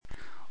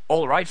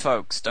Alright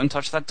folks, don't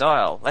touch that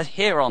dial.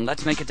 Here on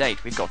Let's Make a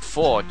Date, we've got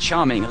 4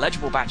 charming,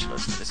 eligible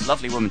bachelors for this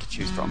lovely woman to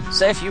choose from.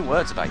 Say a few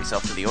words about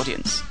yourself to the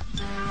audience.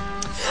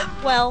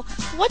 Well,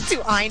 what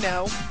do I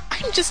know?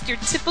 I'm just your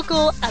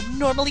typical,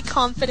 abnormally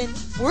confident,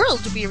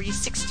 world-weary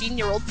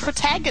 16-year-old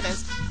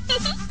protagonist.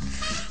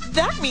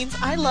 That means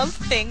I love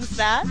things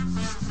that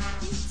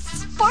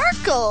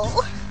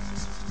sparkle.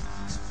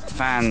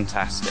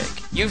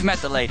 Fantastic. You've met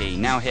the lady,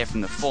 now hear from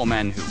the 4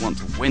 men who want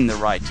to win the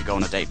right to go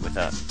on a date with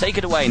her. Take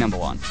it away, number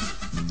 1.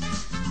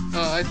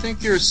 I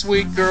think you're a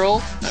sweet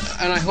girl,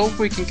 and I hope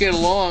we can get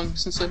along,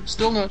 since I'm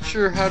still not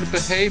sure how to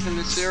behave in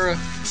this era.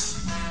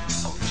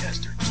 Oh,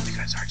 Chester, just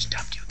because Archie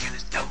dumped you again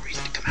is no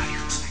reason to come out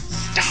here.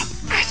 Stop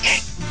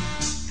asking!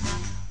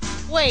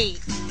 Wait,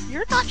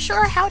 you're not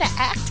sure how to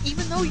act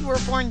even though you were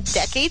born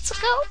decades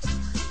ago?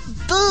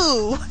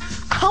 Boo!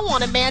 I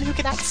want a man who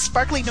can act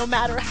sparkly no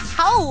matter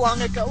how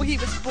long ago he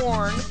was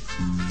born.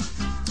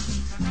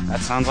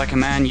 That sounds like a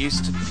man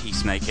used to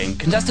peacemaking.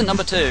 Contestant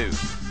number 2.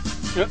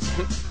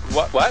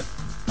 What?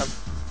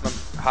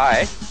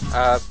 Hi.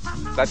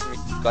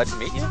 Glad to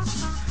meet you.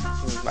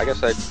 I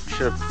guess I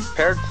should have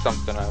prepared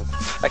something.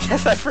 I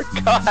guess I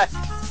forgot.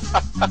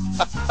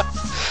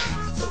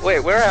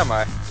 Wait, where am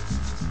I?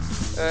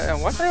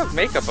 And why do I have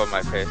makeup on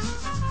my face?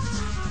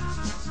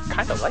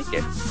 Kinda like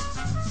it.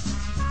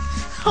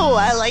 Oh,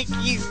 I like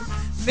you.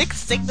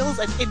 Mixed signals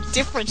and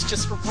indifference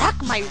just rock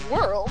my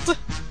world.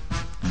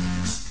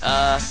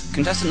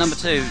 Contestant number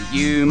 2,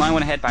 you might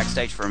want to head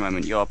backstage for a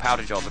moment. Your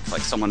powder job looks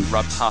like someone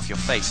rubbed half your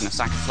face in a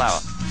sack of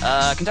flour.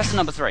 Contestant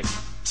number 3.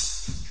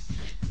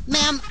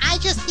 Ma'am, I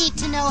just need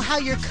to know how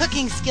your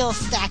cooking skills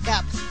stack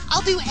up.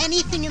 I'll do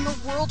anything in the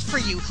world for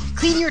you.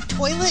 Clean your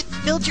toilet,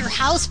 build your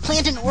house,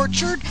 plant an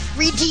orchard,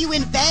 read to you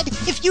in bed,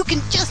 if you can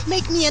just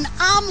make me an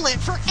omelet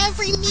for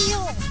every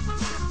meal.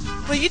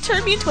 Will you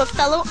turn me into a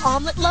fellow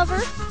omelet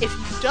lover? If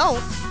you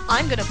don't,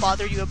 I'm gonna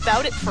bother you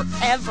about it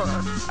forever.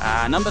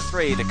 Number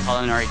 3, the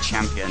culinary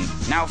champion.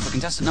 Now for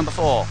contestant number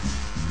 4.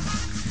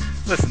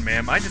 Listen,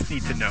 ma'am, I just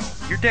need to know.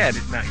 Your dad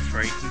is nice,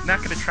 right? He's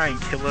not gonna try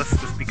and kill us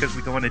just because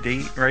we go on a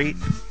date, right?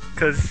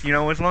 Because,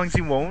 as long as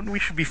he won't, we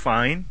should be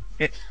fine.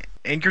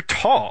 And you're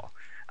tall.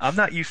 I'm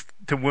not used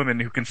to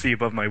women who can see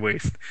above my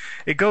waist.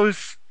 It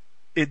does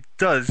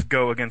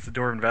go against the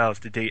Dwarven vows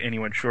to date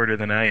anyone shorter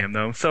than I am,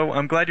 though, so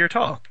I'm glad you're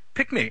tall.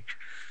 Pick me.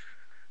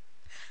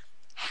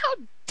 How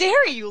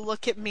dare you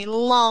look at me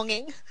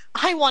longing?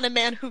 I want a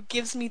man who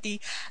gives me the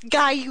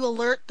guy you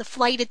alert the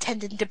flight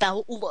attendant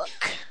about look.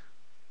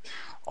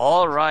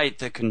 Alright,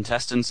 the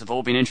contestants have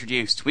all been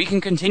introduced. We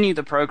can continue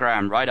the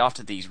program right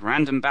after these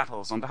random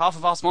battles on behalf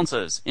of our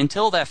sponsors.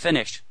 Until they're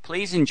finished,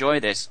 please enjoy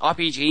this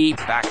RPG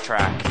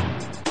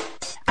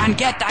Backtrack. And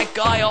get that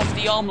guy off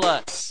the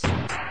omelettes!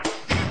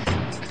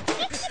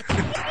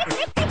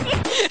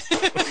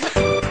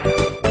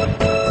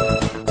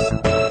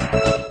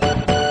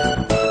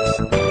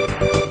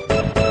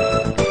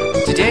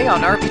 Today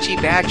on RPG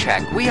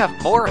Backtrack, we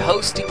have more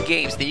hosting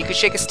games than you can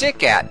shake a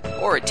stick at,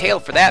 or a tail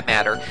for that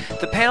matter.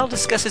 The panel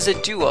discusses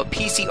a duo of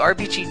PC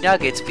RPG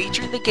nuggets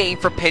featuring the game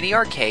from Penny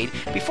Arcade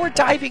before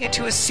diving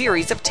into a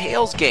series of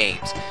Tales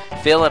games.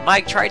 Phil and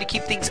Mike try to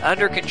keep things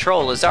under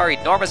control as our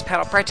enormous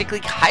panel practically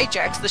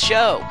hijacks the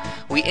show.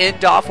 We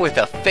end off with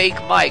a fake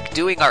Mike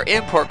doing our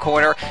import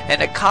corner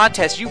and a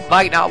contest you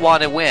might not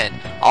want to win.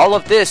 All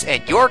of this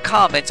and your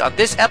comments on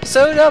this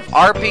episode of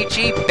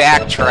RPG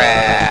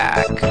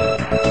Backtrack.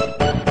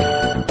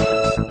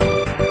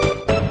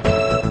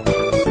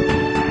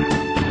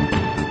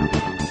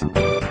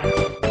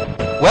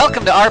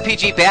 Welcome to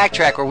RPG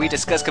Backtrack, where we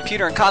discuss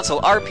computer and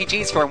console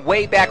RPGs from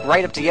way back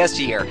right up to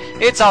yesteryear.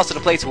 It's also the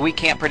place where we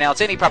can't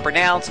pronounce any proper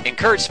nouns,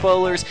 encourage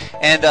spoilers,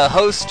 and the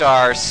hosts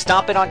are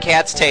stomping on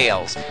cats'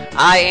 tails.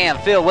 I am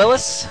Phil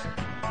Willis.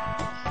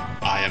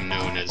 I am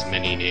known as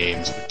many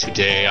names, but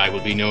today I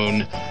will be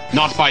known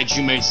not by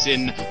Jume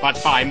Sin,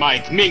 but by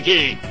Mike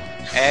Minky.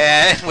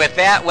 And with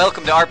that,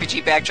 welcome to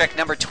RPG Backtrack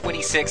number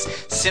 26,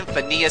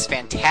 Symphonia's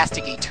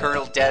Fantastic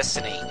Eternal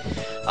Destiny.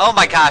 Oh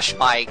my gosh,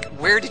 Mike,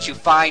 where did you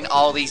find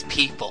all these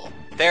people?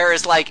 There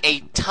is like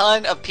a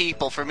ton of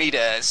people for me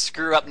to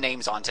screw up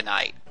names on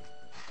tonight.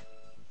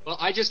 Well,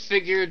 I just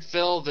figured,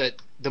 Phil, that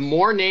the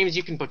more names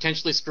you can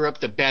potentially screw up,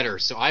 the better.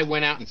 So I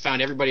went out and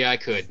found everybody I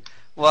could.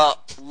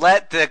 Well,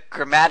 let the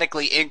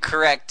grammatically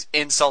incorrect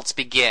insults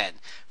begin.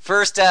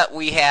 First up,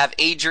 we have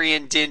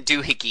Adrian Din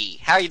Doohickey.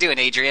 How are you doing,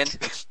 Adrian?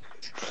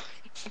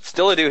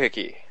 Still a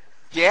doohickey.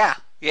 Yeah.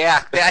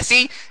 I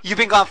see you've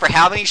been gone for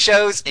how many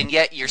shows, and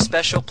yet your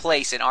special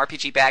place in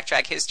RPG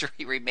Backtrack history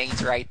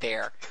remains right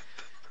there.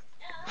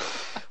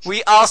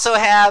 We also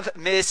have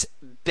Miss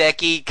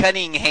Becky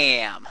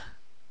Cunningham.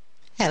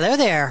 Hello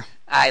there.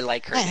 I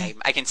like her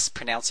name. I can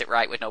pronounce it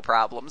right with no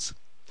problems.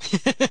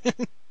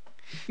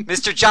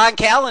 Mr. John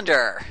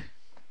Callender.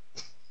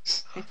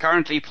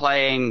 Currently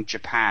playing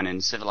Japan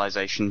in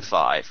Civilization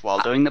 5 while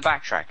doing the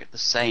backtrack at the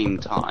same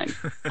time.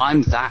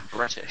 I'm that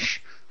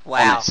British.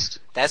 Wow, Honest.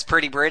 That's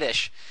pretty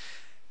British.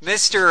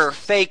 Mr.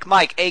 Fake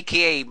Mike,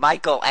 a.k.a.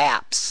 Michael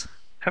Apps.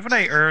 Haven't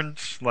I earned,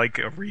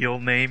 a real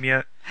name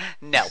yet?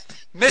 No.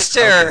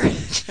 Mr.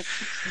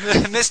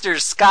 Mr.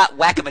 Scott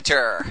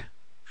Wackamateur.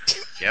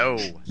 Yo.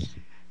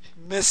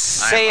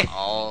 Miss I'm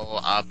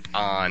all up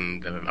on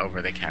the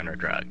over-the-counter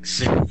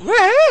drugs.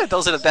 Woo!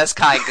 Those are the best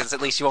kind, because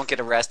at least you won't get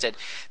arrested.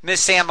 Miss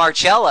Sam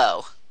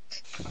Marcello.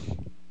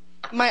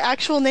 My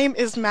actual name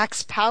is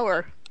Max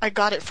Power. I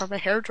got it from a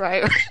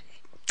hairdryer.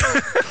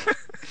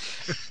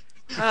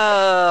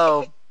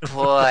 Oh,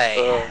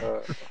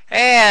 boy.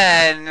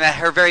 And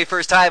her very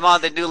first time on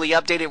the newly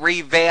updated,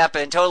 revamp,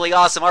 and totally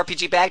awesome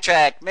RPG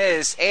Backtrack,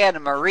 Miss Anna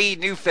Marie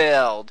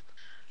Neufeld.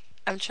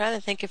 I'm trying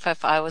to think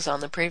if I was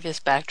on the previous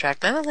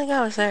backtrack. I don't think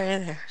I was there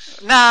either.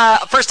 Nah,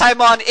 first time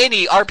on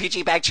any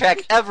RPG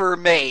Backtrack ever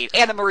made.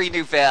 Anna Marie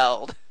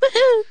Neufeld.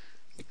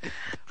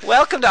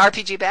 Welcome to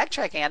RPG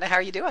Backtrack, Anna. How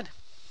are you doing?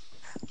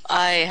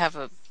 I have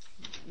a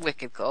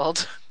wicked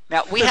cold.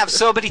 Now, we have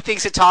so many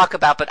things to talk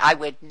about, but I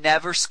would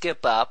never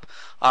skip up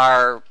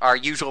our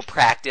usual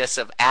practice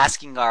of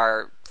asking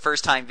our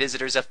first-time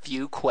visitors a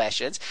few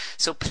questions.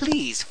 So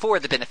please, for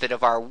the benefit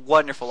of our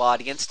wonderful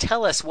audience,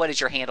 tell us what is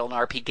your handle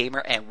on RP Gamer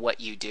and what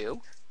you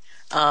do.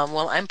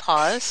 Well, I'm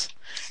Pause,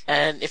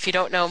 and if you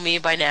don't know me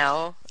by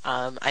now,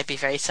 I'd be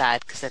very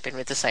sad because I've been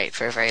with the site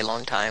for a very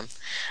long time.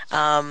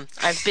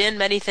 I've been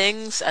many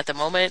things. At the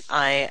moment,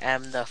 I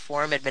am the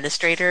forum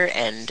administrator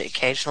and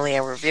occasionally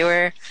a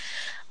reviewer.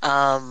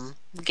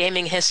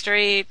 Gaming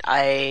history,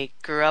 I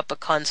grew up a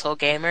console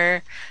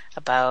gamer.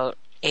 About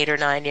 8 or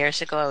 9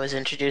 years ago, I was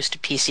introduced to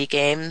PC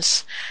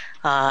games.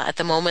 At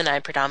the moment, I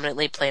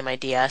predominantly play my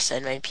DS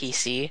and my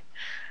PC.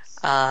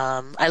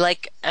 I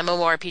like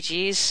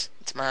MMORPGs.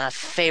 It's my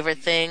favorite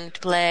thing to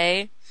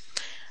play.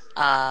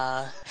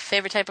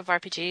 Favorite type of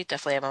RPG,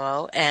 definitely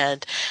MMO.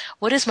 And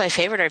what is my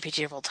favorite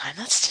RPG of all time?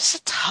 That's just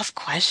a tough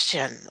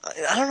question.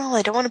 I don't know.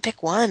 I don't want to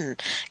pick one.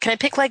 Can I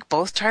pick like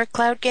both Dark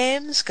Cloud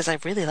games? Because I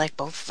really like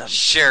both of them.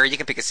 Sure, you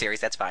can pick a series.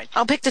 That's fine.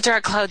 I'll pick the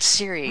Dark Cloud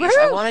series. Woo!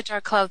 I want a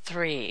Dark Cloud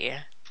 3.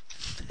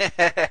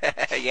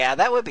 Yeah,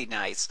 that would be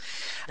nice.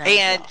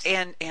 That'd be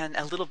And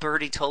a little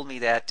birdie told me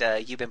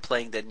that you've been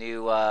playing the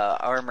new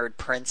Armored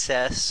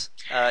Princess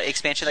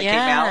expansion that came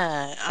out.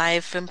 Yeah,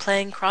 I've been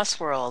playing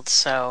Crossworlds,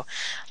 so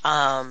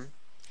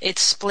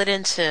it's split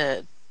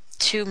into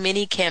 2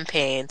 mini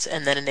campaigns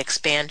and then an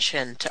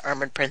expansion to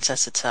Armored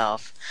Princess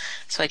itself.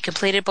 So I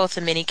completed both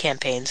the mini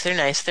campaigns. They're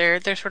nice.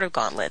 They're sort of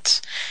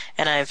gauntlets,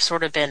 and I've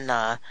sort of been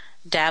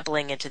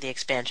dabbling into the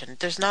expansion.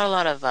 There's not a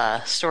lot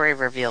of story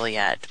reveal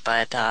yet,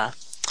 but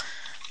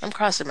I'm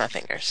crossing my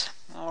fingers.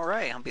 All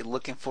right, I'll be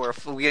looking for.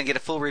 Are we gonna get a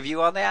full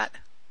review on that?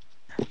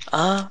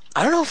 I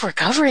don't know if we're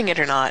covering it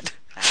or not.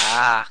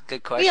 Ah,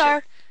 good question. We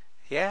are.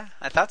 Yeah,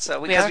 I thought so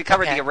because we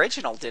covered okay. the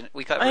original, didn't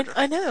we? Covered.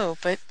 I know,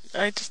 but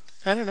I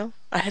don't know.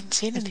 I hadn't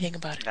seen anything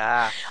about it.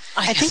 Ah,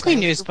 I think we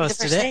news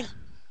posted it.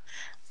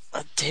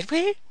 Did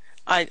we?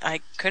 I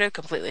could have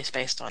completely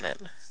spaced on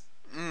it.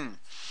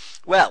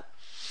 Well,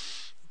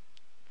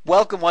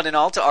 welcome one and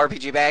all to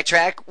RPG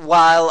Backtrack.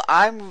 While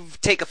I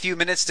take a few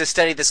minutes to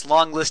study this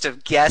long list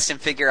of guests and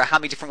figure out how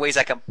many different ways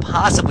I can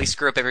possibly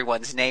screw up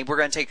everyone's name, we're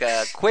going to take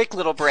a quick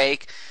little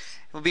break.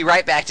 We'll be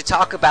right back to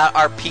talk about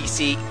our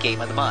PC Game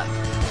of the Month.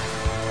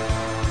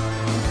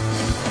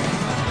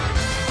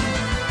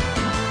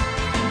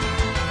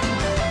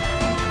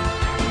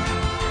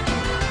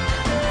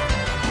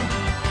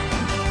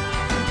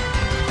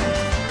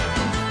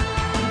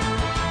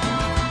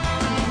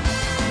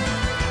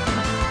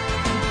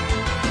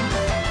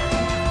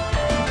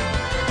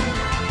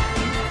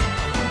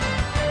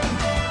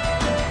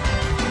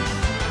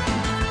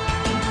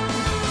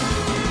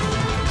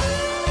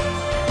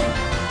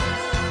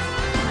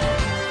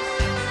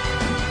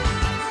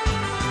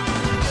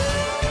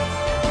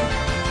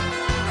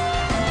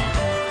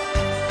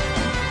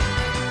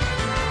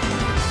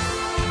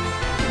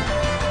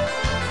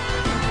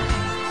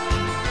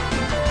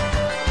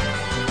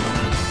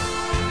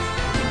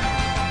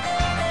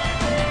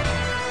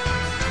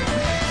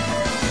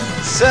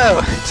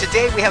 So,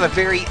 today we have a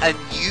very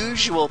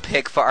unusual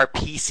pick for our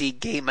PC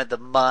Game of the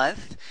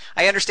Month.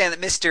 I understand that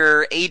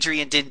Mr.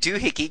 Adrian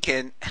Dinduhickey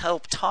can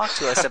help talk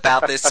to us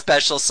about this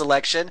special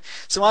selection.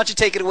 So why don't you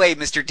take it away,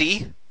 Mr.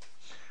 D?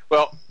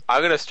 Well,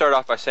 I'm going to start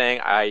off by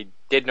saying I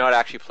did not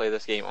actually play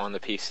this game on the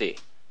PC.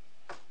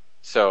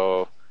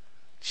 So,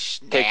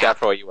 take that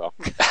for what you will.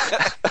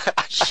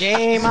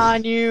 Shame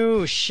on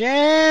you!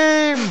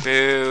 Shame!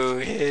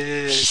 Boo.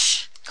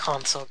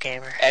 Console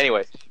gamer.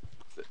 Anyway,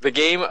 the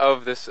game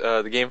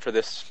for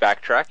this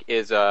backtrack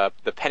is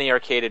the Penny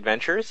Arcade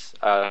Adventures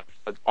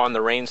on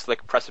the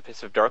Rain-Slick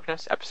Precipice of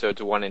Darkness,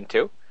 episodes 1 and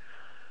 2.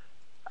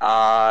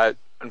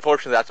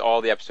 Unfortunately, that's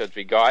all the episodes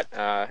we got.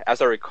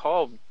 As I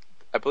recall,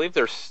 I believe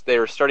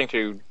they're starting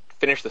to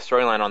finish the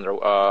storyline on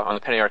the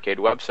Penny Arcade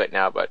website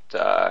now, but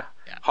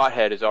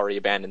Hothead has already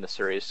abandoned the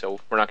series, so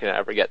we're not going to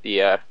ever get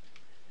the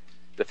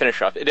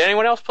finish off. Did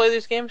anyone else play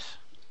these games?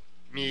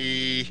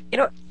 Me. You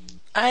know,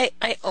 I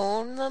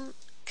own them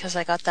because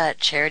I got that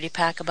charity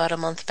pack about a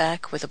month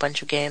back with a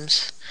bunch of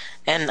games,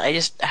 and I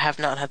just have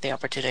not had the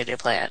opportunity to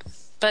play it.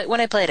 But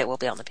when I played it, will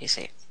be on the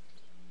PC.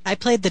 I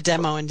played the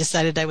demo and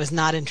decided I was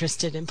not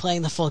interested in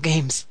playing the full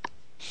games.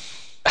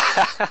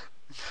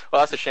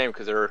 Well, that's a shame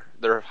because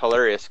they're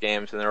hilarious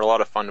games and they're a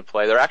lot of fun to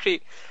play. They're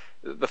actually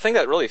the thing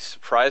that really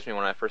surprised me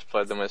when I first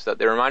played them was that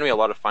they remind me a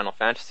lot of Final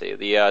Fantasy.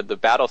 The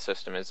battle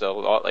system is a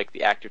lot like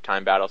the active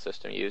time battle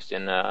system used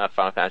in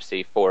Final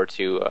Fantasy 4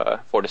 to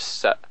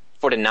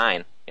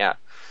 9. Yeah.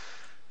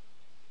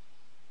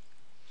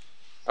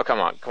 Oh, come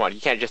on.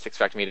 You can't just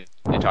expect me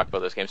to talk about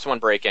this game. Someone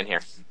break in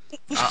here.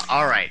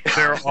 All right.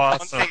 They're One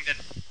awesome. thing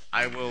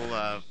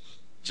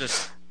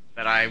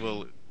that I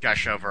will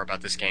gush over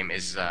about this game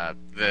is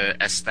the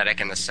aesthetic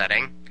and the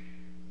setting.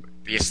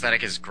 The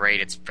aesthetic is great.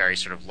 It's very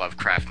sort of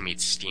Lovecraft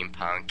meets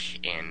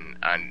steampunk in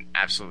an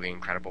absolutely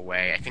incredible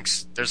way. I think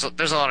there's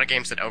a lot of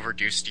games that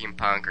overdo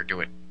steampunk or do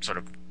it sort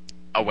of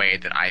a way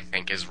that I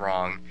think is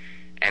wrong,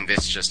 and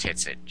this just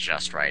hits it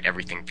just right.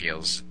 Everything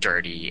feels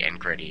dirty and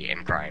gritty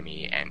and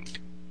grimy, and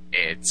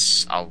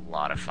it's a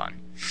lot of fun.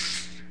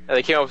 Yeah,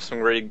 they came up with some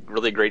really,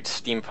 really great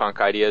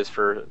steampunk ideas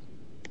for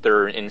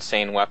their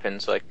insane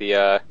weapons, like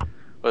the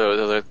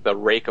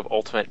Rake of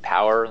Ultimate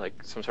Power,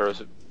 like some sort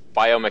of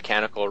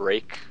biomechanical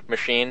rake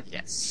machine.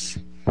 Yes.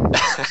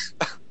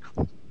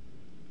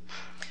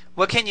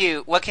 What can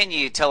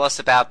you tell us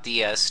about the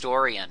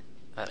Astorian?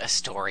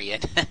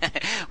 Astorian.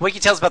 What can you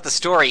tell us about the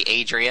story,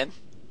 Adrian?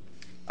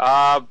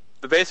 The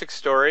basic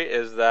story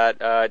is that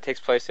it takes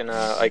place in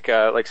like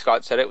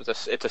Scott said, it's a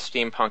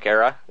steampunk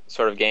era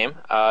sort of game,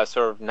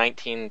 sort of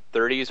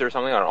 1930s or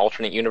something, or an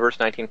alternate universe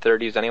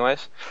 1930s,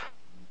 anyways.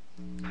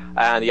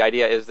 And the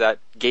idea is that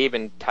Gabe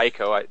and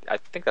Tycho, I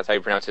think that's how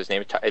you pronounce his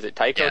name. Is it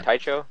Tycho? Yeah.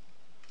 Tycho?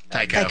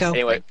 Tycho.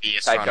 Anyway, Like the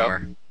astronomer.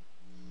 Tycho.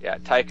 Yeah,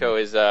 Tycho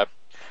is they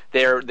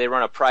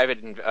run a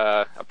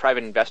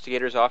private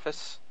investigator's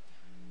office,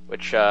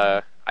 which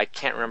I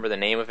can't remember the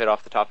name of it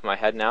off the top of my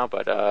head now,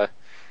 but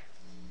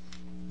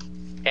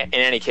in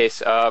any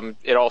case,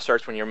 it all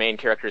starts when your main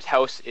character's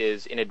house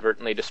is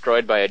inadvertently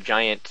destroyed by a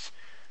giant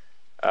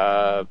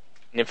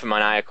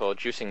nymphomaniacal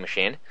juicing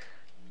machine.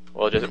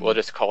 We'll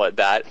just call it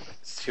that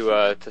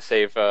to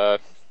save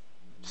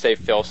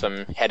Phil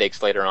some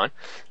headaches later on.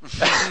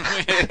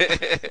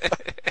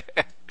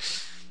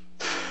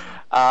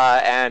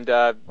 And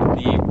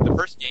the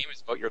first game is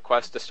about your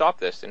quest to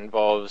stop this. It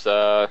involves, if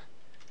I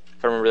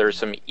remember, there's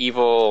some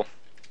evil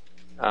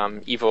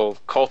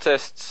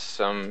cultists,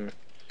 some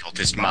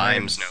Cultist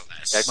mimes, no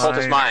less. yeah,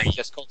 cultist mimes,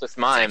 just cultist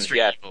mimes, Extra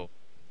yeah. evil.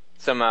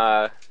 Some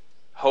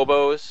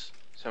hobos,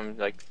 some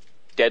like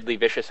deadly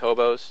vicious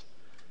hobos,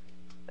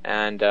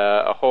 and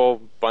a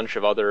whole bunch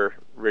of other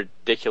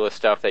ridiculous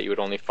stuff that you would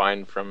only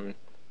find from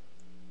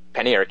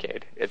Penny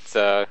Arcade. It's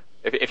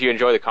if you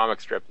enjoy the comic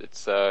strip,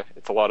 it's a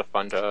lot of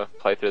fun to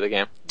play through the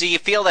game. Do you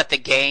feel that the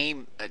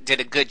game did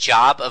a good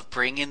job of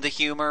bringing the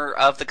humor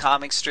of the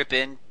comic strip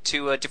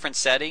into a different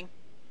setting?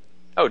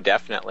 Oh,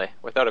 definitely,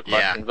 without a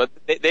question. Yeah.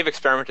 But they've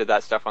experimented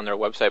that stuff on their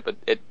website, but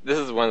this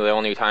is one of the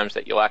only times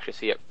that you'll actually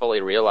see it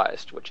fully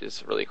realized, which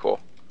is really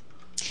cool.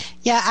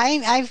 Yeah,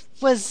 I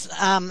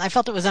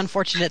felt it was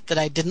unfortunate that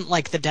I didn't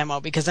like the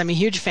demo because I'm a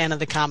huge fan of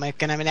the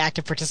comic and I'm an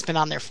active participant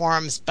on their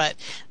forums, but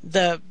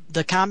the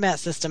combat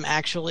system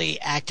actually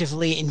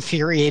actively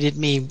infuriated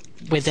me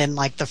within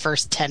like the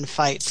first 10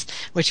 fights,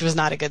 which was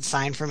not a good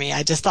sign for me.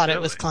 I just thought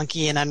it was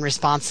clunky and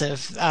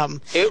unresponsive.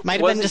 It might have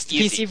been wasn't just the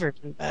easy. PC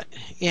version, but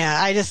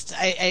yeah,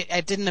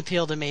 it didn't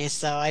appeal to me,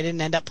 so I didn't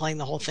end up playing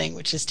the whole thing,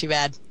 which is too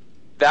bad.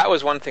 That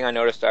was one thing I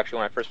noticed actually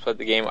when I first played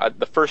the game.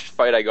 The first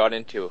fight I got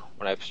into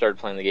when I started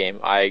playing the game,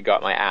 I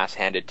got my ass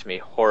handed to me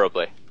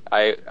horribly.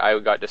 I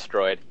got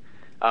destroyed.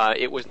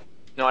 It was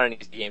not an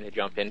easy game to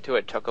jump into.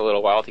 It took a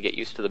little while to get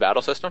used to the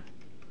battle system.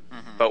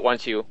 Mm-hmm. But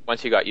once you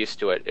got used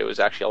to it, it was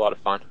actually a lot of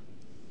fun.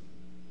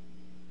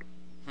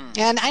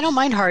 And I don't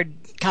mind hard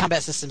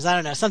combat systems. I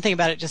don't know, something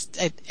about it just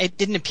it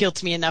didn't appeal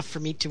to me enough for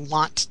me to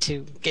want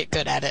to get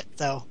good at it.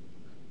 So,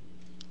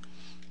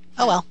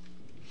 oh well.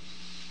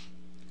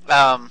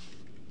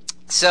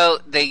 So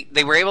they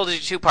were able to do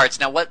 2 parts.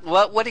 Now, what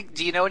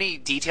do you know any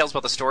details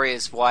about the story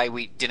as why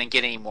we didn't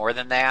get any more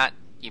than that?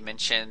 You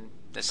mentioned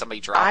that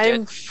somebody dropped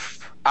it.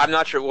 I'm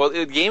not sure. Well,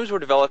 the games were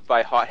developed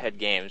by Hothead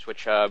Games,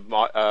 which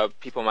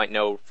people might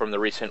know from the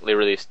recently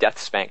released Death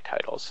Spank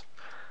titles.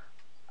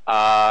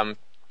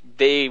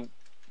 They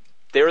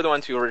were the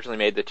ones who originally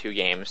made the 2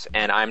 games,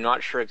 and I'm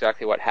not sure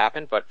exactly what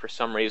happened, but for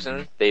some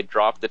reason they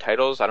dropped the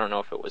titles. I don't know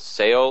if it was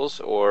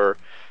sales or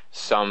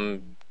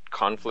some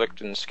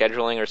conflict in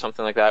scheduling or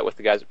something like that with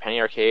the guys at Penny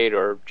Arcade,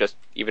 or just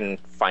even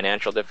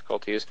financial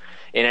difficulties.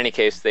 In any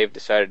case, they've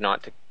decided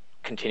not to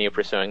continue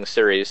pursuing the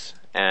series,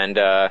 and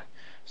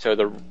so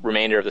the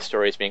remainder of the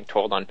story is being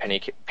told on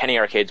Penny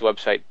Arcade's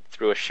website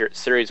through a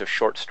series of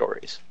short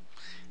stories.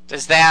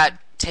 Does that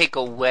take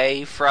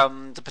away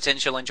from the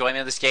potential enjoyment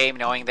of this game,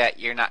 knowing that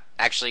you're not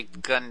actually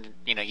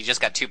you just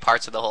got 2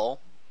 parts of the whole?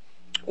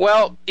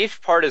 Well,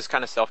 each part is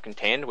kind of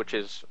self-contained, which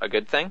is a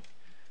good thing.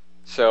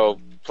 So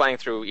playing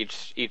through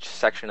each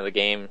section of the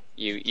game,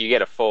 you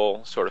get a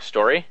full sort of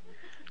story,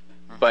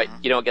 but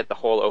you don't get the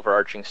whole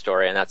overarching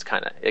story, and that's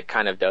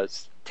kind of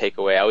does take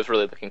away. I was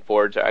really looking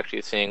forward to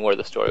actually seeing where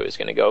the story was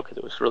going to go because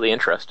it was really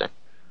interesting.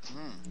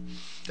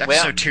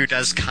 Episode 2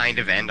 does kind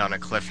of end on a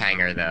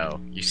cliffhanger,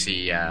 though. You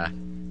see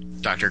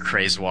Dr.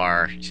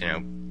 Crazoir,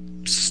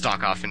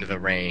 stalk off into the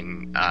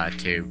rain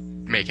to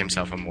make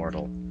himself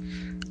immortal.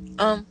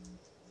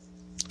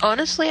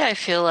 Honestly, I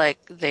feel like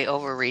they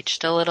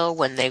overreached a little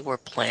when they were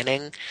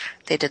planning.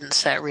 They didn't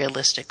set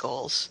realistic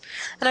goals.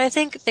 And I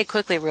think they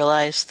quickly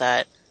realized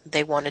that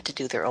they wanted to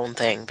do their own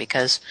thing,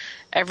 because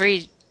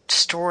every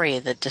story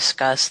that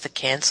discussed the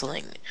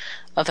canceling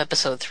of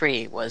Episode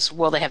 3 was,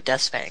 well, they have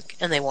Deathspank,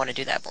 and they want to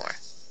do that more.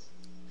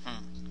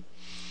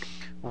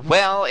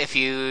 Well, if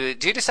you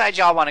do decide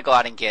y'all want to go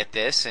out and get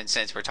this, and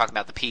since we're talking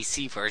about the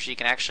PC version, you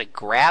can actually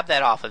grab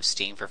that off of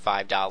Steam for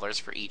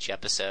 $5 for each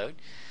episode.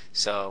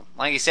 So,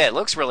 like you said, it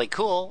looks really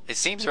cool. It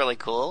seems really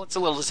cool. It's a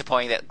little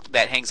disappointing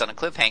that hangs on a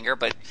cliffhanger,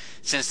 but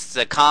since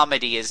the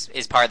comedy is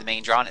part of the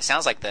main draw, and it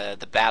sounds like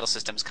the battle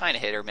system's kind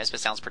of hit or miss, but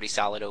sounds pretty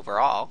solid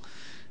overall,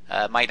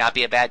 might not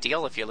be a bad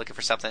deal if you're looking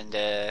for something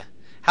to...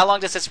 How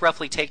long does this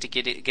roughly take to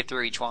get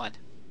through each one?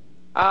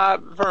 If I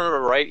remember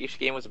right, each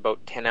game was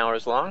about 10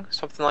 hours long,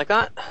 something like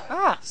that.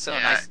 So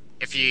yeah, nice.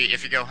 If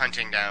you go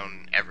hunting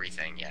down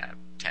everything,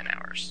 10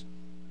 hours.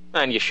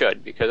 And you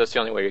should, because that's the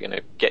only way you're going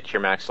to get to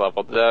your max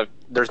level.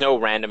 There's no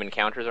random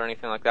encounters or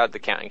anything like that.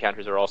 The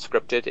encounters are all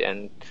scripted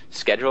and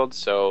scheduled,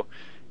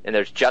 and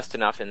there's just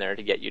enough in there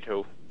to get you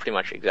to pretty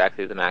much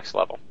exactly the max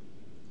level.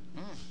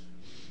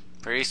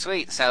 Pretty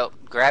sweet. So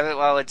grab it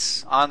while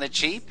it's on the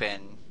cheap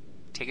and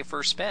take it for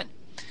a spin.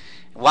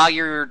 While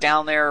you're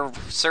down there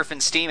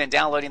surfing Steam and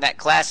downloading that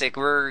classic,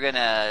 we're going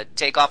to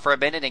take off for a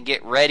minute and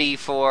get ready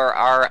for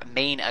our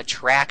main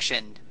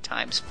attraction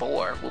times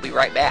 4. We'll be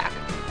right back.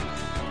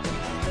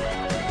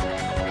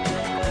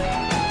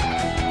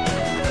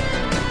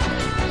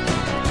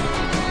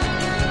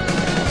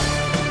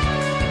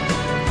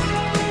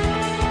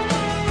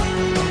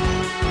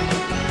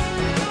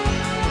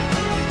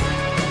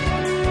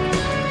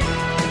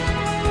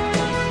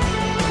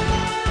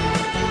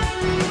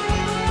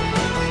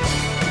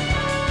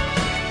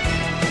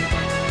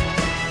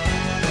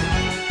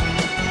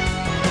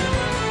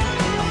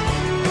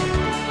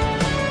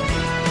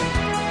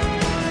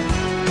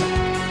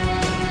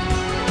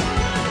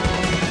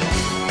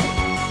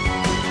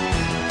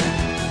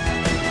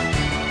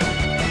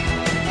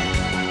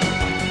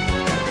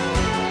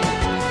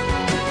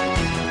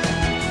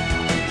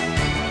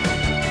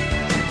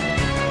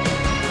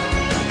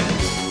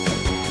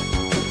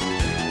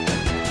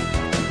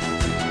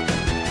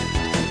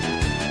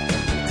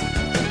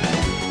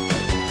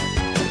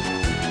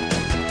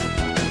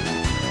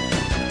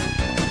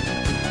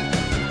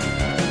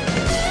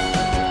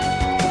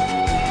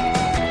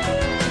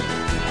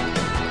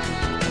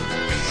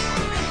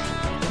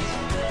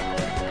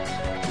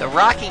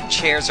 Rocking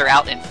chairs are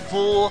out in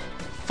full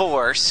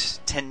force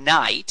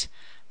tonight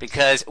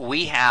because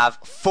we have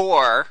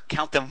 4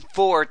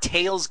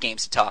 Tales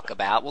games to talk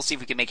about. We'll see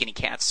if we can make any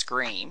cats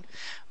scream.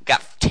 We've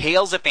got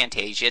Tales of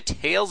Fantasia,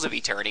 Tales of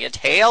Eternia,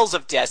 Tales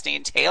of Destiny,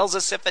 and Tales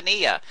of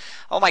Symphonia.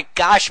 Oh my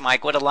gosh,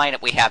 Mike, what a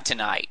lineup we have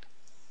tonight.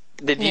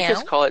 Did you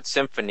just call it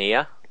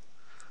Symphonia?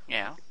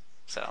 Yeah,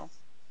 so...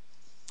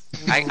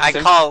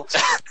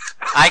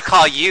 I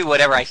call you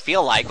whatever I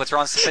feel like. What's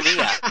wrong with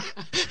Symphonia?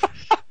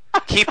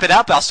 Keep it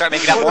up, I'll start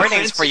making up more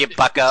names for you,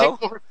 bucko.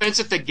 Take more offense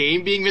at the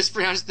game being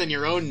mispronounced than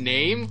your own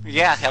name?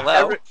 Yeah,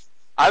 hello.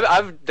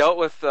 I've dealt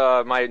with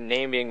my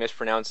name being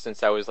mispronounced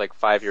since I was like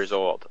 5 years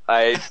old.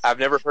 I've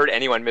never heard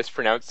anyone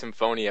mispronounce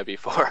Symphonia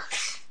before.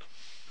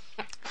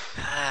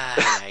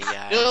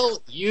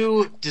 Bill,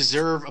 you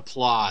deserve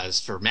applause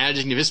for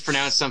managing to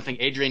mispronounce something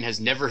Adrian has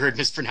never heard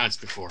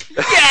mispronounced before.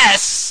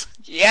 Yes!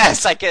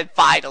 Yes, I can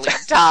finally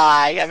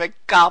die. I've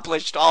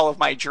accomplished all of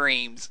my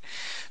dreams.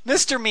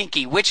 Mr.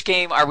 Minky, which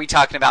game are we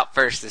talking about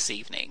first this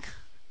evening?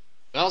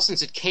 Well,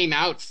 since it came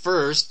out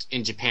first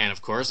in Japan,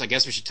 of course, I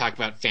guess we should talk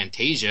about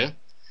Fantasia.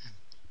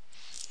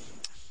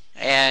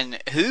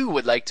 And who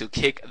would like to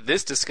kick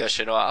this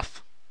discussion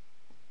off?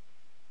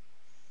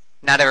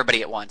 Not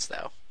everybody at once,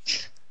 though.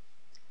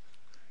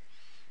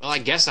 Well, I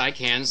guess I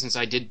can, since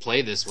I did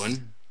play this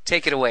one.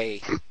 Take it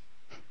away.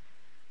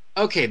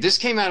 Okay, this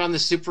came out on the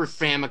Super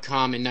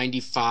Famicom in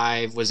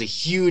 '95, was a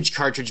huge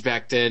cartridge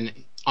back then.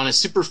 On a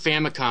Super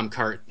Famicom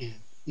cart,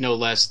 no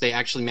less, they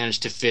actually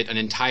managed to fit an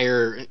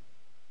entire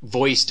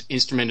voiced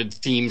instrumented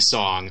theme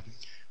song.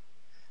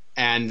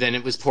 And then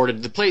it was ported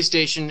to the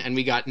PlayStation, and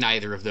we got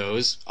neither of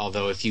those.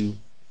 Although if you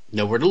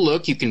know where to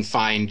look, you can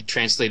find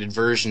translated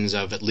versions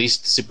of at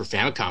least the Super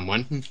Famicom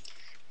one.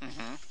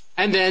 Mm-hmm.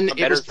 And then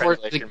it was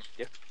ported to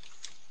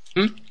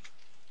the...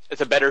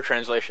 It's a better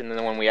translation than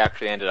the one we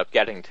actually ended up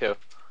getting, too.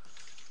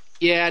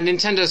 Yeah,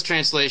 Nintendo's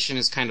translation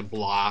is kind of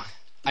blah.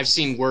 I've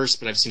seen worse,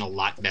 but I've seen a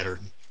lot better.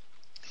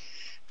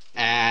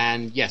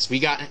 And yes,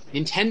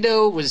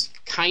 Nintendo was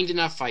kind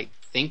enough, I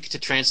think, to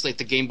translate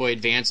the Game Boy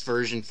Advance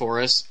version for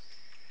us.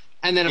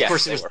 And then, of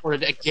course, it was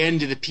ported again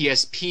to the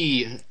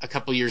PSP a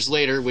couple years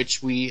later,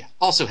 which we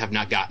also have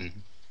not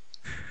gotten.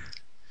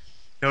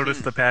 Notice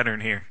the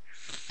pattern here.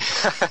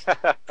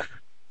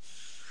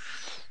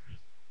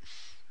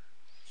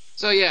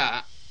 So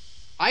yeah,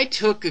 I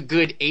took a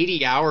good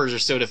 80 hours or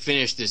so to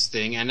finish this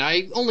thing, and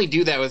I only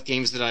do that with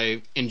games that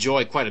I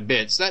enjoy quite a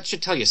bit, so that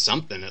should tell you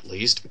something at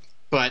least.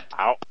 But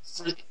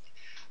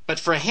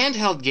for a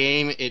handheld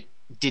game, it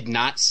did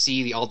not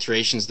see the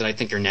alterations that I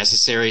think are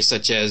necessary,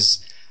 such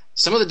as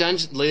some of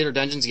the later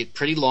dungeons get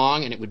pretty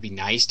long, and it would be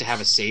nice to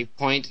have a save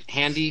point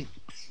handy.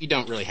 You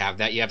don't really have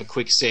that. You have a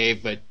quick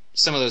save, but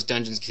some of those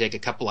dungeons can take a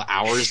couple of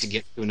hours to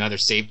get to another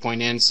save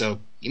point in, so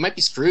you might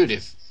be screwed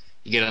if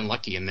you get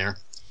unlucky in there,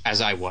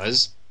 as I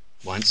was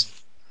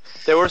once.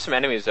 There were some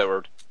enemies that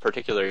were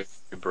particularly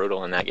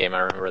brutal in that game. I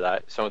remember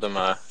that. Some of them,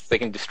 they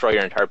can destroy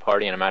your entire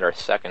party in a matter of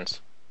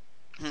seconds.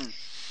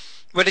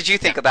 What did you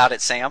think about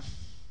it, Sam?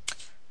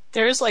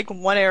 There's like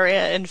one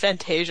area in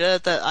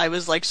Fantasia that I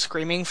was like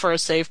screaming for a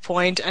save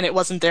point and it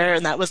wasn't there,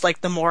 and that was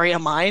like the Moria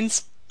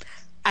mines.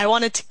 I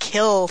wanted to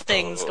kill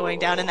things going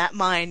down in that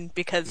mine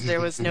because there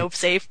was no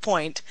save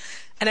point.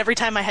 And every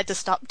time I had to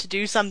stop to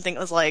do something, it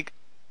was like,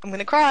 I'm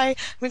gonna cry,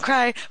 where's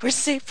the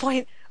save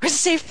point? Where's the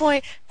save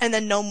point? And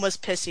then Gnome was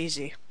piss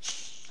easy.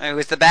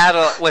 Was the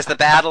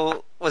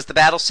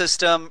battle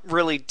system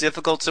really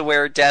difficult to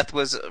where death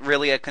was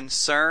really a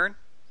concern?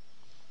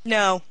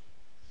 No.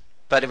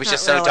 But it was Not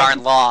just so really.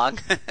 darn long.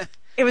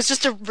 It was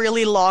just a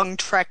really long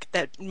trek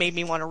that made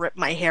me want to rip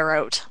my hair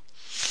out.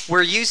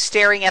 Were you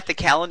staring at the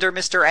calendar,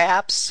 Mr.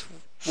 Apps,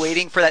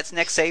 waiting for that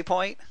next save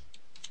point?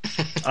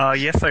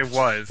 Yes, I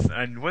was.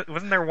 And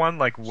wasn't there one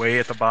like way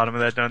at the bottom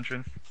of that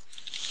dungeon?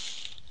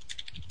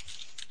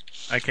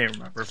 I can't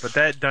remember, but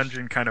that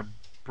dungeon kind of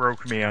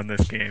broke me on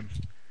this game.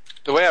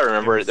 The way I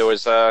remember it, there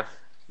was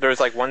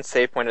like one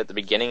save point at the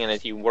beginning, and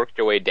as you worked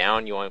your way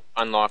down, you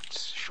unlocked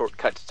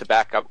shortcuts to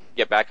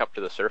get back up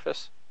to the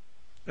surface.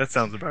 That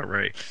sounds about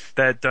right.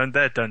 That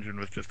dungeon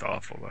was just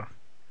awful,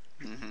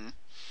 though. Mm-hmm.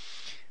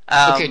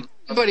 Okay,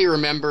 everybody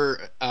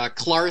remember,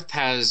 Clarth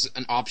has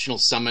an optional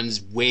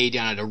summons way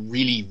down at a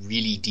really,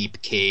 really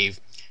deep cave,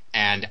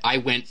 and I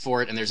went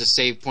for it, and there's a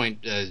save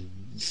point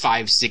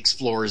 5-6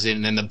 floors in,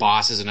 and then the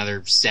boss is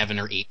another 7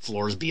 or 8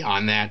 floors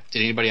beyond that.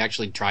 Did anybody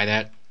actually try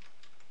that?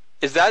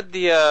 Is that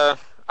the,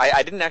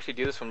 I didn't actually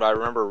do this one, but I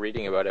remember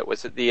reading about it.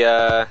 Was it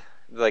the,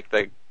 like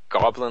the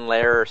Goblin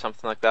Lair or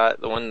something like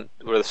that? The one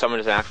where the summon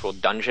is an actual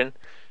dungeon?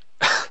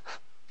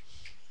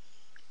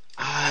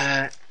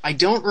 I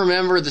don't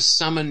remember the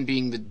summon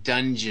being the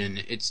dungeon.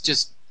 It's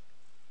just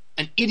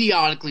an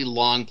idiotically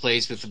long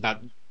place with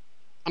about,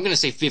 I'm going to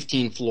say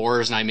 15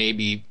 floors, and I may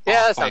be...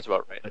 Yeah, that sounds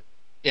about right.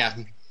 Yeah.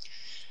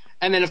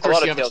 And then, of course,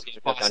 you have a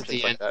boss at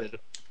the end.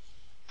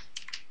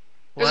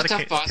 There's a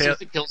tough boss.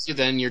 If it kills you,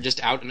 then you're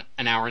just out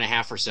an hour and a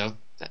half or so.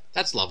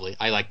 That's lovely.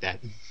 I like that.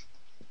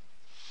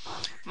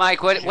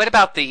 Mike, what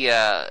about the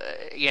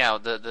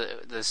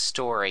the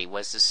story?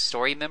 Was the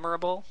story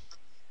memorable?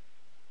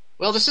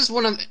 Well, this is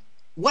one of...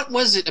 What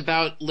was it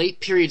about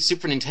late period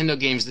Super Nintendo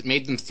games that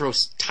made them throw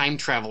time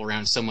travel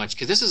around so much?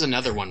 Because this is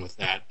another one with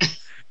that.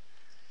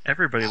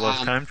 Everybody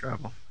loves time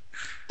travel.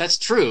 That's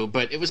true,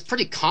 but it was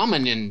pretty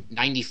common in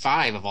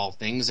 95 of all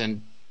things,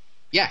 and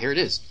yeah, here it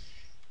is.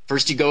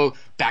 First you go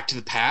back to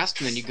the past,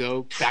 and then you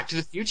go back to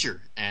the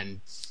future,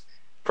 and...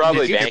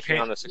 Probably banking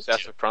on the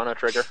success of Chrono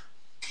Trigger.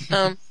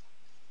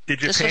 Did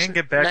Japan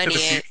get back to the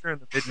future in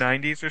the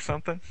mid-90s or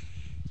something?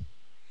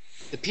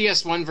 The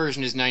PS1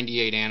 version is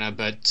 98, Anna,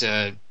 but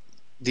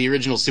the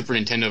original Super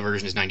Nintendo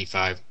version is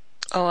 95.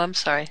 Oh, I'm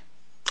sorry.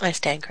 I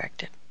stand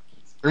corrected.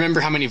 Remember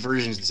how many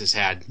versions this has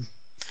had?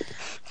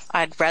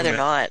 I'd rather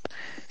not.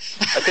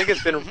 I think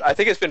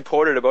it's been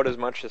ported about as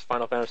much as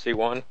Final Fantasy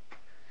 1.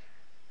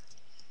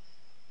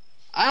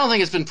 I don't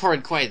think it's been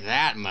ported quite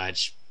that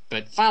much,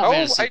 but Final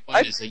Fantasy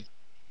 1 is a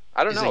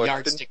I don't know.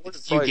 yardstick with a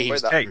few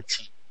games.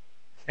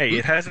 Hey,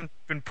 it hasn't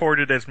been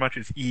ported as much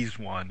as Ys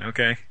 1,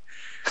 okay?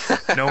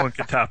 No one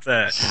can top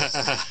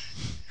that.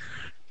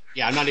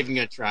 Yeah, I'm not even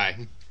going to try.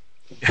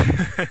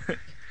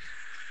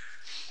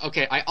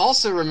 Okay, I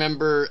also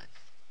remember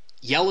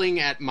yelling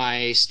at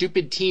my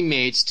stupid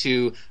teammates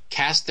to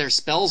cast their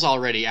spells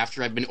already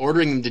after I've been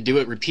ordering them to do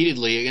it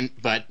repeatedly,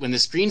 but when the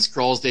screen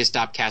scrolls, they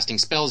stop casting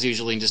spells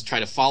usually and just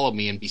try to follow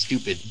me and be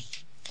stupid.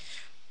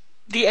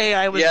 The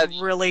AI was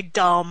really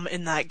dumb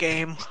in that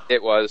game.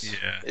 It was.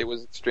 Yeah. It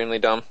was extremely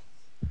dumb.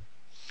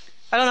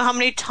 I don't know how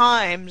many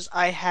times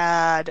I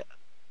had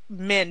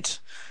Mint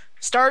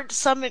start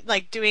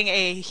doing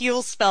a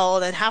heal spell,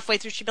 and then halfway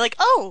through she'd be like,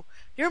 "Oh,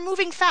 you're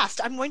moving fast.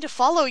 I'm going to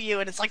follow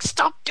you." And it's like,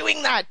 "Stop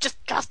doing that. Just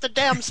cast the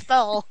damn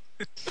spell."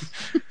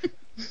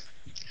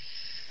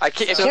 I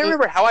can't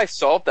remember how I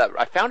solved that.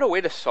 I found a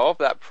way to solve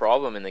that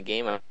problem in the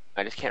game.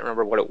 I just can't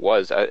remember what it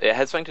was. It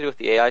had something to do with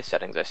the AI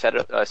settings. I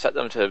set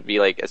them to be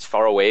like as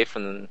far away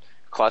from the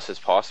class as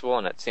possible,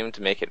 and it seemed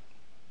to make it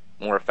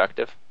more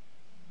effective.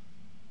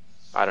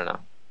 I don't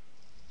know.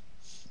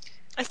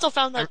 I still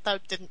found that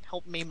didn't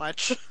help me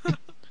much.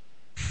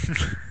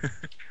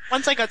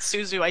 Once I got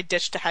Suzu, I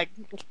ditched I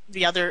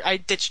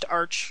ditched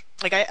Arch.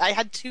 Like I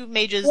had two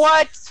mages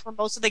for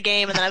most of the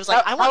game, and then I was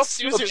like, I want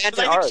Suzu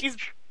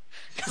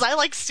because I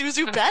like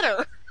Suzu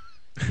better.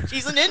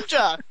 She's a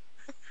ninja.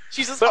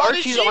 She's as hard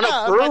as Gina,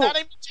 by that I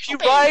mean She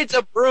rides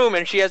a broom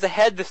and she has a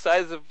head the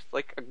size of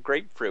like a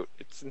grapefruit.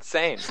 It's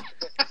insane.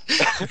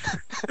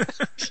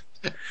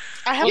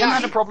 I haven't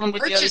had a problem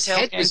with the other Arch's Tales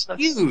head was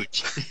games.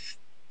 huge.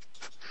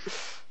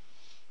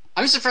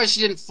 I'm surprised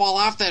she didn't fall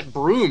off that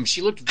broom.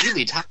 She looked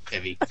really top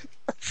heavy.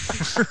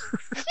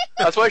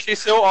 That's why she's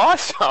so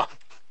awesome.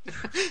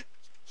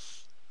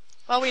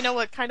 Well, we know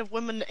what kind of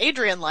women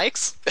Adrian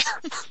likes.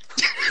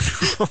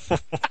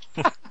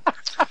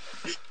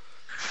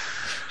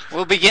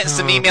 We'll be getting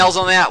some emails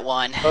on that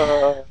one.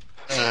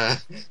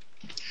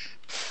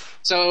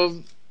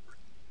 So,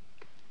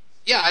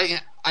 yeah,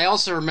 I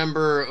also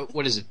remember,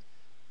 what is it?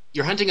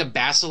 You're hunting a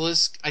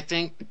basilisk, I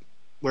think,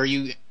 where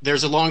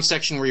there's a long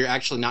section where you're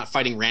actually not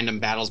fighting random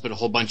battles, but a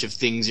whole bunch of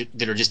things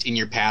that are just in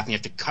your path, and you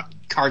have to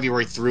carve your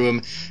way through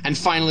them. And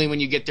finally, when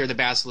you get there, the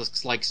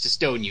basilisk likes to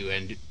stone you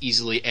and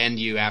easily end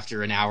you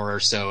after an hour or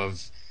so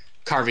of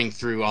carving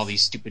through all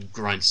these stupid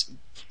grunts.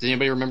 Does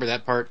anybody remember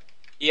that part?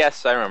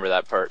 Yes, I remember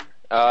that part.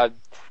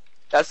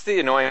 That's the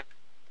annoying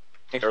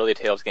early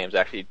Tales games,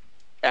 actually.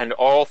 And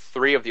all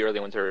three of the early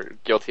ones are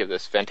guilty of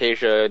this.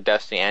 Fantasia,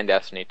 Destiny, and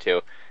Destiny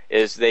 2.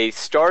 Is they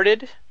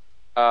started...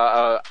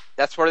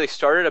 that's where they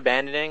started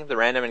abandoning the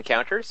random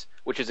encounters,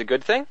 which is a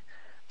good thing,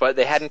 but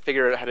they hadn't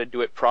figured out how to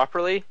do it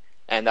properly,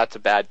 and that's a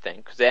bad thing,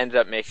 because they ended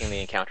up making the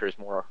encounters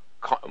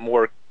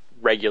more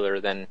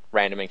regular than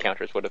random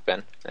encounters would have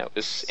been. It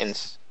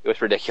was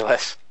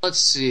ridiculous. Let's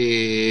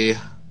see.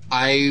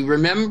 I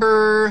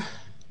remember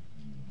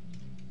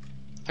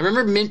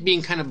Mint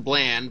being kind of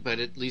bland, but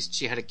at least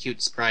she had a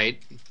cute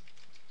sprite.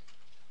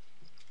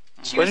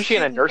 Wasn't she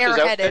in a nurse's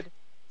outfit?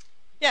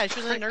 Yeah,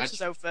 she was in a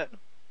nurse's outfit.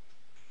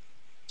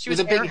 She With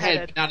was a big airheaded. head,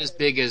 but not as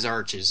big as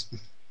Arch's.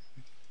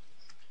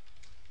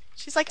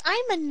 She's like,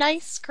 I'm a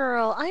nice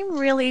girl. I'm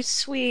really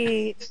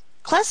sweet.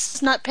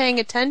 Kless not paying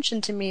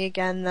attention to me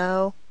again,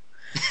 though.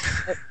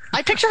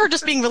 I picture her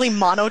just being really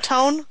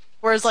monotone,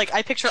 whereas, like,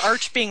 I picture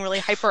Arch being really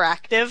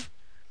hyperactive.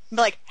 And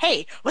be like,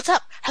 hey, what's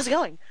up? How's it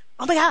going?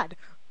 Oh my god.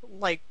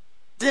 Like,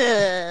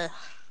 duh.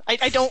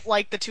 I don't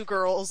like the two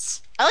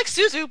girls. I like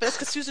Suzu, but it's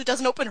because Suzu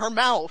doesn't open her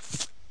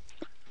mouth.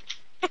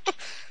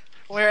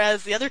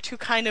 Whereas the other two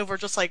kind of were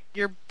just like,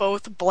 you're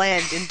both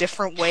bland in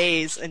different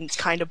ways, and it's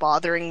kind of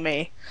bothering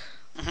me.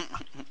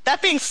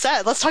 That being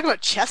said, let's talk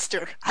about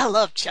Chester. I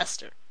love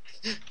Chester.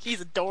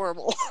 He's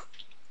adorable.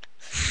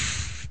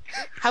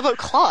 How about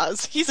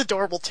Claus? He's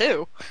adorable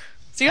too.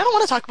 So you don't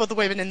want to talk about the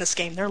women in this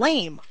game. They're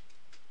lame.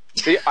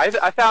 See, I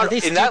found Are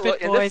they in that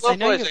stupid in boys? this I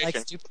know you localization,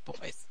 like stupid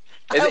boys.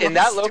 in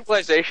that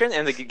localization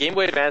and the Game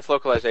Boy Advance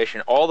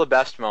localization, all the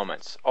best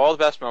moments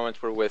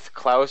were with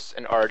Klaus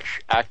and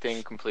Arch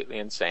acting completely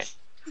insane.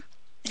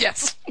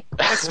 Yes,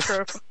 that's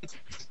true.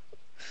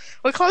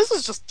 Well,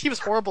 Klaus he was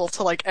horrible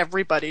to, like,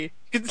 everybody.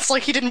 It's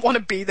like he didn't want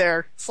to be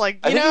there. It's like,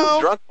 I think he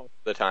was drunk most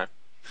of the time.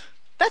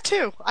 That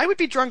too. I would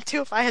be drunk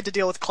too if I had to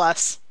deal with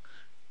Kless.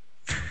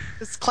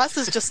 Because Kless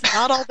is just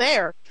not all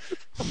there.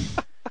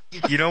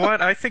 You know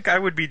what? I think I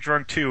would be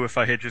drunk too if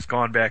I had just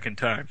gone back in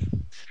time.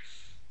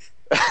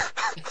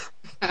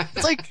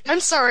 It's like, I'm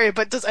sorry,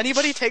 but does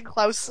anybody take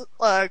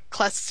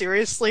Kless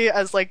seriously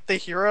as, like, the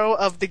hero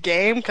of the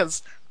game?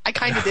 Because I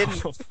kind of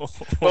didn't.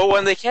 Well,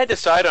 when they can't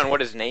decide on what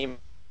his name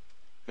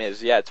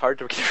is, yeah, it's hard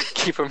to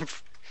keep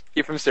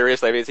him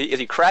serious. Like, is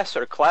he Kress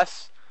or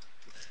Kless?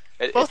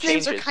 Both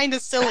names are kind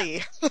of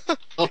silly.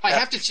 Well, if I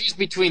have to choose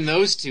between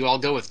those two, I'll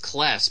go with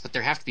Kless, but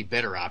there have to be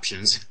better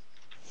options.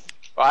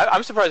 Well,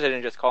 I'm surprised they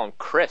didn't just call him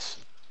Chris.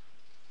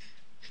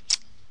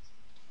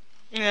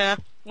 Yeah,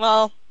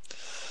 well,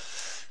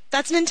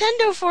 that's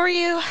Nintendo for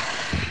you.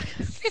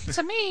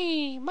 It's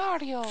me,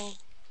 Mario.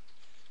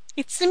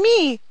 It's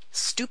me,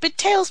 stupid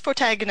Tails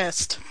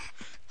protagonist.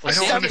 Well, I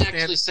don't Sam can understand.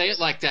 actually say it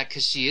like that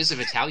because she is of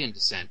Italian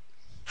descent.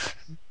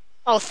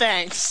 Oh,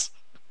 thanks.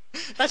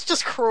 That's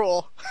just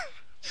cruel.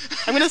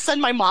 I'm gonna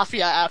send my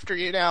mafia after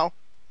you now.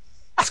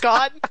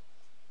 Scott,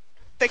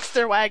 fix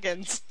their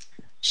wagons.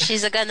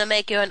 She's gonna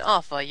make you an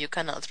offer you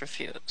cannot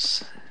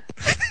refuse.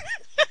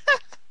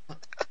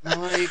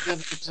 Why you gotta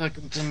be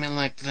talking to me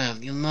like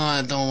that? You know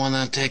I don't want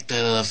to take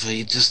that offer.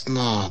 You just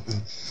know.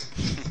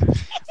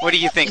 What do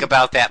you think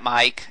about that,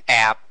 Mike?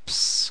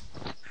 Apps.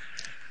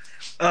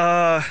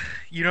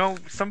 You know,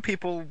 some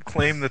people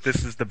claim that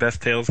this is the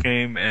best Tales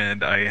game,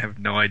 and I have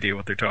no idea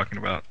what they're talking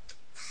about.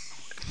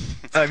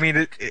 I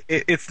mean,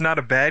 it's not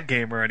a bad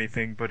game or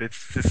anything, but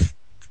it's just,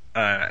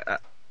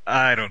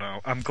 I don't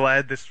know. I'm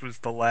glad this was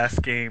the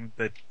last game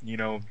that, you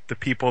know, the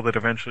people that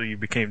eventually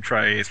became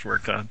Tri-Ace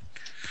worked on.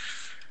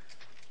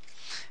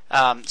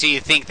 Do you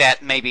think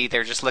that maybe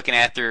they're just looking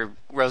at it through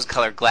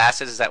rose-colored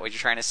glasses? Is that what you're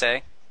trying to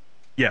say?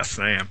 Yes,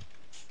 I am.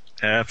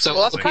 So,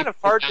 Absolutely. Well, that's kind of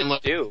hard to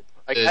download- do.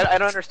 Like, I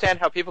don't understand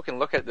how people can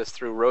look at this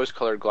through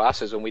rose-colored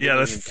glasses when we didn't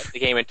even that's- get the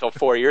game until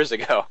 4 years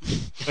ago.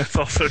 That's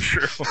also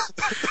true.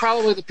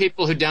 Probably the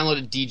people who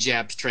downloaded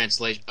DJAB's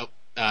translation.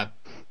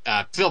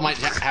 Phil might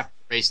have to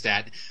erase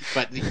that,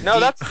 but No,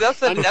 that's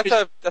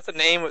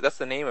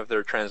the name of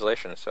their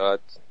translation. So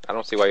I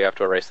don't see why you have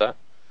to erase that.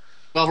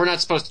 Well, we're not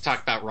supposed to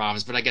talk about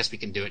ROMs, but I guess we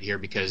can do it here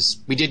because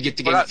we did get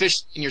the game We're not-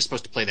 officially, and you're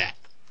supposed to play that.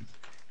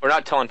 we're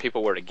not telling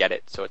people where to get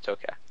it, so it's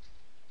okay.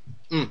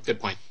 Good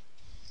point.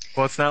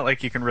 Well, it's not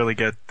like you can really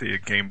get the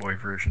Game Boy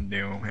version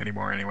new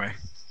anymore anyway.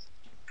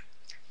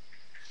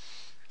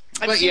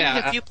 I've seen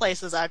it a few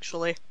places,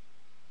 actually.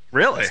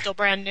 Really? It's still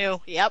brand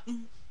new. Yep.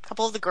 A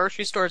couple of the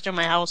grocery stores near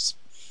my house.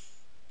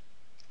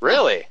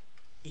 Really?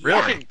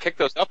 Really? I should pick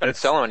those up and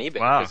sell them on eBay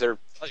because they're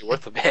probably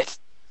worth a bit.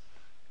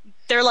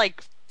 They're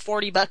like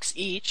 $40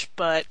 each,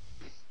 but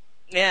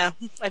yeah,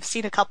 I've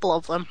seen a couple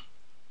of them.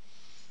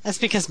 That's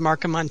because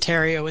Markham,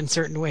 Ontario, in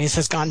certain ways,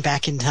 has gone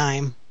back in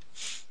time.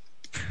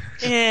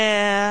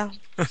 Yeah.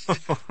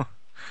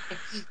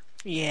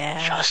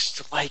 Yeah.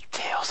 Just like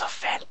Tales of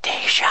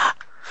Fantasia.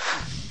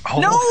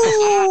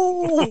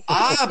 No!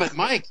 But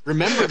Mike,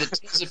 remember that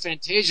Tales of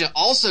Fantasia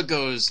also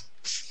goes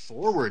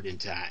forward in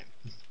time.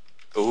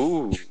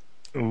 Ooh.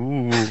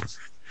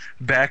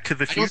 Back to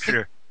the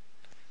Future.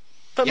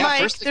 But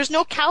Mike, there's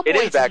no cowboys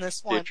it is Back in this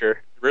to the one. Future.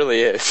 It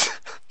really is.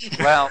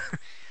 Well,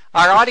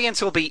 our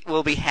audience will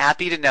be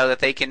happy to know that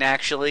they can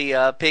actually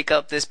pick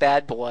up this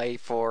bad boy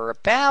for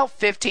about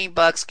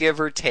 $15, give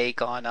or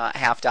take, on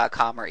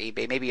half.com or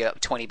eBay, maybe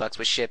 $20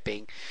 with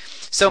shipping.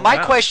 So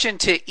my question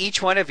to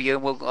each one of you,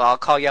 and I'll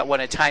call you out one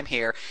at a time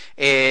here,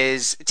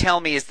 is tell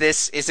me, is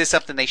this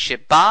something they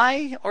should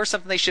buy or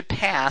something they should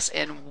pass,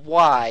 and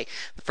why?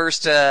 The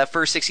first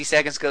 60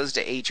 seconds goes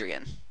to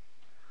Adrian.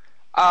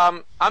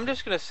 I'm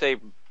just going to say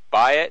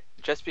buy it,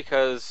 just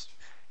because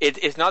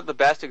it's not the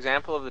best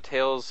example of the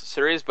Tales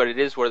series, but it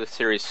is where the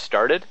series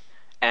started,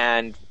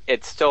 and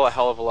it's still a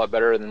hell of a lot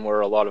better than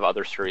where a lot of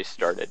other series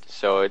started.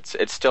 So it's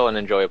still an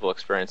enjoyable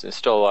experience, and it's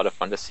still a lot of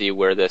fun to see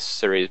where this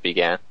series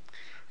began.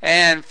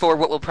 And for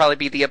what will probably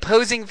be the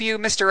opposing view,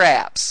 Mr.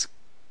 Apps.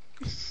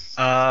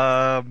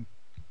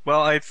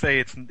 Well, I'd say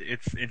it's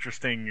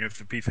interesting. It's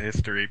a piece of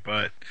history,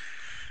 but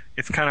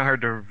it's kind of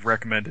hard to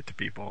recommend it to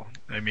people.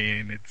 I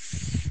mean,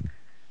 it's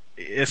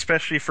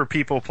especially for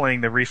people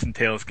playing the recent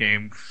Tales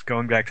games.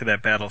 Going back to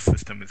that battle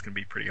system is going to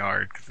be pretty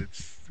hard because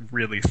it's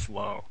really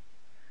slow.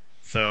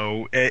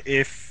 So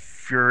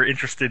if you're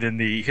interested in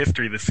the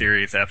history of the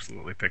series,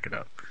 absolutely pick it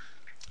up.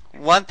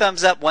 One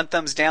thumbs up, one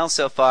thumbs down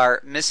so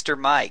far. Mr.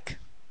 Mike.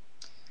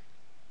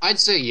 I'd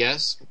say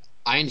yes.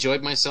 I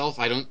enjoyed myself.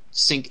 I don't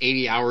sink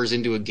 80 hours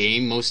into a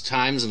game most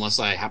times unless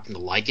I happen to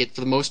like it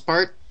for the most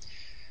part.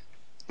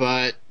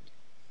 But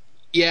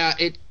yeah,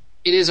 it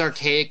is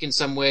archaic in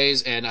some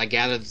ways, and I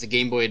gather that the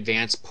Game Boy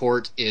Advance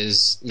port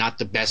is not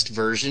the best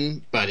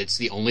version, but it's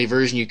the only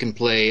version you can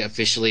play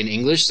officially in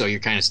English, so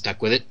you're kind of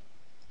stuck with it.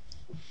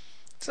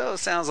 So it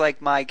sounds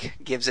like Mike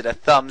gives it a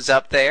thumbs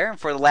up there. And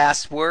for the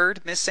last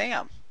word, Miss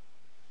Sam.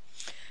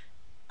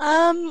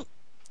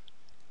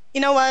 You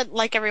know what?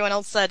 Like everyone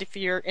else said, if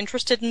you're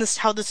interested in this,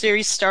 how the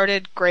series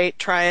started, great,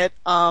 try it.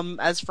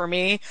 As for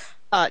me,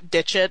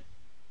 ditch it.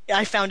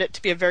 I found it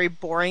to be a very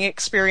boring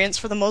experience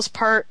for the most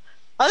part.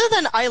 Other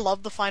than I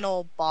love the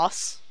final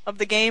boss of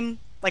the game.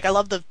 Like, I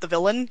love the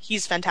villain.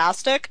 He's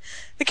fantastic.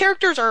 The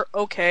characters are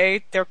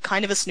okay. They're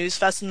kind of a snooze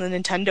fest in the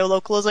Nintendo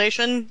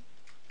localization,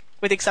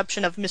 with the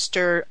exception of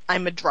Mr.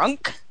 I'm a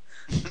Drunk,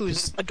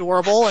 who's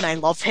adorable, and I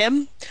love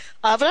him.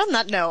 But other than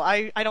that, no,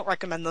 I don't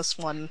recommend this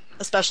one,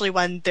 especially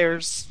when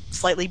there's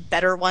slightly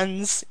better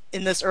ones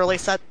in this early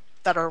set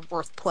that are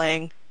worth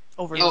playing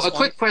over this one. A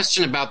quick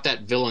question about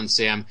that villain,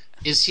 Sam.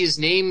 Is his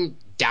name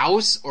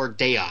Daus or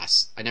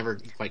Deos? I never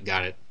quite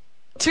got it.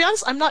 To be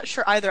honest, I'm not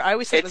sure either. I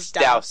always think it was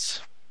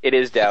Daus. It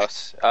is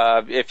Daus.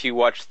 If you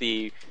watch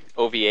the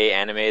OVA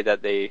anime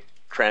that they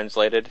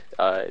translated,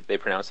 they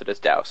pronounce it as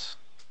Daus.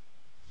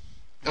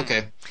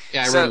 Okay.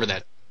 Yeah, I remember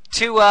that.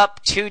 2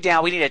 up, 2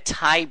 down. We need a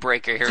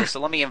tiebreaker here, so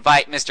let me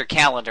invite Mr.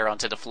 Calendar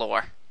onto the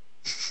floor.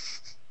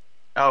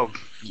 Oh,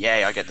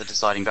 yay, I get the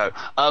deciding vote.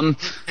 All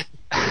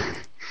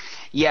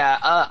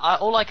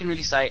I can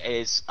really say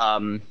is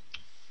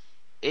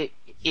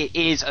it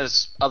is,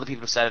 as other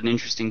people have said, an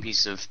interesting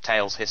piece of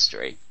Tales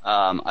history.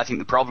 I think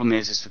the problem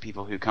is for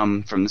people who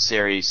come from the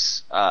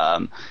series,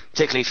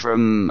 particularly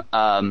from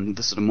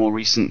the sort of more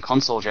recent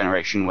console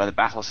generation, where the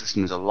battle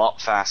system is a lot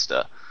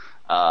faster,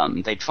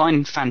 they'd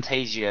find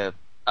Fantasia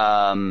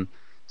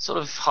sort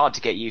of hard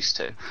to get used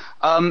to.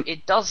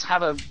 It does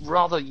have a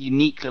rather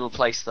unique little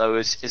place, though,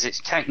 as it's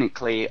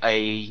technically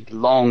a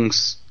long,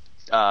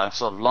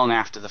 sort of long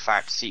after the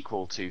fact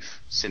sequel to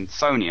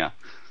Symphonia.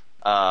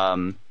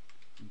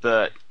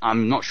 But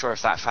I'm not sure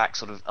if that fact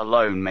sort of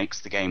alone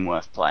makes the game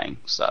worth playing.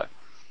 So,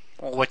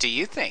 well, what do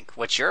you think?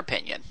 What's your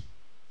opinion?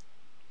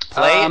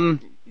 Play it?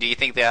 Do you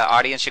think the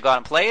audience should go out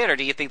and play it, or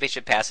do you think they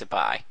should pass it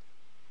by?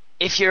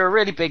 If you're a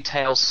really big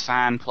Tales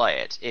fan,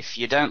 play it. If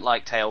you don't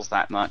like Tales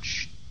that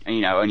much,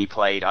 and only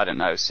played, I don't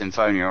know,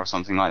 Symphonia or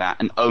something like that,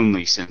 and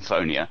only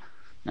Symphonia,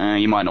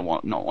 you might not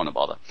want to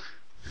bother.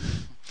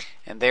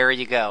 And there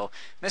you go.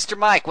 Mr.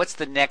 Mike, what's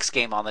the next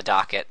game on the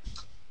docket?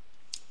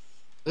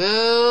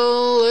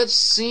 Well, let's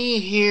see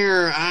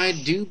here. I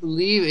do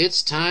believe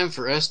it's time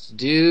for us to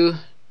do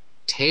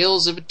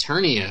Tales of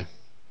Eternia.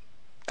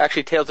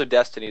 Actually, Tales of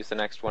Destiny is the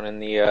next one in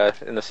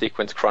the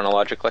sequence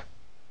chronologically.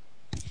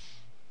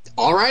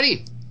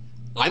 Alrighty.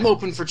 I'm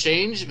open for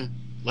change.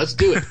 Let's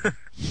do it.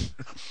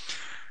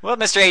 Well,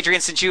 Mr.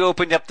 Adrian, since you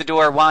opened up the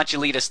door, why don't you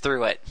lead us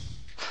through it?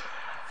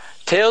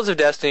 Tales of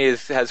Destiny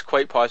has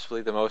quite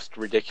possibly the most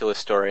ridiculous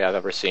story I've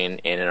ever seen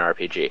in an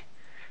RPG.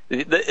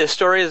 The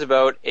story is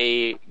about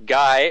a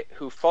guy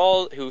who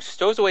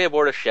stows away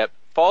aboard a ship,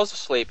 falls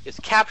asleep, is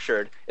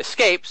captured,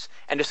 escapes,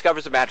 and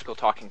discovers a magical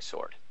talking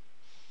sword.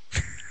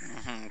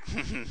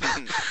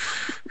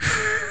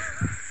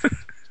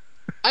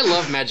 I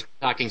love magic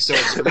talking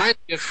swords. It reminds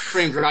me of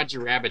Framed Roger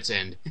Rabbit's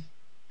End.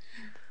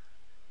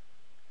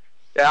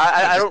 Yeah,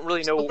 I don't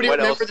really know Nobody what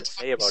else remember to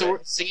say about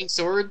it. Singing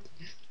sword?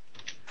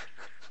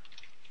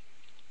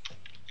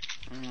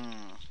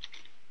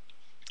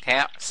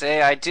 Can't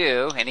say I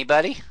do.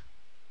 Anybody?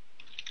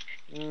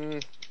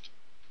 I'm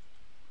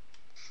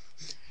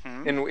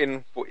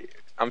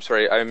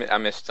sorry, I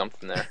missed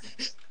something there.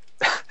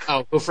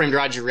 Oh, Who Framed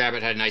Roger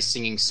Rabbit had a nice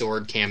singing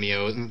sword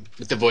cameo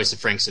with the voice of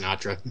Frank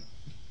Sinatra.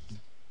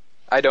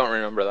 I don't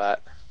remember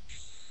that.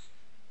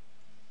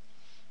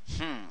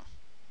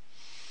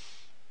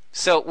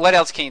 So, what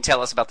else can you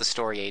tell us about the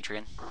story,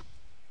 Adrian?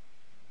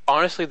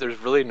 Honestly, there's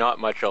really not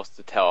much else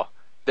to tell.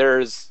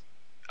 There's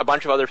a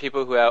bunch of other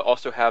people who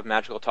also have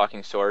magical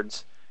talking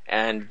swords,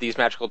 and these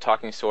magical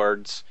talking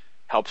swords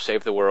help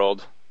save the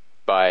world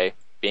by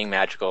being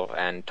magical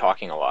and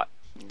talking a lot.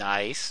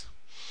 Nice.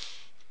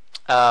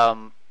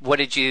 What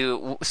did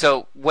you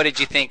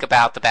think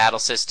about the battle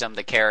system,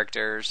 the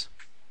characters?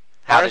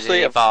 How Honestly,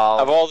 did it evolve?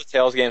 of all the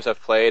Tales games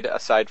I've played,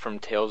 aside from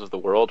Tales of the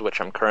World,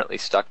 which I'm currently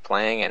stuck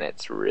playing, and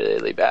it's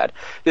really bad,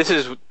 this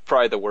is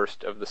probably the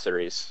worst of the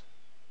series,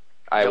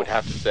 I would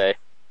have to say.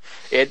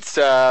 It's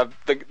the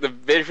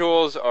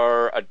visuals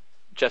are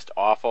just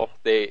awful.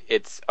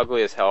 It's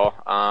ugly as hell.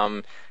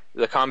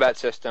 The combat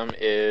system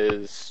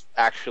is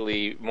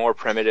actually more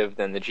primitive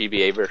than the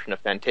GBA version of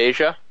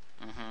Fantasia.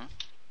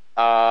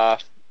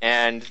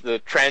 And the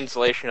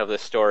translation of the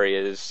story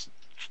is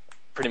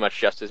pretty much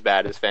just as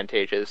bad as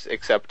Fantasia's,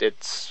 except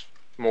it's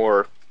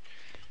more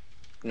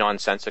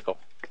nonsensical.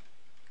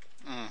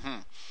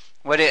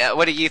 What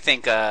do you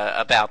think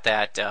about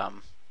that,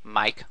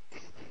 Mike?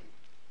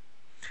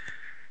 I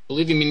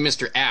believe you mean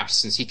Mr. Apps,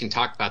 since he can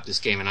talk about this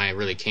game and I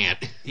really can't.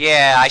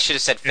 Yeah, I should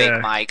have said fake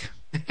Mike.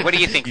 What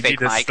do you think, you fake need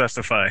to Mike?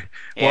 Specify.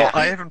 Yeah.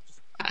 Well,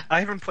 I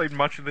haven't played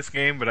much of this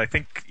game, but I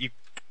think you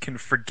can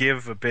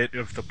forgive a bit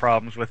of the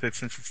problems with it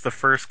since it's the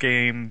first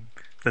game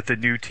that the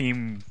new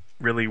team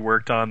really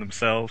worked on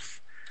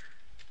themselves.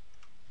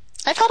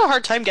 I've had a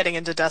hard time getting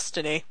into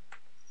Destiny.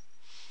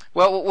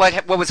 Well,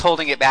 what was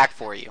holding it back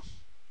for you?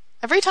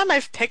 Every time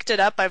I've picked it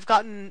up, I've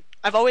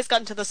always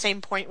gotten to the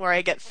same point where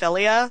I get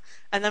philia,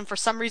 and then for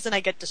some reason I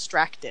get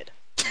distracted.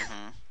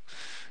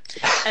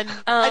 And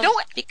I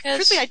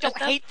don't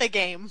hate the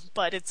game,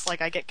 but it's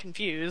like I get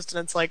confused,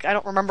 and it's like I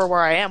don't remember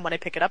where I am when I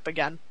pick it up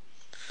again.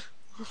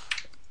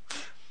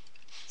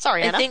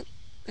 Sorry, Anna.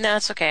 No,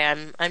 it's okay.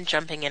 I'm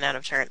jumping in out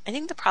of turn. I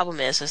think the problem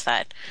is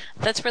that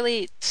that's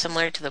really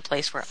similar to the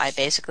place where I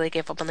basically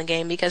gave up on the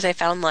game because I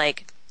found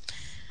like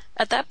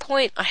at that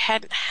point I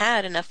hadn't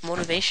had enough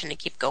motivation to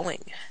keep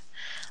going.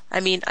 I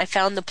mean, I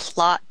found the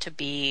plot to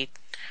be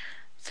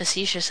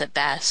facetious at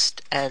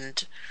best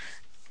and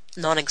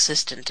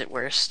non-existent at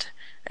worst.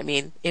 I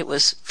mean, it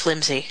was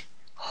flimsy,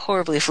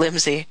 horribly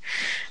flimsy,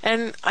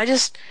 and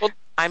this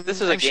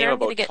is a game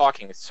about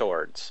talking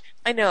swords.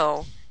 I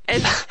know.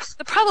 And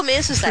the problem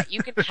is that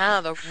you can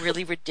have a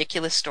really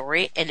ridiculous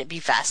story and it be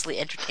vastly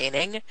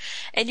entertaining,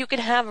 and you can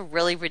have a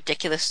really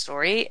ridiculous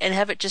story and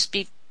have it just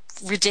be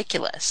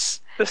ridiculous.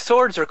 The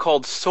swords are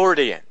called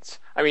Swordians.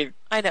 I mean,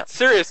 I know.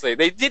 Seriously,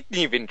 they didn't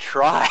even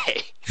try.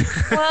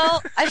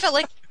 Well,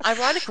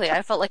 ironically,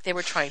 I felt like they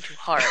were trying too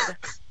hard,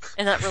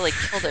 and that really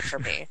killed it for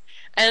me.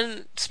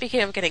 And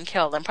speaking of getting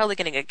killed, I'm probably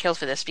going to get killed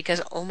for this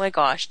because, oh my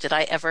gosh, did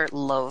I ever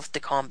love the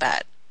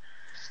combat.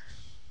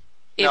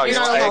 You're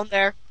not alone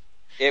there.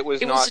 It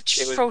was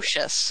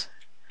atrocious.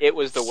 It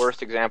was the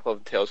worst example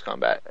of Tales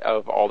combat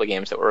of all the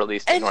games that were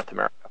released in North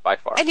America by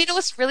far. And you know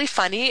what's really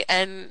funny,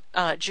 and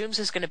Jooms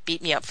is going to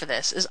beat me up for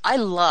this, is I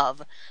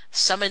love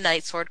Summon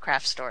Night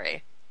Swordcraft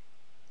Story.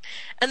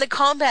 And the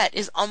combat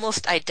is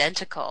almost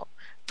identical,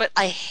 but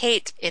I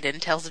hate it in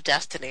Tales of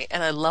Destiny,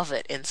 and I love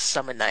it in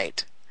Summon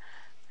Night.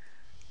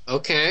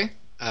 Okay.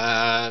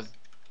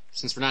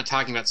 Since we're not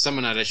talking about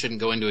Summon Night, I shouldn't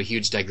go into a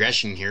huge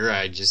digression here.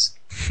 I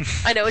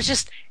know, it's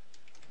just...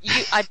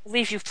 I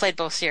believe you've played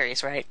both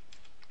series, right?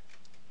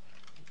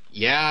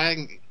 Yeah,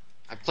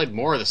 I played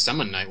more of the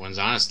Summon Night ones,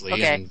 honestly.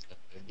 Okay. And,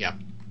 yeah.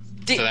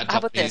 How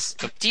about this?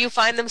 Do you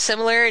find them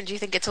similar, and do you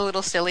think it's a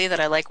little silly that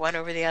I like one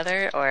over the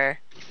other, or...?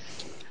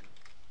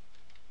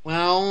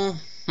 Well,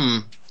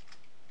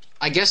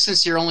 I guess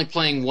since you're only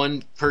playing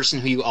one person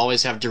who you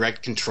always have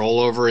direct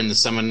control over in the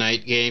Summon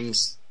Night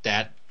games,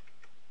 that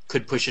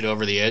could push it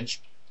over the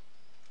edge.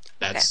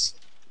 That's... Okay.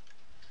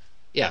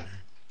 Yeah.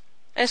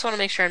 I just want to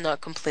make sure I'm not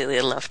completely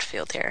in left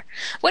field here.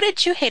 What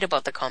did you hate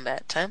about the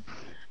combat, Tim?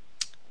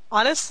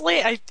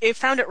 Honestly, I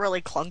found it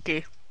really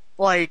clunky.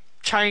 Like,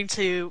 trying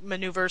to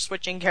maneuver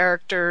switching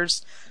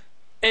characters.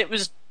 It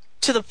was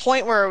to the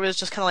point where it was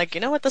just kind of like,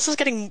 you know what, this is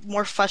getting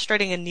more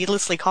frustrating and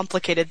needlessly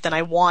complicated than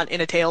I want in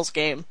a Tales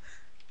game.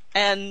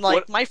 And,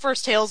 my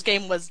first Tales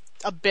game was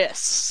Abyss,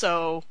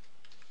 so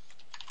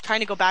trying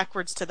to go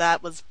backwards to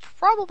that was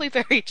probably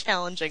very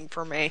challenging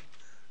for me.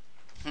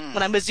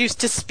 When I was used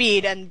to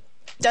speed, and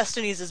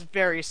Destiny's is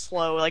very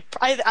slow.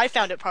 I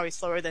found it probably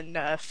slower than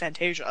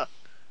Fantasia.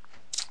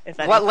 If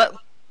anything.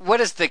 What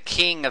does the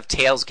king of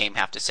Tales game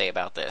have to say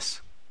about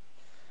this?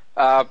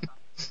 The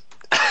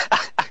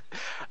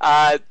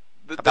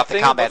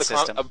combat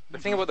system. The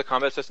thing about the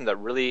combat system that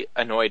really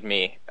annoyed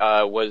me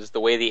was the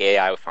way the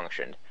AI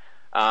functioned.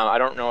 I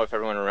don't know if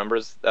everyone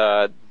remembers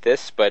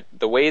this, but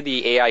the way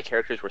the AI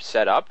characters were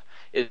set up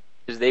is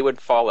they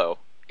would follow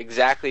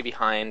exactly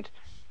behind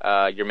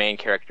your main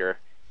character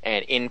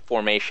and in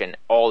formation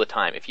all the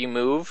time. If you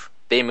move,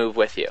 they move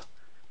with you.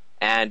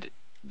 And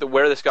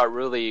where this got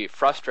really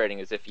frustrating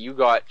is if you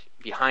got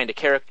behind a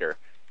character,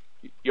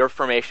 your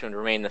formation would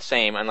remain the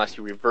same unless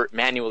you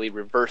manually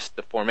reverse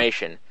the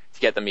formation to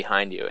get them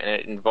behind you.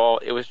 And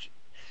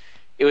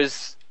it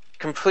was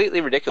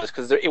completely ridiculous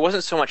because it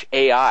wasn't so much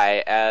AI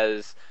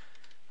as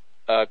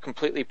a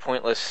completely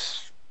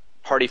pointless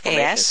party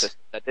formation system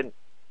that didn't.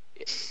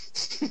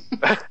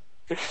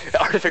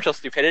 Artificial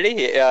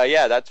stupidity?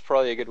 Yeah, that's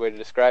probably a good way to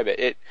describe it.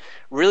 It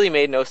really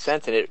made no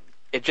sense, and it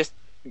just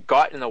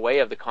got in the way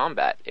of the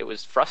combat. It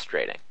was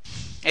frustrating.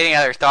 Any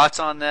other thoughts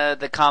on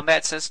the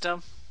combat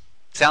system?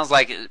 Sounds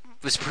like it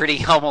was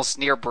pretty almost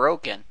near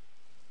broken.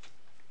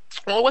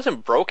 Well, it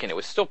wasn't broken. It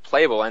was still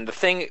playable, and the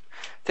thing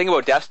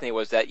about Destiny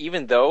was that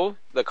even though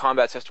the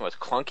combat system was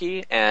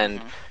clunky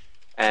and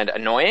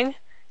annoying,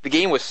 the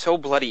game was so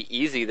bloody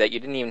easy that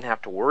you didn't even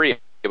have to worry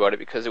about it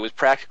because it was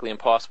practically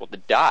impossible to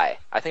die.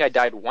 I think I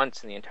died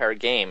once in the entire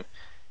game,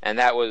 and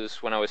that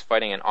was when I was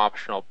fighting an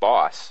optional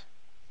boss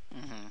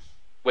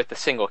with a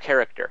single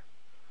character.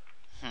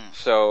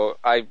 So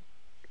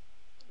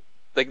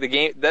the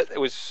game it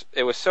was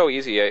so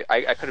easy.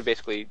 I could have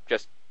basically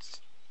just.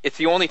 It's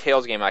the only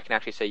Tales game I can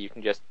actually say you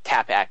can just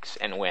tap X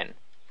and win.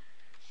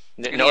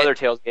 No other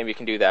Tales game you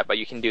can do that, but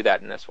you can do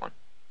that in this one.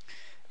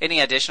 Any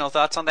additional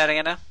thoughts on that,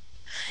 Anna?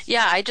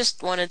 Yeah, I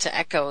just wanted to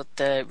echo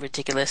the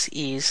ridiculous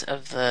ease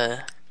of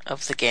the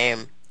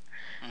game.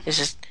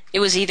 It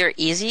was either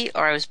easy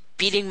or I was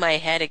beating my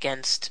head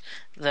against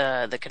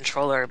the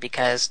controller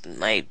because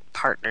my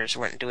partners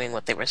weren't doing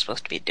what they were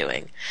supposed to be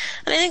doing.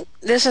 And I think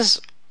this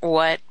is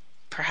what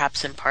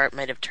perhaps in part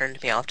might have turned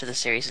me off to the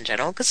series in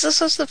general, because this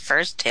was the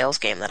first Tales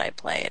game that I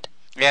played.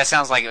 Yeah, it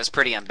sounds like it was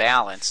pretty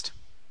unbalanced.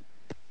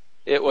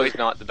 It was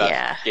not the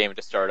best game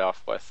to start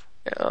off with.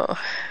 No.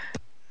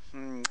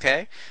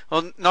 Okay.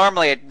 Well,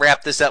 normally I'd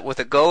wrap this up with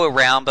a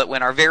go-around, but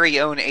when our very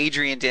own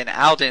Adrian Den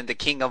Alden, the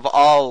king of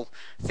all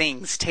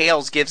things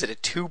Tales, gives it a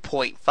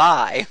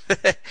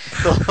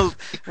 2.5,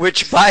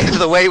 which, by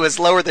the way, was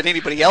lower than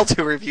anybody else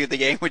who reviewed the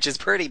game, which is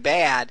pretty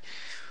bad.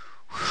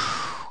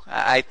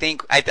 I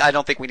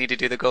don't think we need to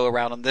do the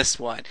go-around on this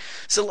one.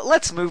 So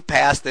let's move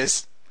past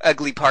this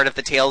ugly part of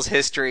the Tales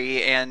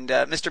history, and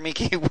Mr.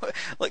 Miki,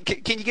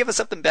 can you give us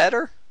something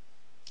better?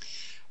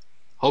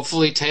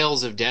 Hopefully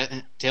Tales of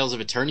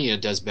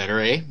Eternia does better,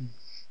 eh?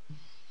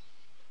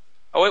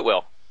 Oh, it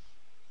will.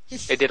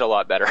 It did a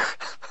lot better.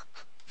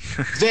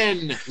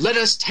 Then let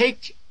us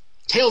take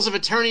Tales of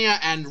Eternia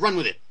and run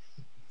with it.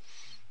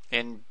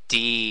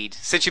 Indeed.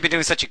 Since you've been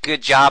doing such a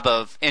good job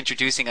of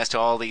introducing us to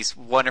all these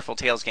wonderful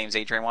Tales games,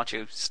 Adrian, why don't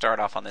you start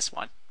off on this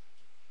one?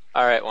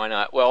 All right, why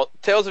not? Well,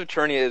 Tales of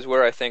Eternia is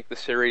where I think the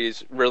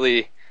series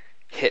really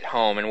hit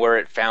home and where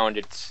it found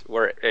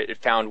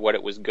what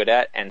it was good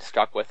at and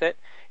stuck with it.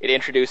 It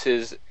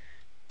introduces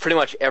pretty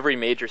much every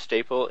major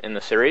staple in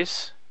the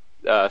series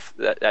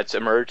that's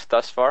emerged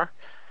thus far,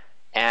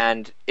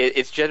 and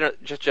it's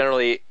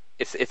generally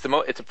it's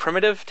a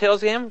primitive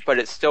Tales game, but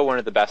it's still one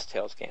of the best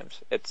Tales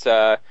games. It's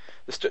the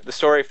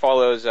story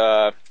follows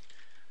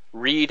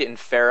Reed and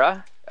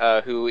Farah,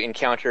 who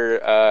encounter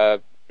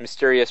a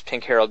mysterious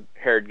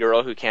pink-haired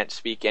girl who can't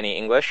speak any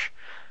English,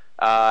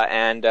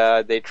 and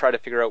they try to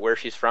figure out where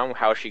she's from,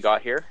 how she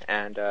got here,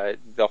 and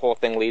the whole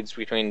thing leads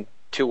between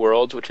two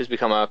worlds, which has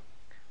become a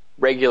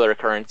regular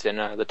occurrence in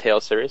the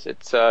Tales series.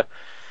 It's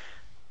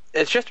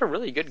just a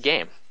really good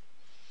game.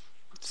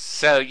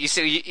 So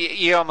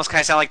you almost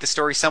kind of sound like the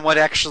story somewhat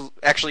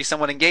actually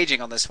somewhat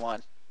engaging on this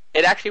one.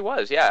 It actually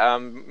was, yeah.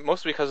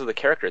 Mostly because of the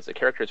characters. The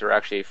characters were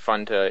actually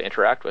fun to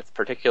interact with,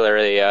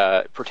 particularly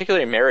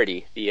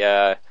Meredy,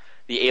 the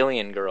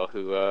alien girl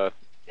who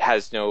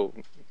has no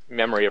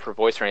memory of her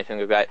voice or anything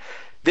like that.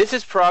 This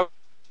is probably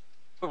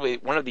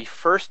one of the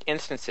first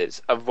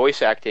instances of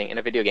voice acting in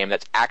a video game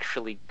that's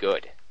actually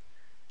good.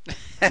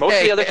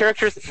 Most of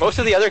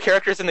the other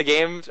characters in the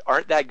game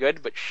aren't that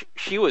good, but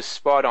she was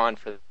spot on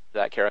for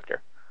that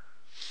character.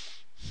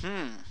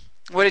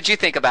 What did you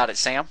think about it,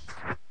 Sam?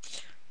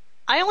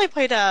 I only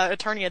played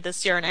Eternia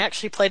this year, and I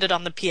actually played it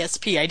on the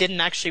PSP. I didn't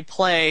actually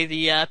play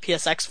the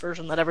PSX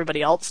version that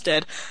everybody else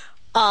did.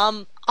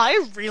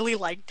 I really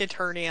liked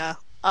Eternia.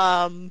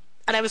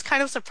 And I was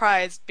kind of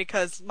surprised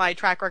because my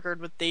track record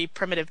with the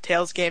primitive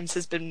Tales games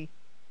has been,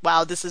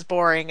 wow, this is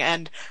boring,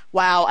 and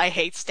wow, I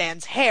hate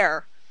Stan's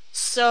hair.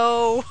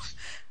 So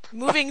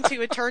moving to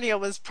Eternia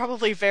was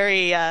probably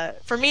very,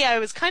 for me, I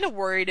was kind of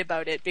worried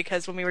about it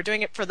because when we were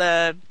doing it for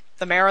the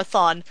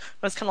marathon,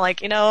 I was kind of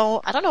like, I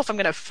don't know if I'm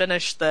going to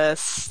finish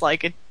this.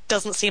 Like, it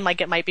doesn't seem like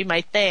it might be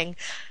my thing.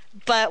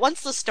 But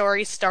once the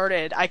story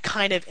started, I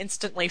kind of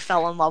instantly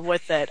fell in love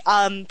with it.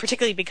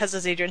 Particularly because,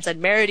 as Adrian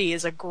said, Meredy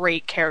is a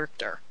great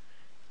character.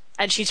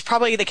 And she's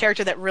probably the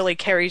character that really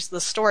carries the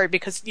story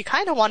because you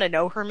kind of want to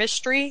know her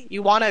mystery.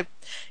 You want to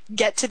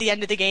get to the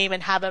end of the game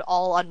and have it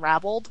all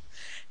unraveled.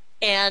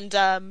 And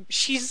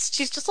she's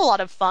just a lot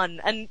of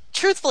fun. And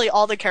truthfully,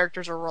 all the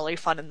characters are really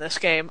fun in this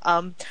game.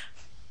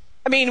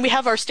 I mean, we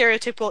have our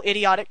stereotypical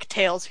idiotic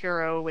Tails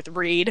hero with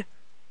Reed.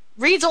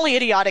 Reed's only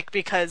idiotic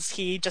because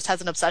he just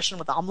has an obsession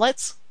with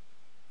omelets.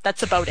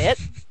 That's about it.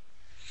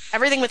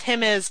 Everything with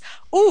him is,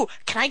 ooh,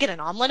 can I get an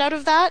omelet out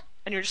of that?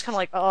 And you're just kind of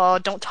like, oh,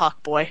 don't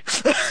talk, boy.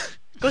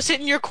 Go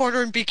sit in your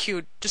corner and be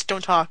cute. Just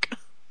don't talk.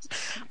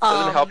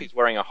 Doesn't help he's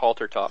wearing a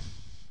halter top.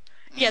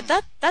 Yeah,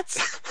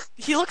 that's...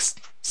 He looks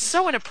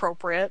so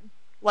inappropriate.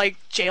 Like,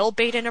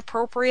 jailbait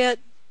inappropriate.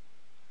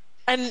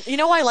 And,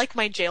 I like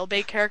my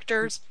jailbait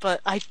characters,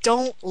 but I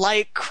don't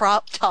like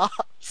crop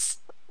tops.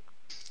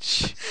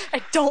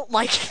 I don't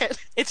like it.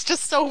 It's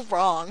just so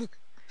wrong.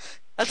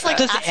 That's like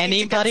Does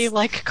anybody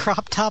like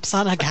crop tops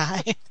on a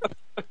guy?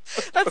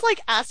 That's like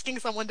asking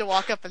someone to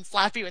walk up and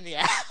slap you in the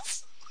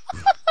ass.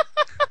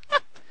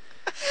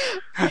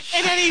 In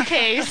any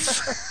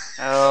case.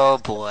 Oh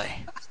boy.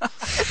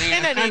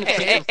 In any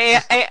case.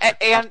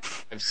 And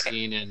I've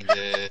seen in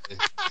the.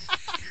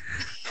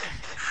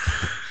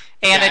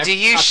 Anna, Yeah,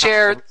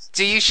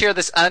 do you share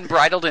this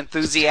unbridled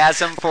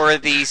enthusiasm for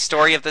the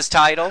story of this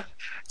title?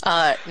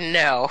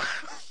 No.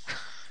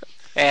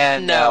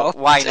 And No.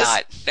 Why Just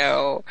not?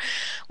 No.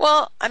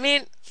 Well, I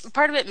mean,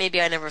 part of it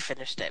maybe I never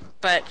finished it,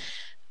 but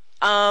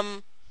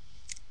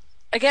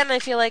again, I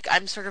feel like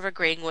I'm sort of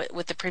agreeing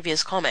with the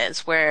previous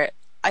comments where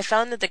I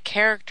found that the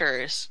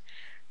characters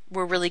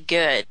were really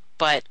good,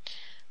 but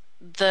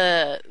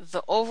the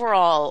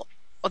overarching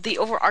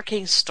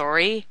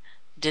story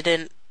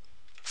didn't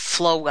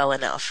flow well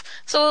enough.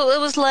 So it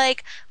was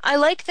like, I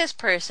like this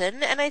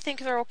person and I think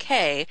they're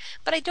okay,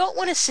 but I don't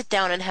want to sit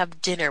down and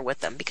have dinner with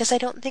them because I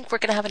don't think we're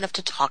going to have enough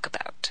to talk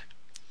about.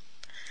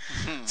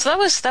 So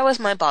that was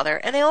my bother.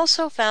 And I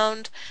also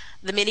found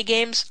the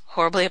minigames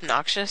horribly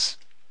obnoxious.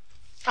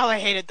 Oh, I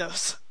hated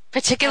those.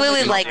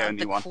 Particularly like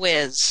the one.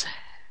 quiz.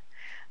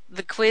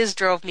 The quiz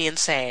drove me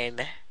insane.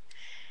 Well,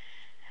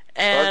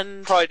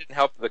 And it probably didn't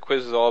help that the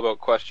quiz is all about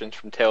questions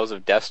from Tales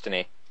of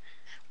Destiny.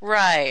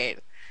 right.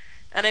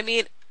 And I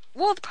mean,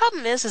 well, the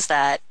problem is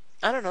that,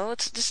 I don't know,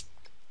 it's just,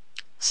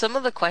 some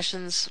of the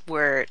questions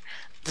were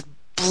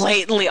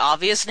blatantly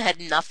obvious and had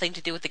nothing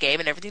to do with the game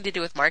and everything to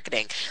do with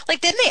marketing.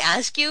 Like, didn't they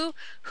ask you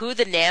who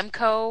the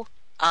Namco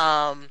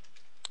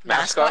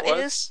mascot was?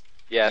 is?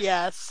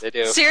 Yes. They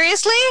do.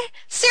 Seriously?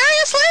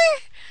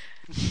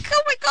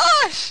 Oh my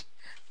gosh!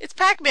 It's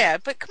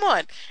Pac-Man, but come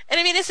on. And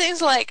I mean, it's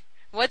things like,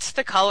 what's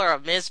the color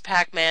of Ms.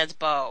 Pac-Man's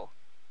bow?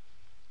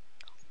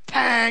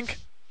 Pink!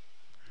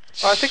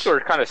 Well, I think we were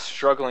kind of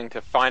struggling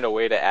to find a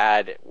way to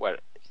add,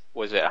 what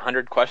was it,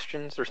 100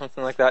 questions or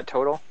something like that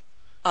total?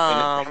 I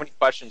mean, how many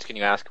questions can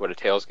you ask about a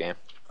Tales game?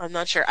 I'm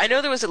not sure. I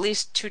know there was at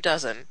least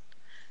 24.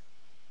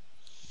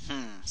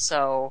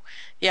 So,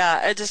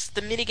 yeah,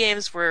 the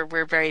minigames were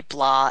very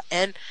blah.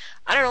 And,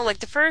 I don't know, like,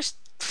 the first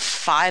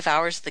 5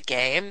 hours of the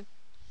game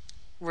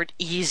were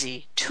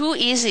easy. Too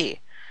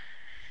easy.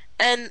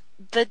 And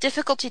the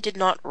difficulty did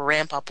not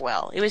ramp up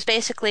well. It was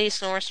basically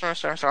snore, snore,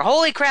 snore, snore.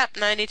 Holy crap,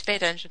 now I need to pay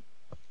attention.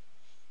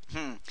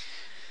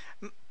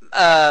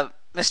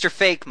 Mr.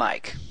 Fake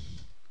Mike,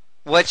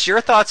 what's your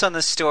thoughts on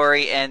the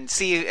story, and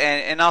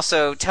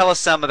also tell us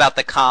some about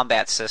the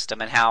combat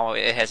system and how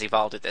it has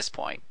evolved at this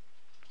point?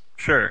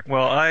 Sure.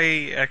 Well,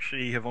 I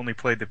actually have only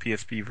played the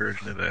PSP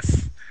version of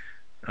this.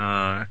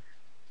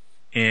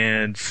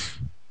 And,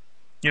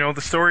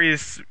 the story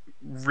is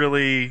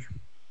really,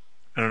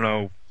 I don't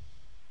know,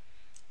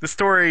 the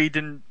story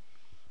didn't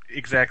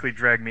exactly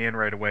drag me in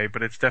right away,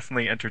 but it's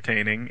definitely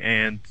entertaining,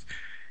 and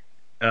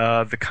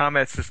the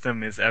combat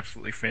system is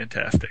absolutely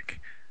fantastic.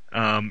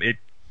 It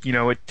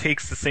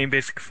takes the same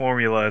basic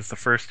formula as the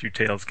first two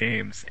Tales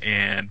games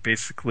and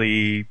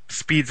basically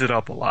speeds it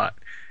up a lot.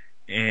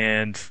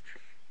 And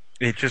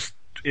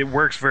it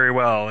works very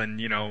well.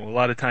 And, a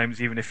lot of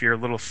times, even if you're a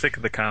little sick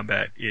of the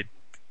combat,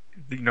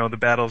 the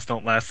battles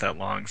don't last that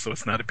long, so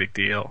it's not a big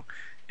deal.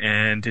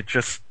 And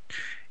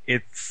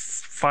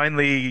it's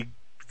finally,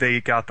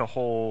 they got the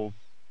whole,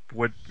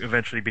 what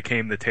eventually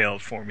became the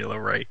Tales formula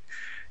right.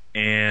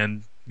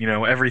 And,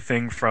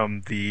 everything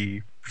from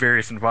the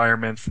various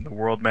environments and the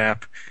world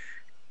map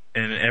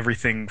and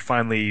everything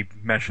finally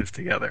meshes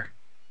together.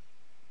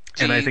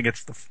 I think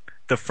it's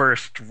the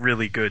first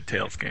really good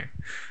Tales game.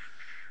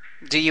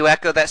 Do you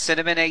echo that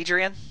sentiment,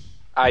 Adrian?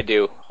 I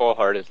do,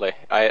 wholeheartedly.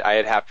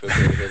 I'd have to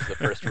agree it is the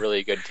first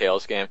really good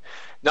Tales game.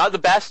 Not the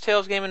best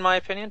Tales game in my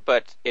opinion,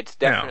 but it's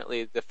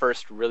definitely the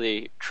first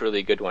really,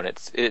 truly good one.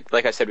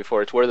 Like I said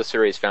before, it's where the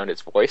series found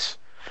its voice.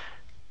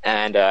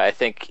 And I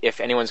think if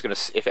anyone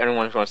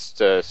wants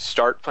to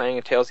start playing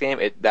a Tales game,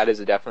 that is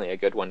definitely a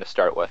good one to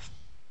start with.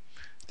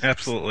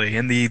 Absolutely,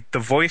 and the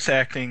voice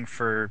acting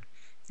for,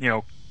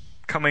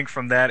 coming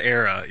from that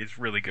era is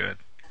really good.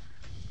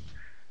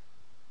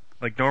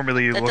 Like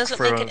normally you That look doesn't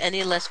for make it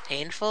any less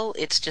painful.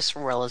 It's just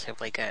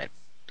relatively good.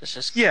 It's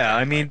just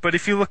but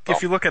if you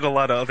look at a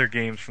lot of other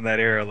games from that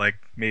era, like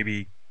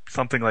maybe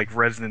something like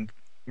Resident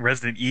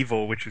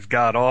Evil, which is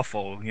god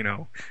awful,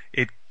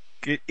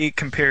 it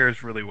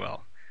compares really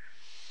well.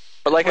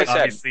 But like I said,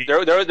 Obviously-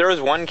 there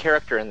was one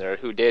character in there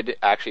who did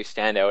actually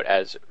stand out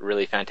as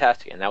really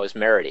fantastic, and that was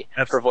Meredy.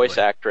 Her Absolutely. voice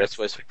actress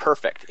was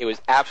perfect. It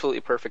was absolutely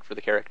perfect for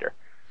the character.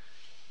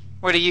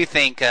 What do you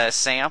think,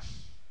 Sam?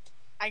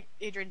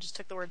 Adrian just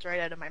took the words right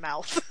out of my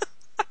mouth.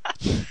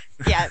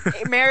 Yeah,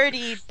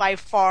 Meredy by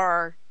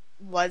far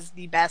was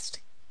the best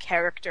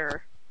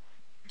character,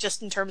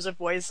 just in terms of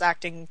voice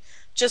acting,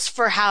 just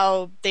for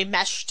how they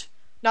meshed,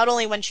 not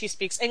only when she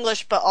speaks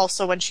English, but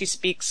also when she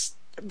speaks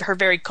her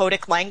very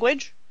codec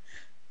language.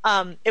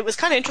 It was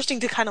kind of interesting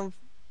to kind of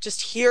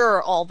just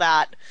hear all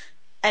that,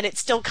 and it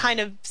still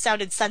kind of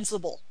sounded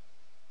sensible.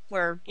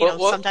 Where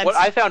sometimes what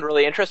I found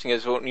really interesting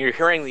is when you're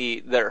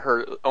hearing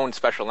her own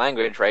special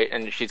language, right?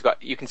 And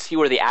you can see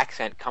where the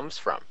accent comes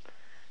from,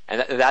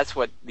 and that's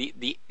what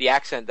the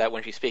accent that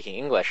when she's speaking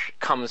English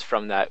comes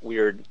from that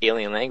weird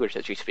alien language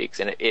that she speaks,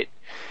 and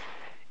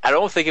I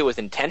don't think it was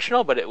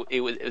intentional, but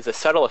it was a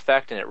subtle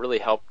effect, and it really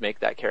helped make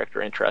that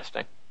character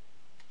interesting.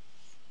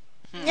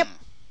 Yep.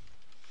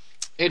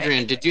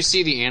 Adrian, did you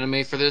see the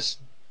anime for this?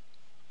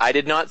 I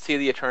did not see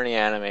the Attorney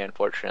anime,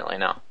 unfortunately.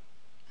 No.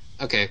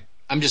 Okay.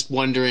 I'm just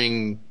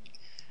wondering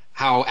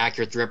how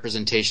accurate the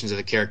representations of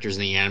the characters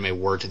in the anime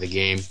were to the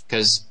game,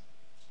 because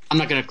I'm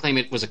not going to claim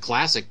it was a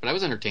classic, but I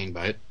was entertained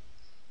by it.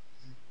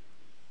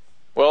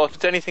 Well, if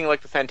it's anything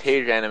like the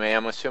Fantasia anime,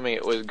 I'm assuming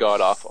it was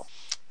god-awful.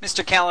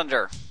 Mr.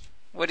 Calendar,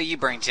 what do you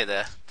bring to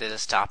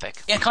this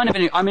topic? Yeah,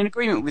 I'm in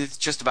agreement with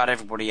just about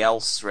everybody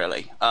else,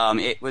 really.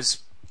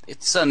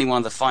 It's certainly one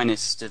of the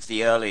finest of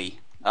the early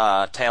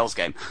Tales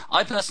game.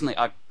 I personally,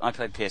 I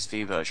played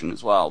PSV version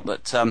as well,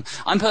 but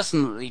I'm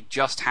personally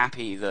just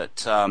happy that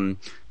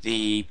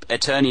the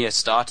Eternia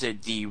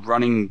started the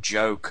running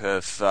joke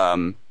of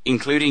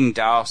including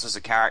Daos as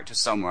a character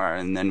somewhere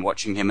and then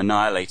watching him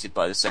annihilated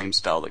by the same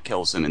spell that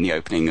kills him in the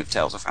opening of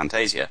Tales of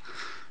Fantasia,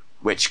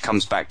 which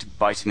comes back to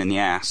bite him in the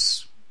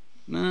ass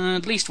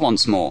at least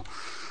once more.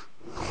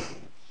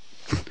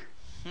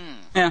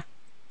 Yeah.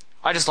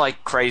 I just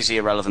like crazy,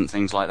 irrelevant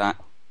things like that.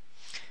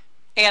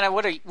 Anna,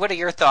 what are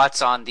your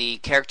thoughts on the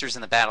characters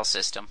in the battle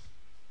system?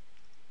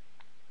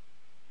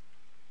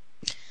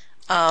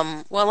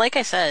 Well, like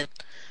I said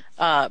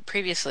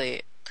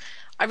previously,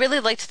 I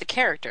really liked the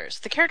characters.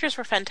 The characters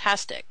were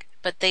fantastic,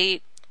 but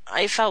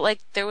I felt like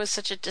there was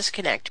such a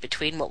disconnect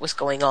between what was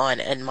going on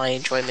and my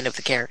enjoyment of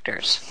the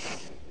characters.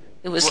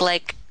 It was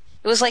like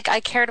I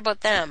cared about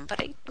them, but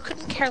I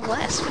couldn't care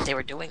less what they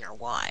were doing or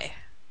why.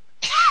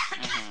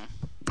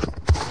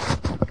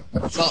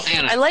 Well,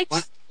 Anna, I liked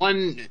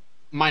one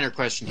minor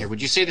question here.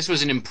 Would you say this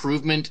was an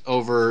improvement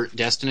over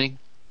Destiny?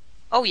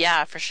 Oh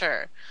yeah, for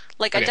sure.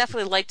 Like, Okay. I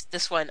definitely liked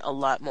this one a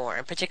lot more,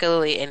 and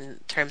particularly in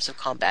terms of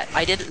combat.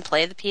 I didn't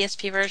play the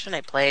PSP version.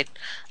 I played,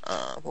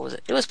 what was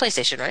it? It was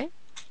PlayStation, right?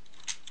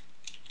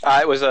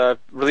 It was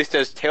released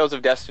as Tales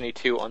of Destiny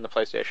 2 on the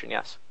PlayStation,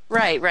 yes.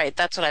 Right.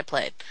 That's what I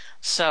played.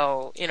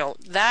 So,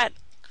 that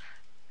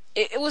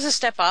it was a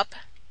step up,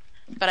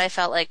 but I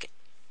felt like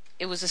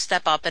it was a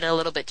step up and a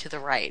little bit to the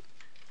right.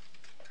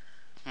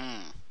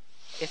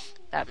 If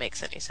that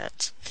makes any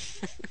sense.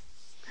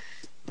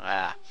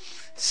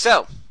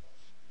 So,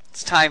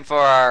 it's time for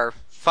our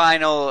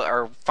final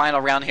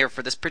round here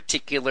for this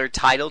particular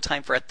title.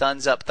 Time for a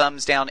thumbs up,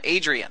 thumbs down.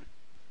 Adrian.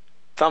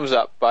 Thumbs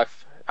up,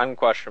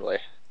 unquestionably.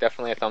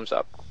 Definitely a thumbs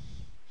up.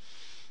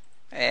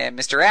 And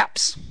Mr.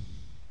 Apps.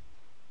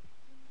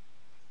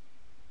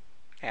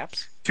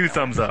 Apps? 2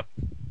 thumbs up.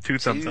 2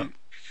 thumbs up.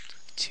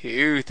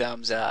 2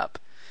 thumbs up.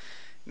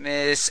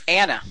 Miss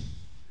Anna.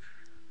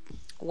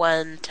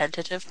 1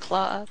 tentative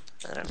claw.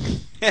 I don't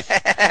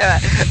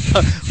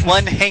know.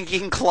 1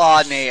 hanging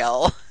claw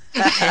nail.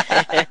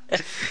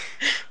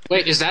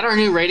 Wait, is that our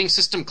new rating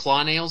system,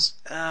 claw nails?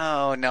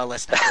 Oh, no,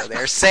 let's not go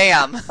there.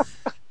 Sam.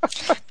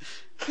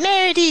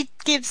 Meredy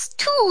gives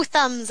 2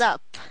 thumbs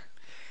up.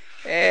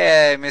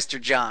 Hey, Mr.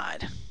 John.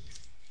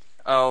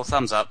 Oh,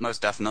 thumbs up,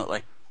 most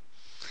definitely.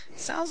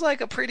 Sounds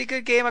like a pretty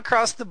good game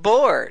across the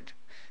board.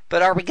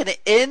 But are we going to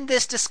end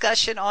this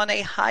discussion on a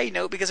high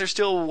note because there's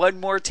still one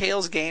more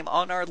Tales game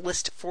on our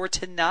list for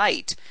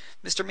tonight?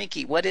 Mr.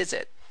 Minky, what is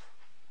it?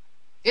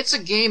 It's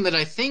a game that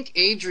I think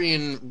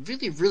Adrian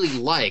really, really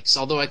likes,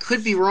 although I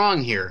could be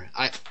wrong here.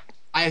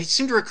 I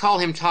seem to recall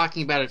him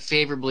talking about it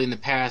favorably in the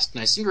past,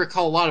 and I seem to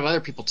recall a lot of other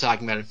people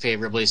talking about it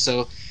favorably,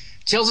 so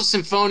Tales of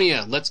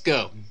Symphonia, let's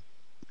go.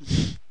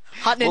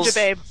 Hot Ninja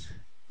Babe.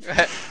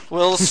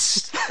 We'll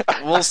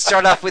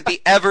start off with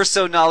the ever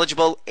so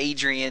knowledgeable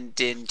Adrian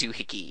Din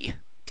Doohickey.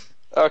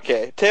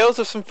 Okay, Tales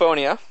of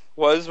Symphonia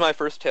was my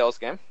first Tales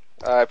game.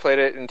 I played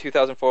it in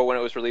 2004 when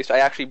it was released. I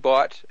actually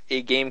bought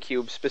a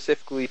GameCube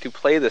specifically to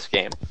play this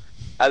game.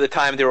 At the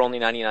time, they were only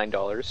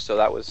 $99, so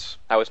that was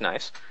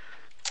nice.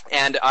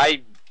 And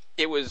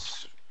it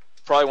was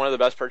probably one of the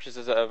best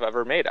purchases I've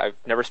ever made. I've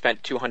never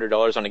spent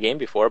 $200 on a game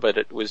before, but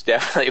it was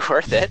definitely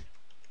worth it.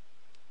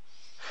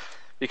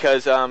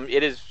 Because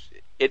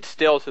it's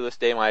still to this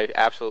day my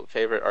absolute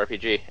favorite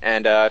RPG.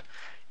 And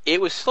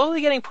it was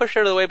slowly getting pushed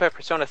out of the way by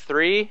Persona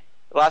 3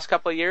 the last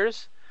couple of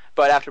years.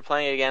 But after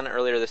playing it again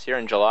earlier this year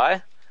in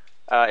July,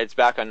 it's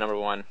back on number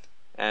one,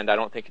 and I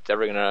don't think it's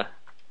ever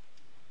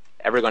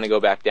gonna go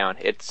back down.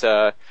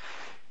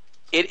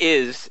 It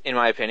is, in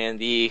my opinion,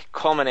 the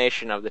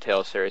culmination of the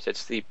Tales series.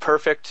 It's the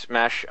perfect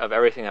mesh of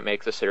everything that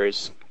makes the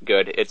series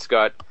good. It's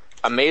got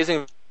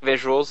amazing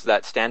visuals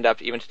that stand up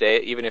even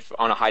today, even if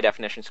on a high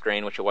definition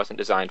screen, which it wasn't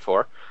designed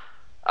for.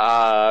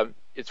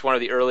 It's one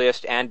of the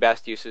earliest and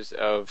best uses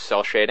of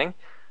cel shading.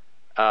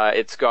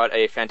 It's got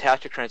a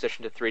fantastic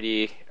transition to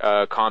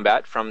 3D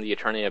combat from the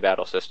Eternia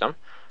battle system.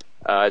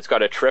 It's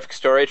got a terrific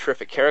story,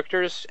 terrific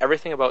characters.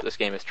 Everything about this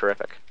game is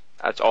terrific.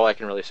 That's all I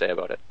can really say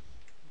about it.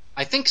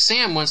 I think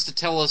Sam wants to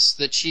tell us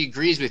that she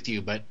agrees with you,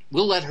 but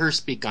we'll let her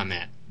speak on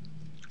that.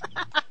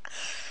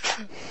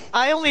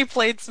 I only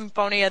played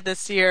Symphonia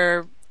this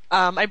year.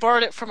 I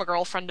borrowed it from a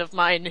girlfriend of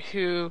mine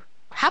who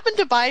happened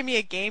to buy me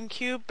a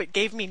GameCube but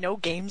gave me no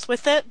games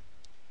with it.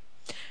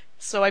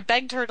 So I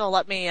begged her to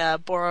let me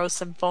borrow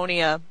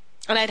Symphonia.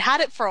 And I'd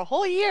had it for a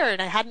whole year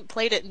and I hadn't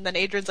played it. And then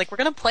Adrian's like, we're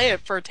going to play it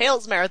for a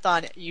Tales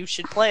Marathon. You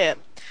should play it.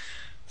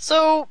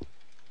 So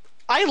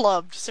I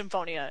loved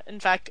Symphonia. In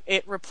fact,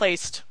 it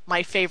replaced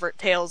my favorite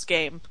Tales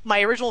game.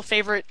 My original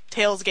favorite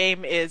Tales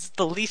game is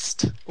the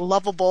least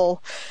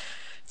lovable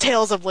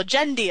Tales of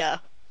Legendia.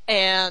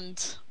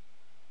 And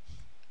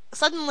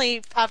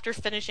suddenly, after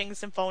finishing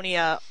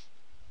Symphonia,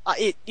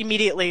 it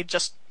immediately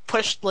just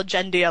pushed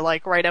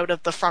Legendia right out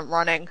of the front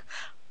running.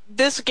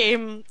 This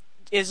game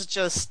is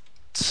just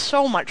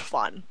so much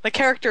fun. The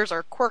characters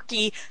are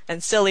quirky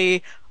and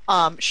silly.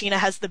 Sheena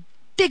has the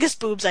biggest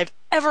boobs I've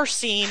ever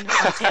seen in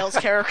a Tales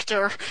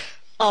character,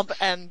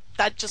 and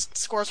that just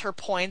scores her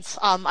points.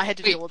 I had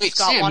to deal with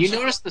Scott Sam, watching. you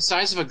noticed the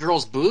size of a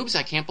girl's boobs?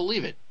 I can't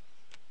believe it.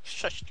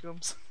 Shush,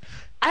 Dooms.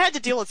 I had to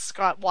deal with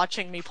Scott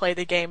watching me play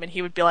the game, and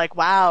he would be like,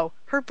 "Wow,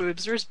 her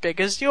boobs are as big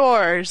as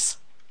yours."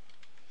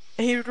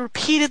 And he would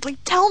repeatedly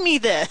tell me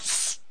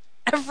this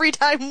every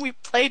time we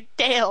played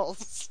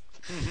Tales.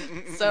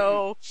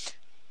 So,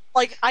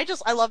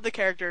 I love the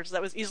characters.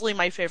 That was easily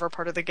my favorite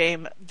part of the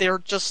game. They're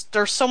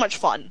so much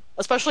fun.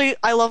 Especially,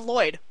 I love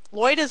Lloyd.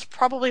 Lloyd is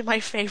probably my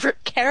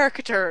favorite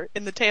character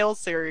in the Tales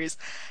series.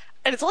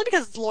 And it's only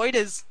because Lloyd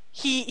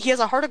he has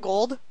a heart of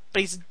gold,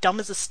 but he's dumb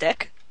as a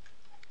stick.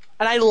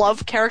 And I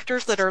love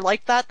characters that are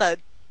like that,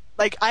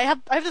 I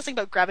have this thing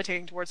about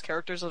gravitating towards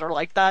characters that are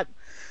like that.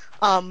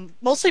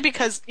 Mostly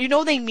because,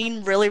 they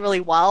mean really, really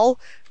well.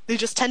 They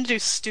just tend to do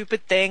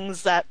stupid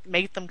things that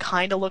make them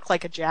kind of look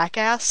like a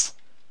jackass.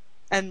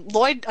 And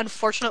Lloyd,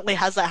 unfortunately,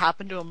 has that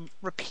happen to him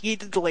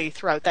repeatedly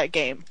throughout that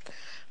game.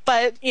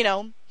 But,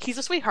 he's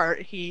a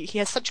sweetheart. He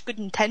has such good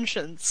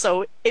intentions,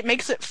 so it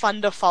makes it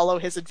fun to follow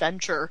his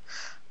adventure.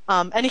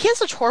 And he has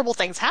such horrible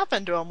things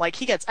happen to him, like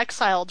he gets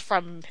exiled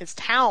from his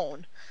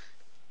town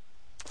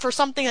for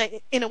something that,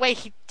 in a way,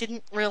 he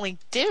didn't really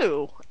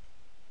do.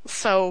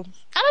 So,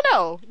 I don't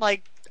know.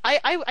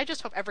 I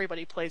just hope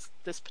everybody plays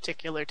this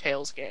particular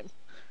Tales game.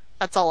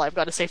 That's all I've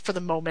got to say for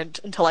the moment,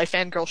 until I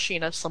fangirl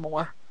Sheena some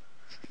more.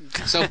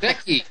 So,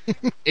 Becky,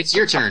 it's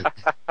your turn.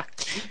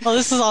 Well,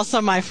 this is also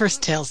my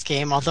first Tales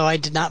game, although I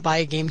did not buy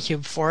a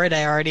GameCube for it.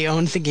 I already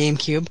owned the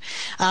GameCube.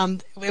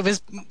 It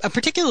was a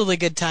particularly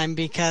good time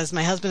because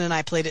my husband and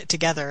I played it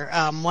together.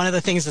 One of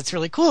the things that's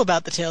really cool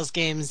about the Tales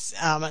games,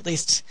 at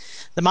least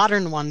the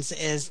modern ones,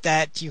 is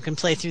that you can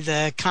play through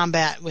the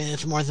combat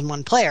with more than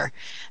one player,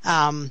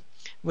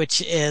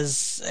 which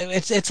is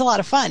it's a lot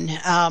of fun.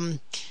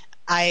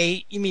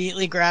 I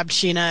immediately grabbed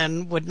Sheena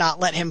and would not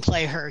let him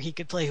play her. He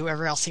could play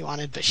whoever else he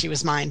wanted, but she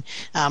was mine,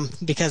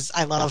 because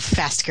I love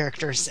fast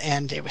characters,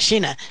 and it was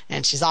Sheena,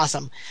 and she's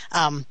awesome.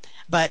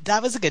 But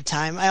that was a good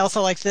time. I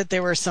also liked that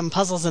there were some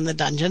puzzles in the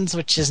dungeons,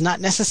 which is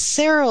not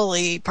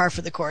necessarily par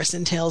for the course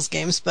in Tales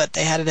games, but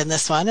they had it in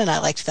this one, and I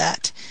liked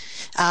that.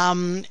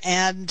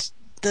 And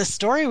the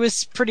story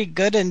was pretty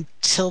good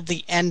until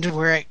the end,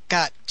 where it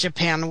got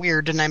Japan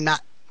weird, and I'm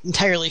not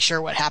entirely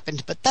sure what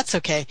happened, but that's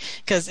okay,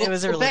 because it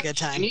was a really good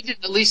time. You need to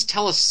at least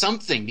tell us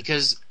something,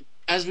 because,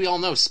 as we all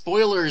know,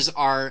 spoilers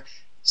are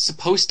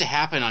supposed to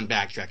happen on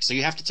Backtrack, so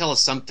you have to tell us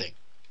something.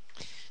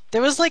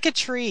 There was a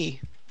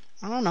tree.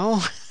 I don't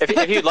know.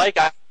 If you'd like,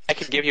 I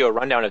could give you a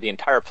rundown of the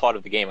entire plot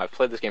of the game. I've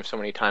played this game so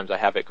many times, I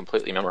have it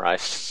completely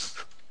memorized.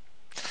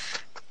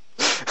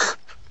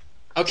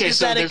 Okay, is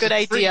so that a good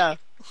idea?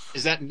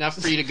 Is that enough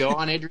for you to go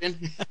on,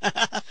 Adrian?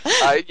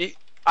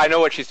 I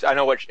know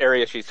what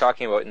area she's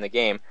talking about in the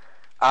game.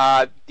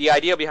 The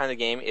idea behind the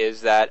game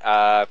is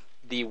that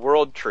the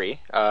world tree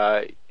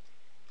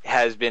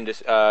has been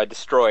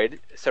destroyed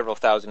several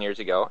thousand years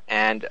ago,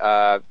 and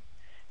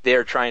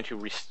they're trying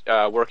to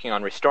working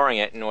on restoring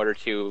it in order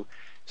to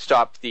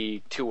stop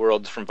the two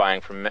worlds from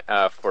vying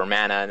for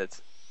mana, and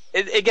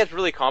it gets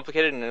really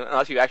complicated. And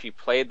unless you actually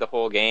played the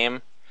whole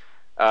game,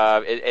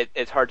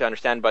 it's hard to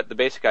understand. But the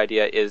basic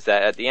idea is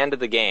that at the end of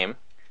the game,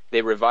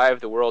 they revive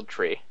the world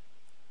tree,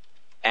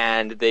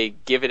 and they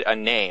give it a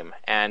name,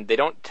 and they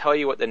don't tell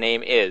you what the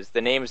name is.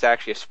 The name is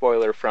actually a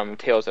spoiler from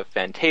Tales of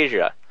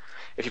Phantasia.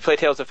 If you play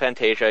Tales of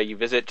Phantasia, you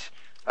visit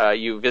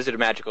a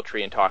magical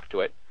tree and talk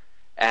to it,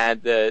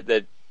 and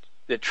the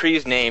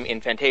tree's name in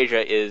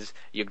Phantasia is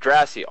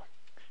Yggdrasil,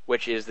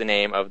 which is the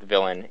name of the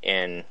villain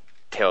in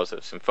Tales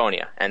of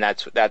Symphonia, and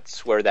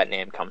that's where that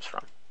name comes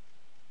from.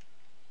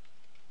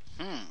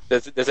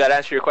 Does that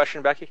answer your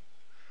question, Becky?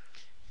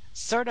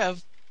 Sort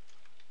of.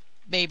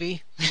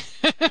 Maybe.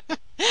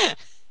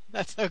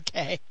 That's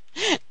okay.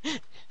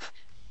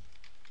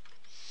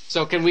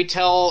 So can we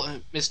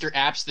tell Mr.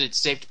 Apps that it's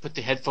safe to put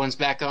the headphones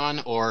back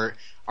on, or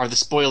are the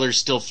spoilers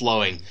still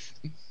flowing?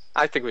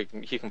 I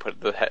think he can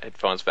put the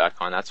headphones back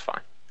on. That's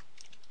fine.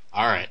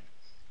 All right.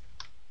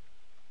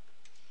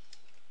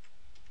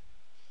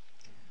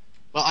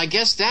 Well, I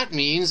guess that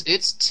means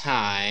it's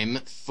time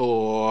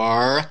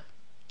for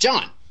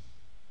John.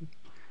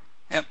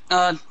 Yep.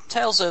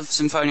 Tales of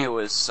Symphonia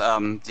was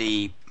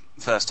the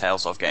first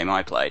Tales of game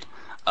I played.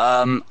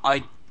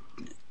 I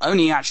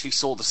only actually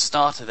saw the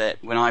start of it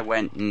when I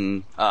went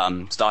and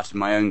started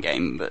my own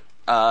game, but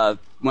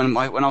when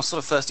I was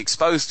sort of first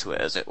exposed to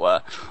it, as it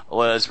were,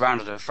 was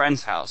round at a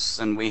friend's house,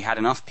 and we had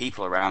enough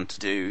people around to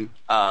do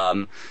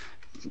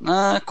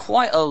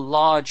quite a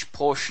large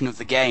portion of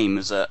the game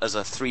as a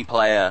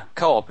 3-player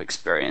co-op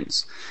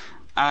experience.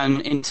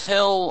 And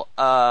until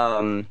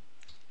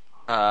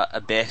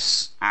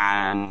Abyss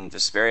and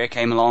Vesperia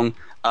came along,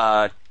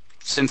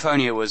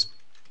 Symphonia was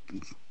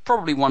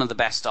probably one of the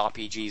best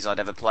RPGs I'd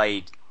ever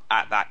played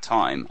at that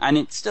time, and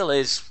it still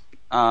is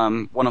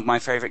one of my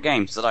favourite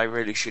games that I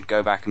really should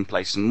go back and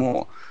play some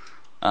more.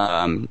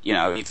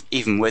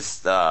 Even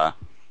with the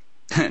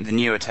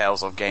newer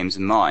Tales of games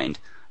in mind,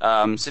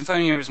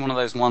 Symphonia is one of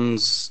those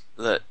ones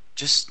that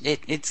just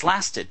it's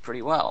lasted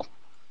pretty well.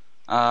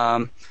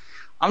 I'm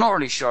not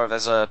really sure if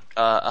there's a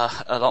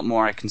lot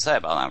more I can say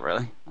about that,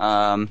 really.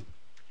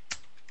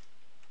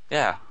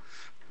 Yeah.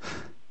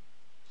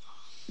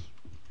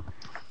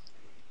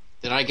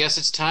 Then I guess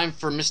it's time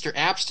for Mr.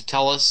 Apps to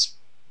tell us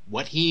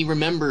what he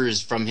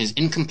remembers from his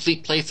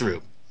incomplete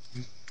playthrough.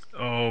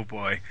 Oh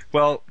boy.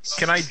 Well,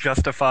 can I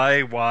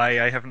justify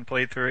why I haven't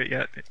played through it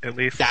yet, at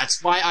least?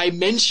 That's why I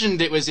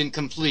mentioned it was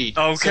incomplete.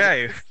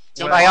 Okay.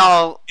 So,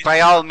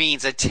 by all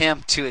means,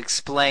 attempt to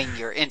explain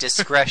your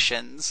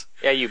indiscretions.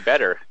 Yeah, you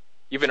better.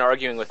 You've been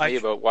arguing with me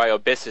about why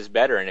Abyss is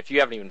better, and if you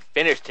haven't even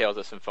finished Tales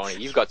of Symphonia,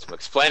 you've got some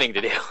explaining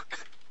to do.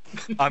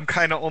 I'm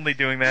kind of only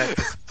doing that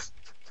to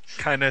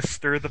kind of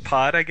stir the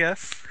pot, I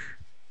guess.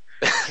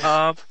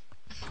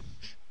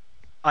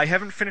 I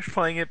haven't finished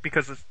playing it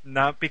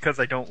not because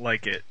I don't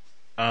like it.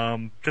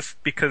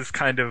 Just because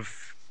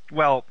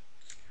I'll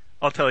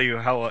tell you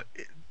how...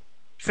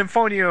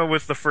 Symphonia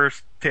was the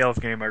first Tales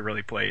game I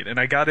really played, and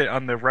I got it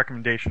on the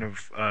recommendation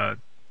of a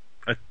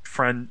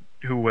friend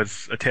who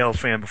was a Tales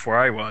fan before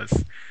I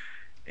was,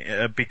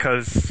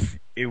 because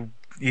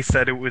he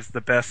said it was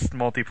the best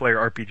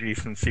multiplayer RPG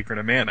since Secret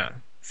of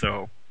Mana.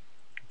 So,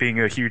 being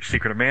a huge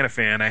Secret of Mana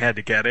fan, I had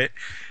to get it.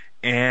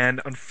 And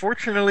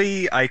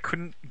unfortunately, I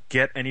couldn't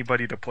get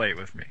anybody to play it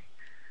with me.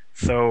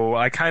 So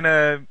I kind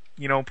of,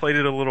 played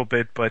it a little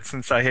bit, but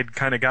since I had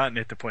kind of gotten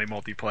it to play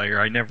multiplayer,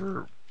 I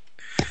never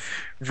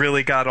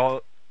really got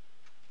all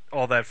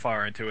that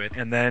far into it.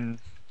 And then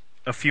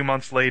a few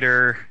months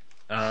later,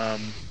 my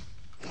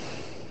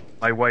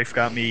wife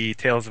got me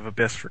Tales of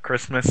Abyss for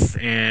Christmas,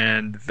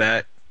 and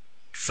that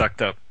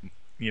sucked up,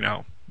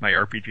 my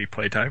RPG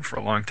playtime for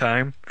a long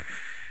time.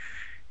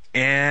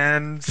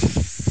 And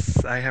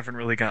I haven't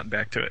really gotten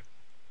back to it.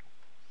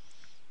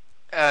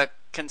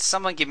 Can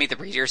someone give me the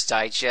Reader's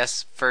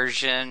Digest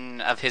version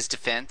of his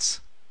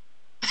defense?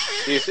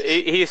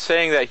 He's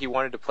saying that he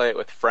wanted to play it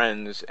with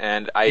friends,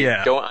 and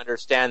I don't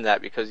understand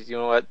that, because you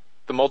know what?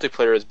 The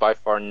multiplayer is by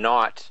far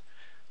not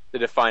the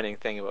defining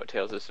thing about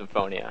Tales of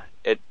Symphonia.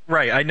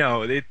 Right, I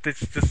know.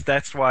 It's just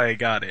that's why I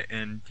got it,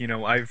 and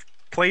I've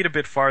played a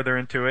bit farther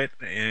into it,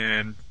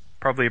 and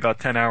probably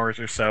about 10 hours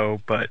or so,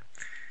 but...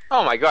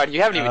 Oh my god,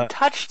 you haven't even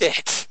touched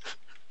it!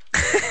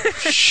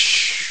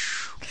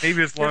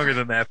 Maybe it's longer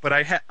than that, but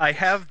I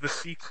have the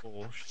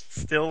sequel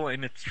still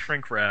in its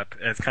shrink wrap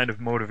as kind of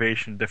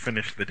motivation to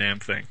finish the damn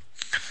thing.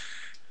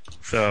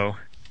 So...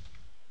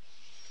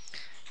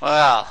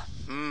 Well,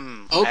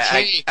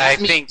 okay, I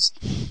think...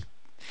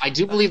 I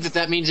do believe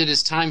that means it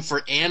is time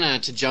for Anna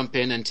to jump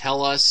in and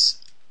tell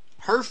us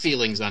her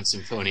feelings on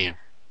Symphonia.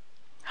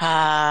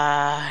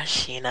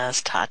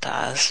 Sheena's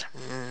tatas.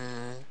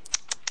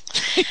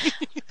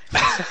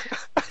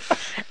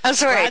 I'm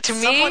sorry, to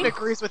me... Someone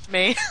agrees with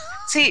me.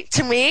 See,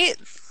 to me,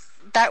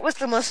 that was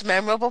the most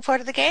memorable part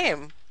of the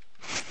game.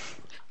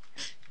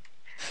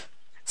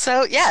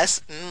 So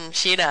yes,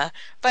 Sheena.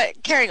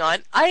 But carrying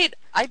on, I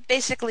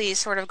basically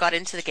sort of got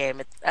into the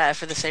game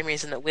for the same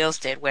reason that Wheels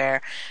did,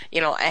 where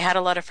I had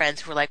a lot of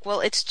friends who were like, "Well,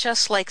 it's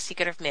just like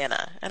Secret of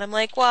Mana," and I'm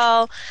like,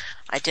 "Well,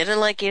 I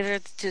didn't like either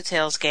of the two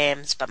Tales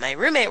games, but my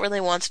roommate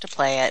really wants to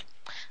play it,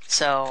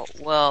 so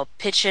we'll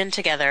pitch in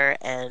together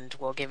and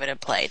we'll give it a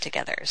play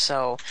together."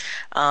 So,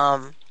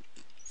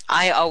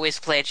 I always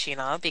played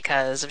Sheena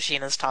because of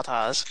Sheena's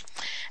tatas,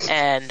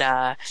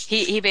 and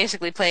he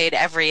basically played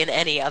every and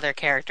any other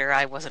character.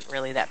 I wasn't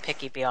really that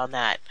picky beyond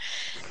that.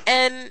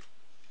 And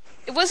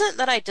it wasn't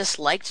that I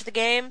disliked the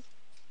game,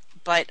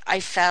 but I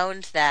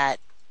found that,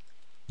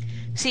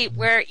 see,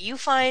 where you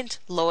find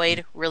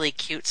Lloyd really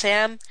cute,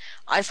 Sam,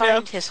 I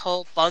find his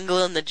whole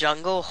bungle in the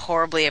jungle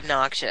horribly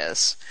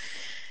obnoxious.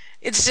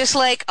 It's just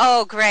like,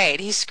 oh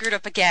great, he screwed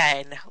up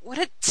again. What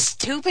a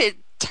stupid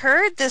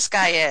turd this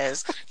guy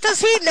is.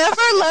 Does he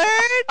never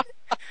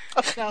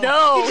learn?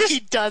 No, he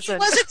doesn't. He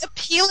wasn't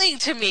appealing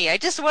to me. I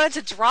just wanted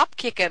to drop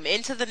kick him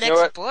into the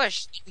next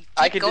bush.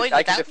 Keep going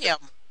without him.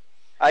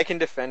 I can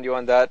defend you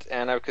on that,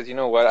 Anna, because you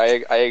know what?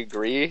 I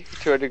agree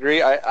to a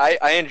degree.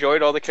 I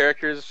enjoyed all the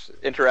characters'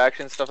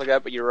 interactions, stuff like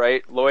that, but you're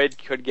right. Lloyd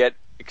could get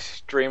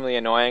extremely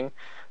annoying,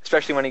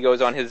 especially when he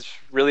goes on his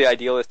really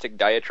idealistic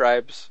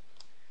diatribes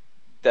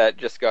that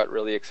just got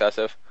really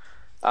excessive.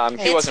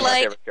 He wasn't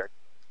my favorite character.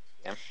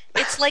 Yeah.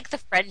 It's like the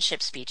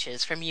friendship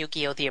speeches from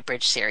Yu-Gi-Oh! The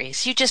Abridged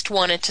series. You just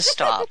wanted to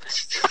stop.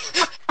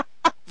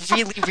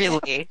 Really,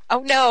 really.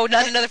 Oh no,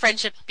 not another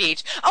friendship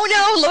speech. Oh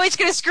no, Lloyd's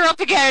gonna screw up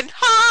again.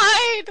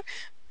 Hide!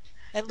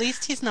 At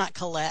least he's not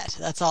Colette.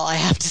 That's all I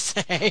have to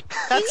say.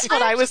 That's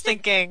what I was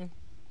thinking.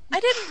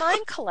 I didn't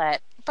mind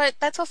Colette, but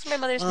that's also my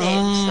mother's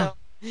name, so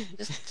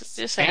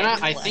just saying. Anna,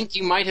 I think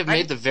you might have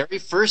made the very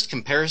first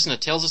comparison of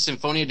Tales of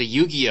Symphonia to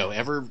Yu-Gi-Oh!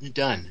 Ever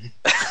done.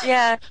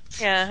 Yeah,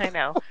 I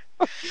know.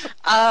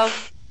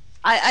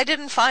 I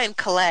didn't find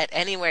Colette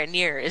anywhere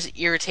near as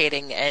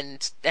irritating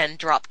and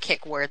drop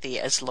kick worthy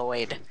as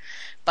Lloyd,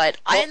 but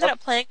I ended up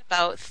playing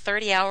about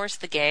 30 hours of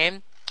the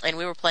game, and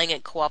we were playing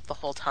it co-op the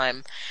whole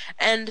time.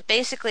 And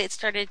basically, it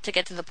started to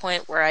get to the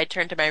point where I'd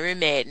turn to my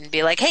roommate and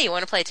be like, "Hey, you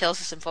want to play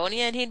Tales of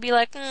Symphonia?" And he'd be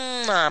like,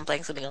 "Nah, I'm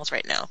playing something else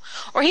right now."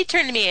 Or he'd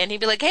turn to me and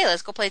he'd be like, "Hey,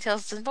 let's go play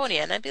Tales of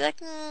Symphonia," and I'd be like,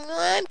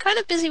 "I'm kind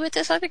of busy with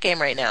this other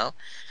game right now."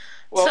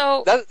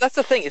 Well, that's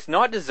the thing. It's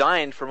not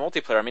designed for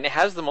multiplayer. I mean, it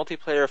has the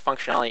multiplayer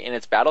functionality in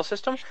its battle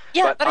system.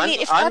 Yeah, but I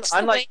mean, if that's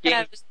the way that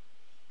I was...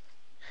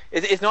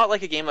 It's not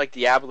like a game like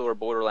Diablo or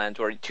Borderlands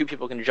where two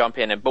people can jump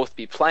in and both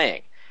be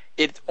playing.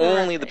 It's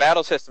only the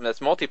battle system that's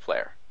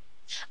multiplayer.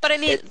 But I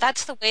mean,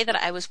 that's the way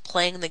that I was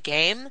playing the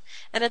game,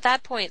 and at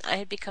that point I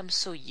had become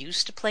so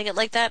used to playing it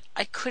like that,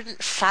 I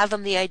couldn't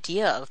fathom the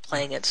idea of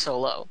playing it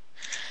solo.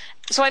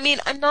 So I mean,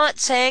 I'm not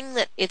saying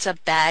that it's a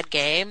bad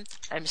game.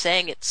 I'm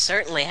saying it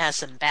certainly has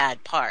some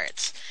bad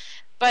parts.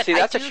 But see,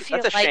 that's I do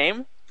feel that's a like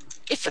shame.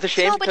 That's a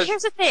shame. No, but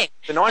here's the thing.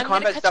 The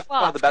non-combat stuff is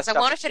one of the best stuff. I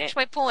want to finish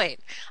my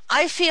point.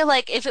 I feel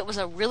like if it was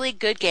a really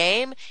good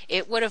game,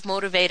 it would have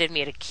motivated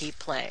me to keep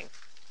playing.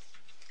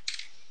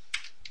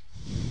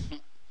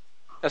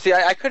 Now, see,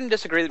 I couldn't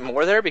disagree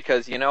more there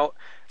because,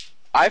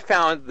 I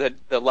found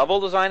that the level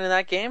design in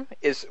that game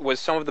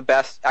was some of the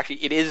best.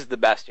 Actually, it is the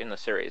best in the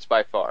series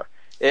by far.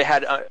 It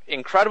had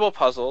incredible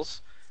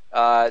puzzles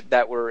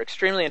that were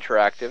extremely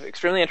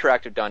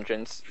interactive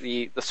dungeons.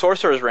 The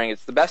Sorcerer's Ring,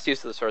 it's the best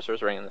use of the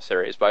Sorcerer's Ring in the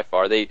series by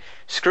far. They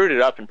screwed it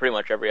up in pretty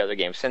much every other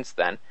game since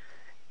then.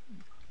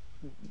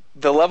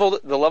 The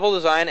level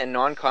design and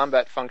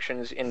non-combat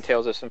functions in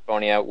Tales of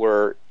Symphonia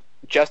were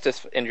just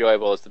as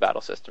enjoyable as the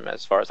battle system,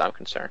 as far as I'm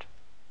concerned.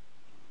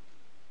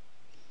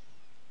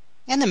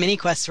 And the mini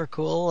quests were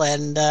cool,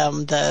 and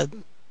the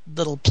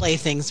little play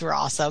things were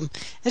awesome.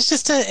 It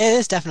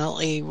is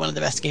definitely one of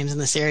the best games in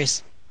the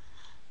series.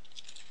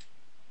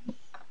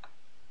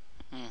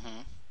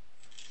 Mm-hmm.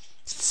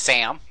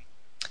 Sam?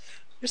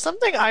 There's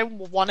something I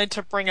wanted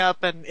to bring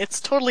up, and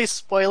it's totally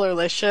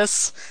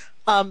spoilerlicious,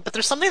 but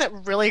there's something that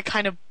really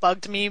kind of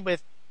bugged me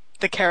with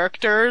the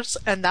characters,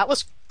 and that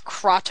was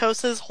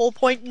Kratos' whole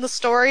point in the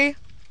story.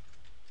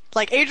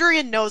 Like,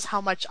 Adrian knows how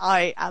much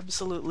I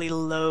absolutely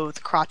loathe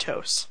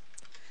Kratos.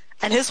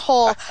 And his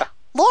whole,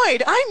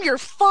 "Lloyd, I'm your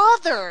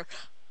father,"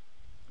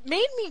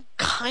 made me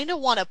kind of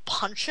want to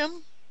punch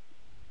him.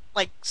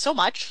 Like, so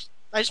much.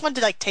 I just wanted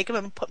to, take him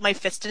and put my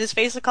fist in his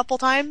face a couple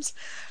times.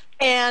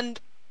 And,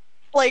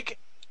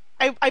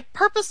 I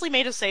purposely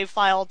made a save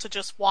file to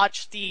just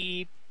watch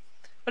the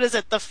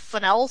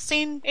Flanell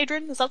scene,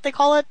 Adrian? Is that what they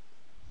call it?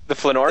 The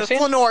Flanor scene?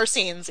 The Flanor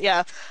scenes,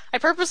 yeah. I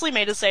purposely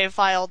made a save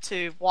file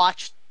to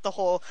watch the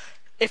whole,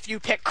 if you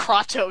pick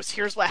Kratos,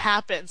 here's what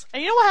happens.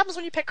 And you know what happens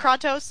when you pick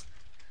Kratos?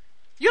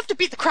 You have to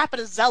beat the crap out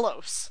of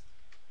Zelos.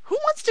 Who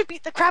wants to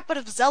beat the crap out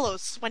of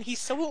Zelos when he's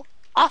so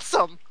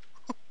awesome?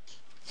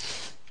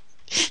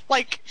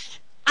 I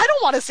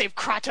don't want to save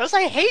Kratos.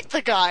 I hate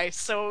the guy.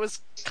 So it was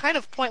kind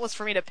of pointless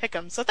for me to pick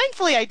him. So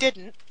thankfully I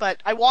didn't,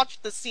 but I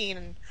watched the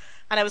scene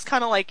and I was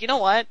kind of like, you know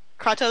what?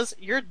 Kratos,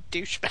 you're a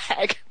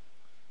douchebag.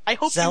 I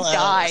hope Zelos. you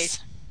die.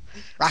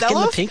 Rocking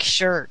Zelos? the pink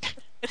shirt.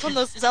 It's one of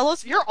those,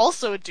 Zealous, you're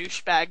also a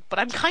douchebag, but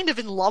I'm kind of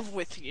in love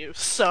with you,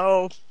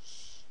 so...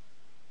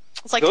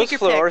 It's like, those take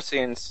your pick.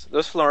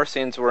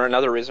 scenes were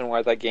another reason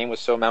why that game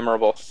was so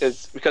memorable.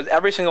 Is because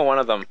every single one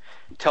of them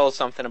tells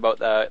something about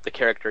the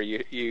character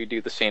you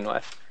do the scene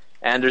with.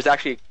 And there's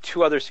actually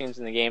 2 other scenes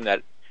in the game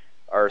that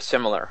are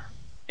similar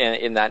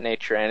in that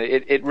nature, and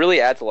it really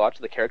adds a lot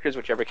to the characters,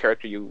 whichever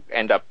character you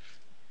end up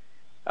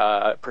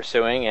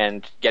pursuing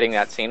and getting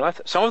that scene with.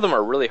 Some of them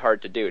are really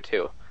hard to do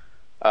too.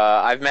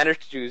 I've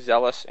managed to do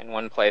Zealous in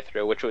one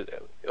playthrough, which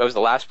was the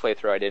last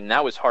playthrough I did, and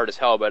that was hard as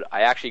hell, but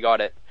I actually got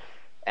it.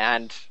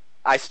 And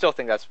I still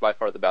think that's by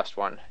far the best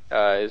one,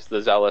 is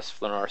the Zealous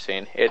Flanor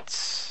scene. It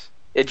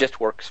just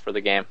works for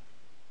the game.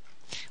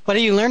 What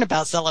do you learn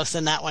about Zealous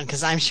in that one?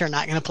 Because I'm sure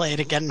not going to play it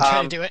again and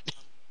try to do it.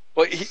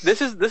 Well,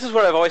 this is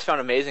what I've always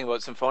found amazing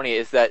about Symphonia,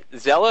 is that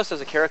Zealous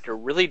as a character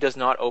really does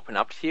not open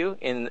up to you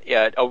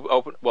it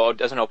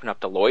doesn't open up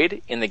to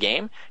Lloyd in the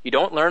game. You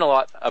don't learn a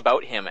lot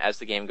about him as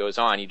the game goes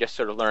on. You just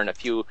sort of learn a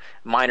few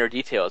minor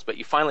details, but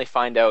you finally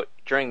find out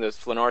during those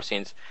Flanor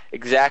scenes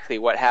exactly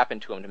what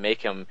happened to him to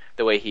make him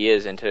the way he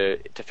is, and to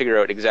figure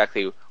out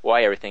exactly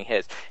why everything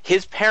is.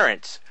 His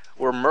parents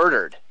were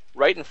murdered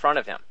right in front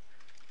of him,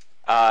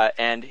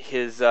 and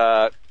his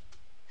I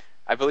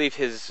believe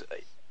his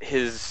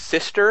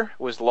sister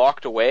was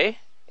locked away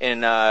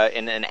in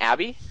an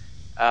abbey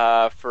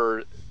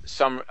for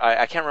some.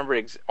 I can't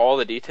remember all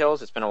the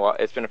details. It's been a while.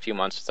 It's been a few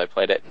months since I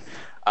played it.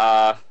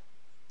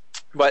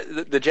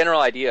 But the general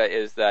idea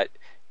is that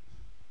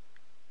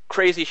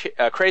crazy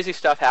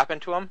stuff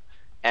happened to him,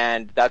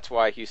 and that's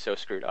why he's so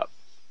screwed up.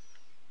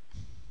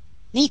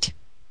 Neat.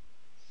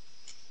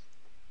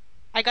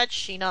 I got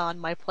Sheena on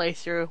my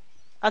playthrough.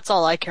 That's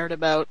all I cared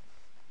about.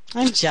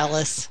 I'm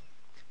jealous.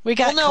 We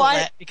got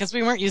Colette because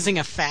we weren't using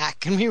a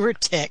FAQ and we were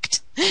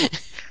ticked.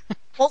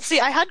 Well,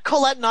 see, I had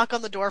Colette knock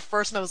on the door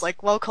first, and I was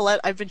like, well, Colette,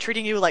 I've been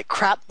treating you like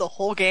crap the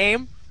whole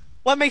game.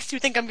 What makes you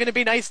think I'm going to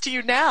be nice to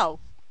you now?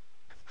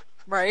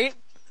 Right?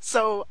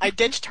 So I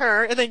ditched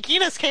her, and then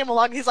Genis came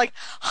along, and he's like,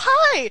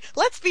 hi,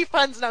 let's be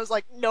friends. And I was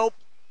like, nope.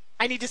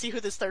 I need to see who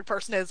this third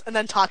person is, and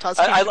then Tata's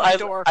came to my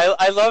door.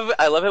 I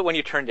love it when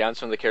you turn down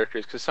some of the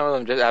characters, because some of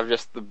them just have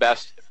the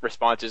best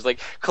responses.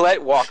 Like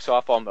Colette walks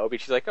off all mopey.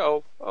 She's like,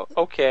 "Oh,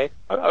 okay,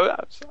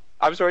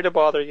 I'm sorry to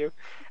bother you."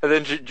 And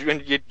then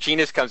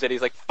Genis comes in.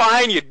 He's like,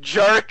 "Fine, you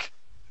jerk.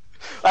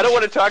 I don't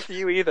want to talk to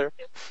you either."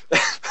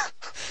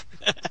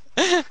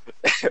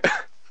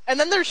 And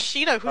then there's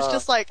Sheena, who's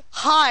just like,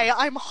 "Hi,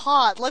 I'm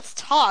hot. Let's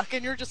talk."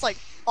 And you're just like,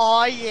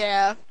 "Aw,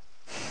 yeah,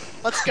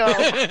 let's go."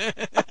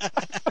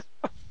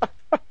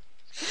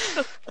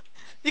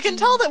 You can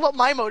tell that what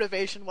my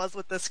motivation was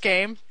with this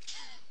game.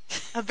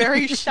 A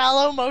very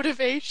shallow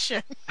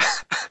motivation.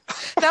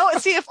 Now,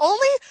 see,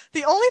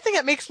 the only thing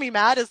that makes me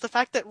mad is the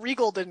fact that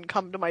Regal didn't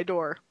come to my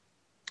door.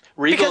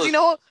 Regal is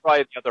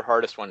probably the other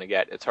hardest one to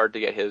get. It's hard to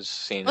get his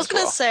scene. I was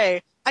going to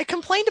say, I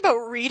complained about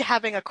Reed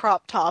having a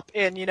crop top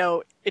in,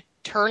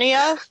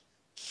 Eternia.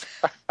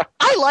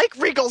 I like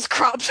Regal's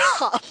crop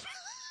top.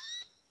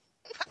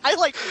 I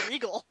like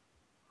Regal.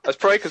 That's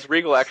probably because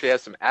Regal actually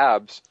has some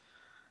abs.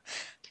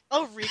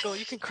 Oh, Regal,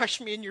 you can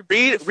crush me in your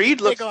Reed big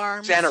looks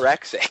arms.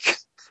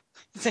 anorexic.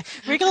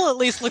 Regal at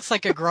least looks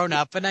like a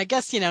grown-up, and I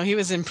guess, he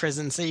was in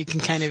prison, so you can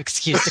kind of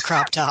excuse the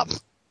crop top.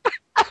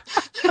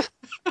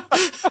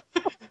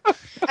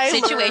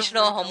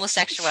 Situational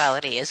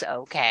homosexuality is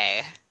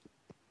okay.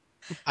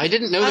 I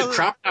didn't know that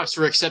crop tops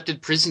were accepted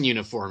prison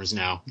uniforms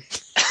now.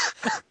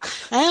 I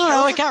don't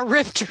know, it got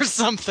ripped or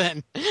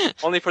something.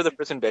 Only for the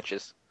prison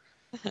bitches.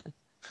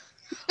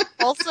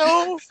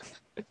 Also,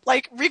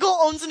 Regal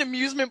owns an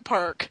amusement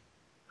park.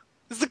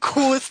 It's the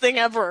coolest thing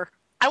ever.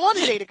 I want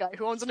to date a guy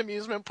who owns an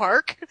amusement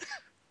park.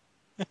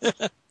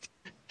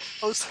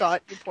 Oh,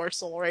 Scott, you poor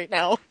soul right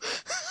now.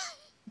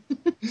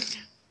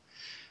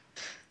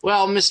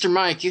 Well, Mr.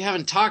 Mike, you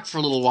haven't talked for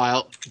a little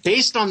while.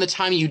 Based on the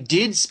time you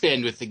did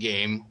spend with the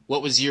game,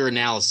 what was your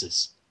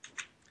analysis?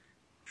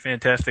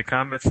 Fantastic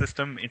combat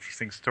system,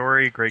 interesting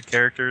story, great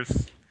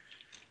characters.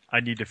 I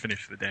need to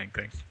finish the dang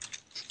thing.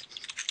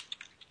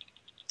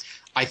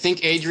 I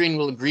think Adrian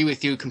will agree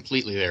with you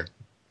completely there.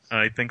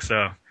 I think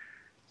so.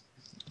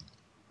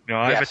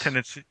 I have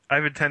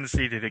a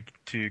tendency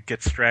to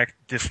get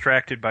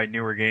distracted by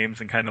newer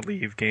games and kind of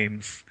leave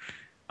games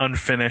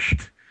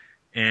unfinished,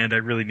 and I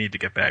really need to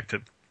get back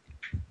to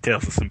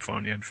Tales of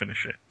Symphonia and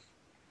finish it.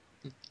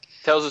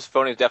 Tales of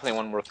Symphonia is definitely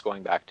one worth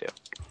going back to.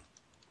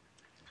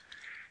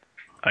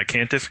 I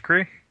can't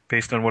disagree,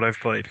 based on what I've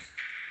played.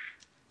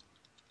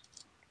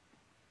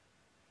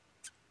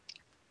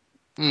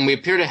 We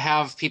appear to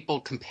have people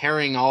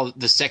comparing all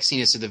the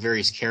sexiness of the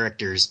various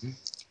characters.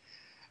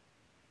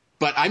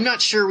 But I'm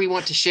not sure we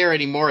want to share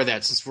any more of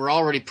that, since we're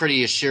already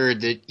pretty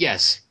assured that,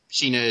 yes,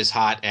 Sheena is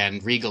hot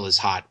and Regal is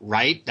hot,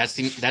 right? That's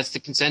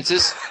the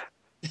consensus?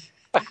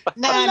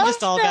 Nah, I'm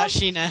just all about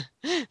Sheena.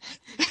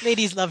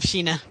 Ladies love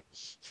Sheena.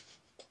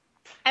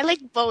 I like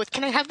both.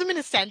 Can I have them in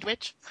a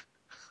sandwich?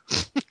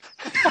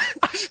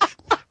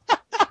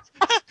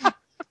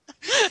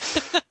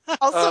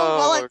 Also,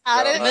 while I'm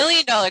at it,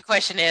 million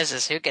question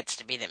is who gets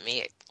to be the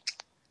meat?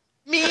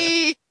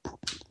 Me.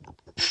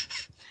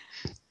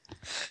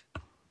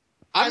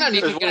 I'm not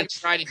even going to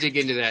try to dig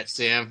into that,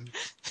 Sam.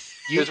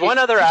 There's one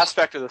other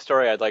aspect of the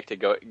story I'd like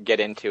to get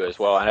into as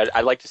well, and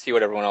I'd like to see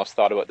what everyone else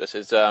thought about this.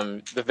 Is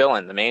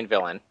the main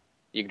villain,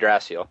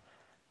 Yggdrasil.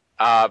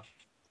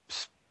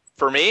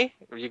 For me,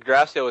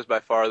 Yggdrasil is by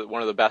far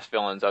one of the best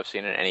villains I've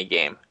seen in any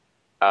game.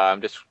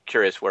 I'm just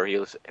curious where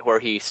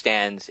he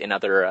stands in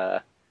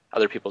other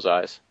people's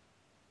eyes.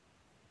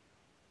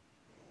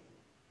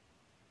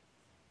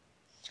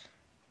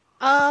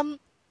 I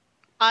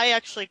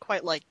actually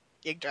quite like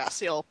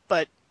Yggdrasil,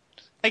 but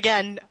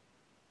again,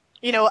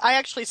 I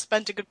actually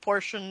spent a good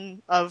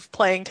portion of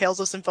playing Tales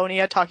of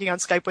Symphonia talking on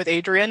Skype with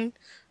Adrian,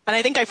 and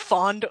I think I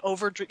fawned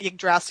over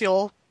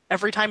Yggdrasil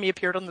every time he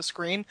appeared on the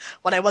screen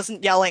when I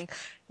wasn't yelling,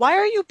 "Why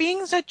are you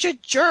being such a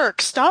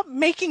jerk? Stop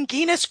making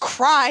Genis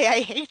cry.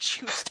 I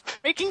hate you. Stop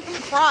making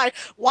him cry.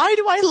 Why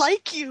do I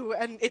like you?"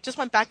 And it just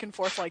went back and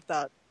forth like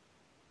that.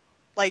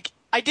 Like,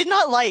 I did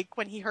not like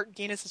when he hurt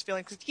Genis'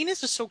 feelings, because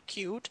Genis is so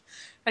cute,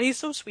 and he's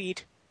so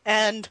sweet.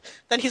 And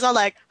then he's all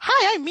like,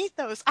 "Hi, I'm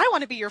Mythos. I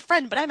want to be your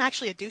friend, but I'm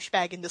actually a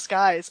douchebag in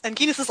disguise." And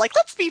Genis is like,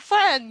 "Let's be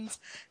friends."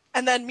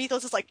 And then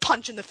Mythos is like,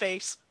 punch in the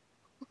face.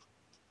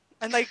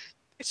 And like,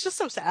 it's just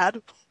so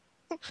sad.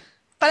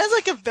 But as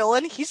like a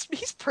villain, he's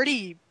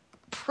pretty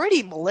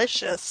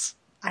malicious,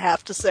 I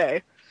have to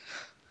say.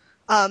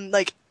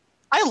 Like,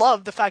 I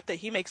love the fact that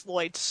he makes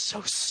Lloyd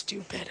so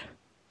stupid.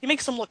 He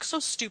makes him look so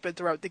stupid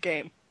throughout the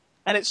game.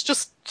 And it's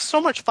just so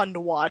much fun to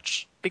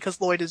watch, because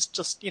Lloyd is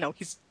just,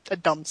 he's a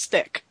dumb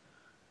stick.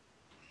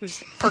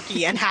 Who's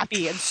perky and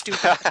happy and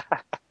stupid.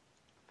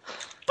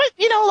 But,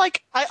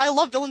 like, I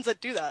love villains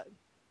that do that.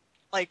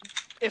 Like,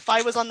 if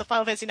I was on the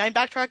Final Fantasy IX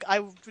backtrack, I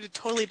would have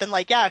totally been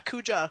like, yeah,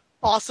 Kuja,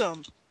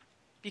 awesome.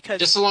 Because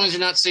just so long as you're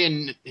not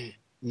saying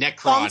Necron.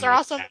 Thongs are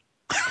awesome.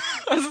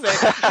 I'm not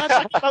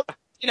talking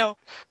about,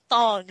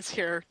 thongs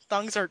here.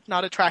 Thongs are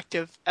not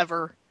attractive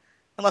ever.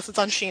 Unless it's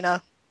on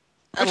Sheena.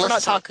 Which we're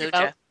not talking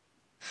about.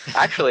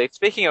 Actually,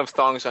 speaking of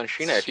thongs on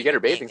Sheena, if you get her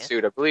bathing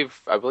suit, I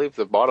believe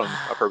the bottom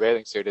of her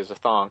bathing suit is a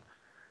thong.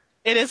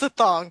 It is a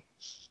thong.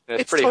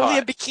 It's totally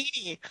hot. a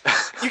bikini.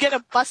 You get a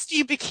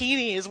busty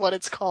bikini is what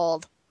it's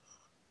called.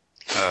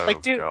 Oh,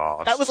 like, dude,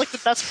 God. that was like the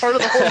best part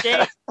of the whole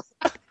game.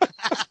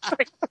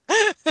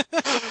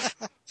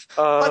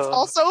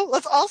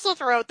 Let's also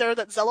throw out there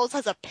that Zelos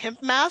has a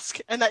pimp mask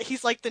and that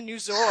he's like the new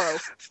Zorro.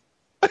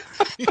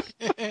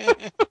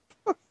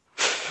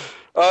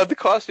 The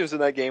costumes in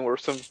that game were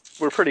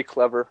pretty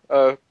clever.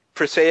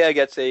 Presea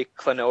gets a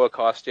Klonoa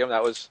costume.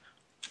 That was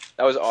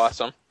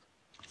awesome.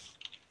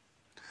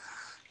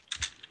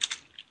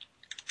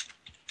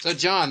 So,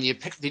 John,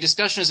 the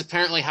discussion is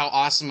apparently how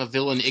awesome a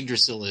villain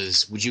Yggdrasil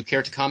is. Would you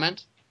care to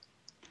comment?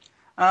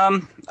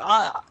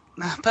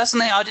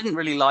 Personally, I didn't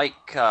really like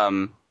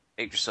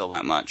Yggdrasil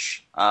that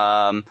much.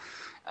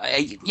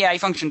 He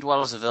functioned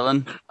well as a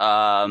villain.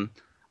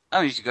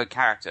 He's a good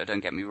character,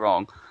 don't get me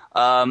wrong.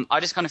 I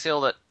just kind of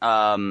feel that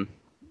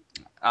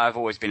I've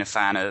always been a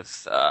fan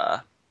of,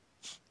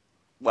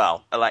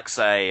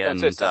 Alexei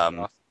and...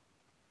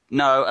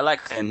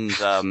 Alexei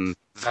and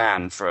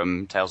Van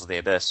from Tales of the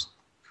Abyss.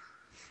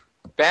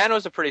 Van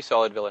was a pretty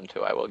solid villain,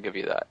 too, I will give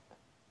you that.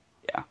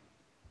 Yeah.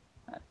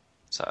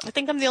 So I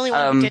think I'm the only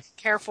one who didn't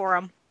care for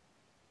him.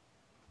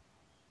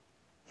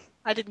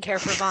 I didn't care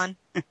for Van.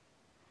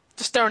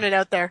 Just throwing it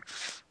out there.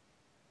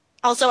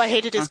 Also, I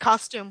hated his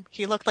costume.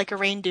 He looked like a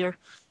reindeer.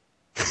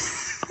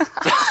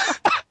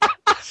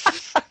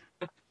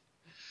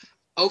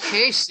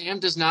 Okay, Sam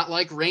does not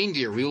like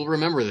reindeer. We will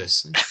remember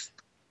this.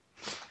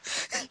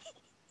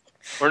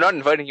 We're not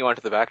inviting you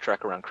onto the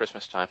backtrack around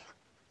Christmas time.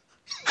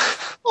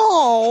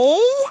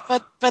 Oh,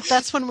 but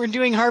that's when we're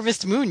doing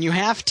Harvest Moon. You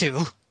have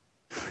to.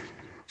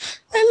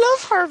 I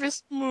love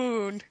Harvest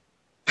Moon.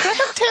 Can I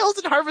have Tails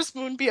and Harvest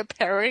Moon be a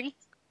pairing?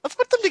 Let's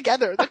put them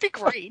together. That'd be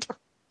great.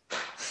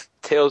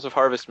 Tales of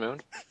Harvest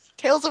Moon?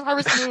 Tales of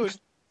Harvest Moon.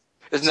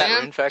 Isn't Sam,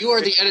 that Rune Factory? You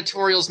are the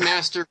editorials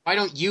master. Why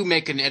don't you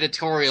make an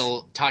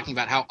editorial talking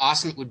about how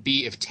awesome it would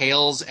be if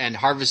Tails and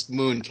Harvest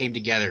Moon came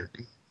together?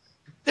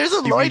 There's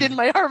a Lloyd in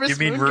my Harvest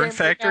Moon. You mean Rune game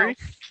Factory? Right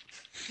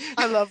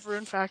now. I love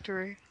Rune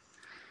Factory.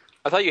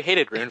 I thought you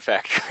hated Rune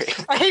Factory.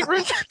 I hate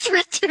Rune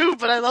Factory too,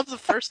 but I love the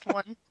first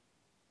one.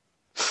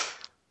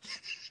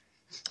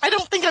 I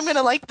don't think I'm going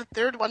to like the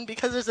third one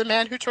because there's a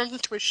man who turns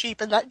into a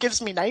sheep, and that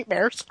gives me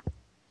nightmares.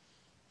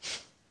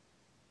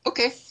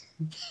 Okay.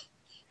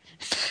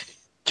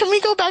 Can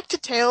we go back to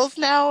Tails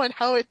now and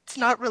how it's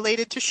not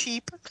related to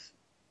sheep?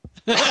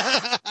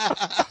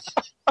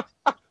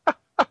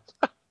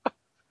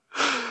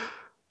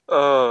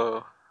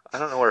 Oh, I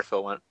don't know where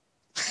Phil went.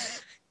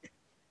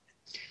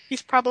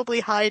 He's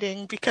probably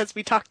hiding because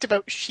we talked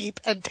about sheep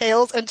and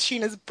Tails and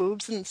Sheena's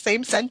boobs in the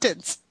same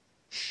sentence.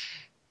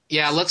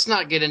 Yeah, let's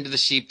not get into the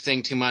sheep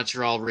thing too much,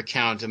 or I'll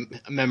recount a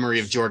memory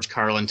of George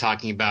Carlin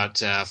talking about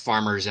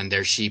farmers and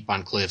their sheep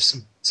on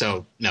cliffs.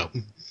 So, no.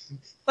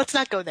 Let's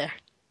not go there.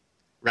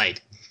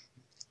 Right.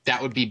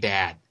 That would be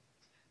bad.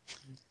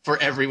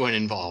 For everyone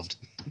involved.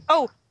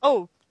 Oh,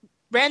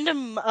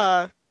 random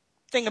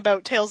thing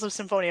about Tales of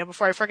Symphonia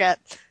before I forget.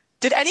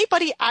 Did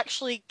anybody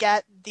actually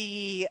get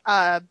the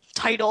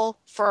title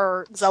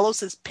for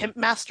Zelos' Pimp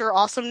Master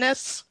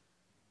awesomeness?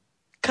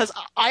 Because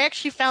I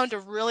actually found a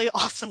really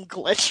awesome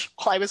glitch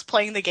while I was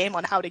playing the game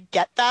on how to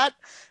get that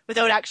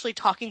without actually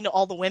talking to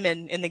all the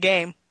women in the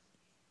game.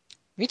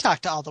 We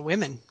talked to all the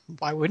women.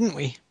 Why wouldn't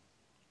we?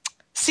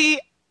 See,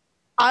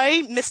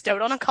 I missed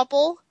out on a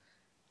couple,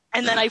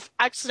 and then I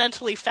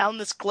accidentally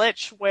found this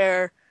glitch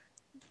where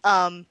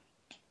I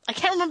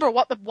can't remember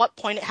what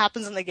point it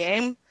happens in the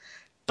game,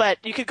 but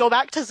you could go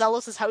back to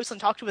Zelos' house and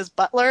talk to his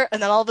butler,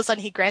 and then all of a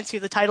sudden he grants you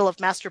the title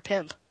of Master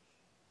Pimp.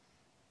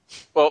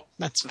 Well,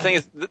 That's the thing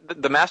is,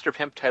 the Master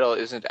Pimp title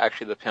isn't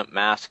actually the Pimp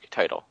Mask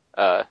title.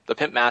 The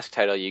Pimp Mask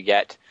title you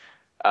get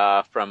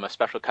from a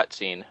special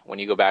cutscene when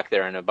you go back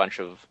there and a bunch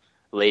of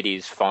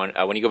ladies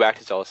when you go back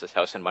to Zelos'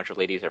 house and a bunch of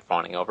ladies are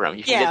fawning over him.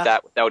 You can get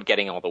that without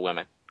getting all the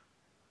women.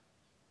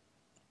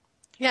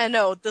 Yeah,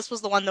 no, this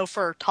was the one, though,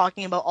 for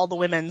talking about all the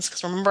women's,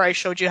 because remember I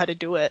showed you how to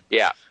do it.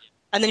 Yeah.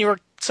 And then you were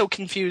so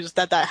confused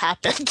that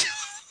happened.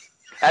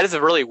 That is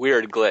a really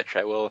weird glitch,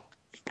 I will...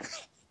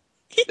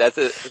 it's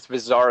a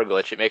bizarre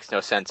glitch. It makes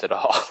no sense at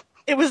all.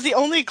 It was the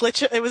only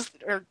glitch. It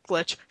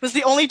was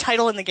the only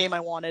title in the game I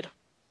wanted.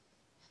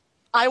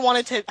 I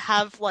wanted to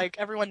have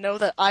everyone know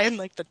that I am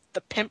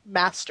the pimp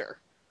master.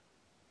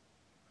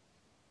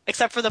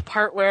 Except for the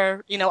part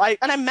where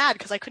I'm mad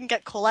because I couldn't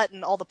get Colette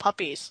and all the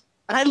puppies,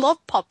 and I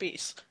love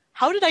puppies.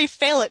 How did I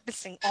fail at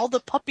missing all the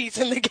puppies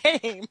in the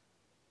game?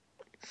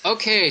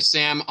 Okay,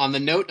 Sam. On the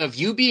note of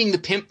you being the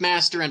pimp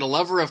master and a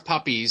lover of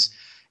puppies,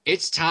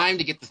 it's time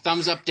to get the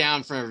thumbs up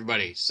down from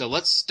everybody. So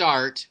let's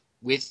start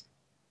with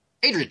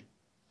Adrian.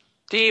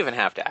 Do you even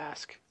have to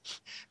ask?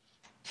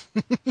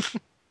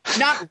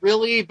 Not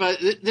really, but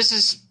this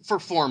is for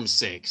form's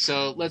sake.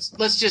 So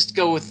let's just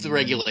go with the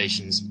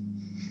regulations.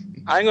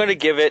 I'm going to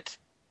give it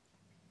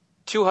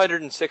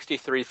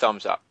 263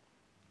 thumbs up.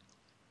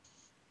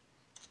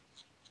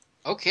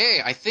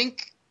 Okay, I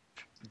think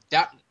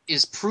that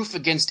is proof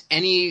against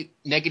any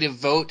negative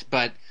vote,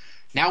 but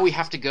now we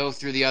have to go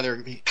through the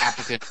other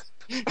applicants.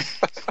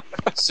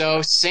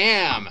 So,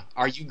 Sam,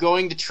 are you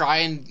going to try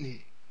and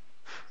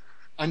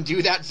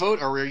undo that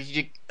vote, or are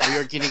you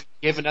going to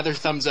give another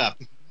thumbs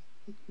up?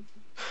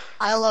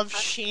 I love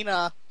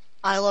Sheena.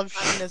 I love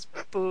Sheena's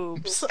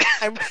boobs.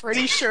 I'm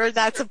pretty sure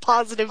that's a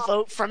positive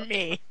vote from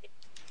me.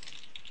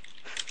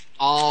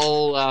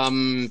 I'll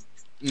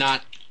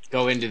not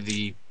go into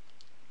the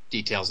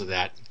details of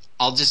that.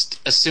 I'll just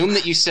assume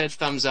that you said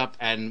thumbs up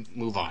and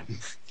move on.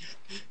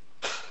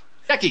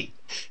 Becky.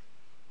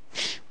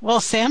 Well,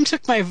 Sam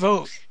took my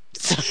vote,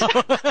 so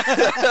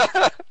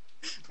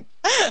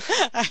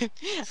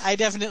I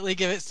definitely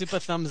give it super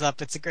thumbs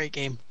up. It's a great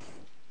game.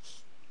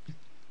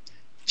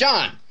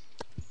 John.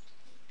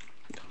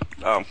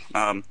 Oh,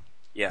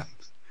 yeah.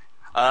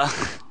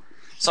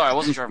 Sorry, I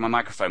wasn't sure if my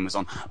microphone was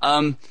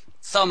on.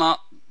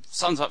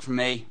 Thumbs up from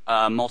me.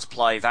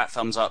 Multiply that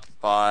thumbs up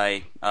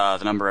by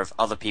the number of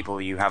other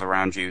people you have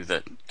around you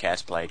that care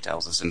to play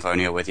Tales of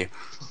Symphonia with you.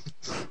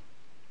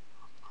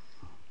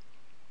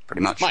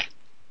 Pretty much. Mike.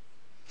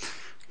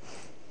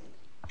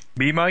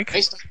 Me, Mike?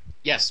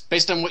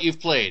 Based on what you've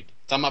played,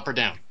 thumb up or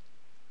down?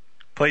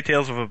 Play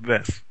Tales of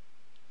Abyss.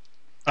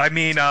 I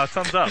mean,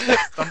 thumbs up.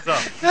 Thumbs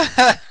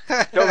up.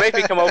 Don't make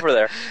me come over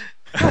there.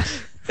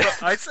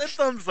 I said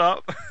thumbs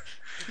up.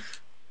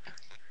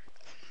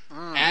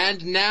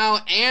 And now,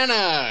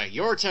 Anna,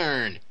 your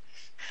turn.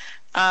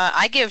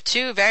 I give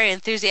 2 very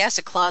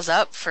enthusiastic claws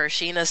up for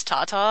Sheena's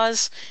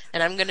Tatas,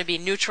 and I'm going to be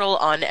neutral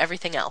on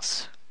everything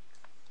else.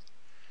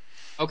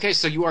 Okay,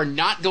 so you are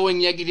not going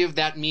negative.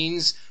 That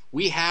means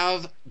we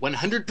have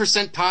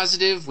 100%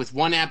 positive with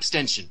 1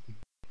 abstention.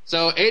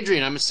 So,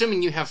 Adrian, I'm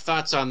assuming you have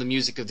thoughts on the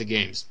music of the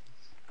games.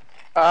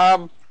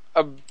 A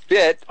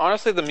bit.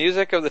 Honestly, the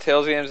music of the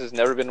Tales games has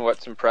never been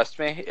what's impressed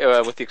me,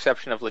 with the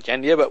exception of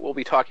Legendia, but we'll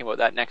be talking about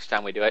that next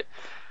time we do it.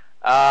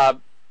 I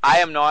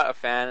am not a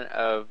fan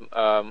of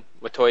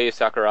Motoi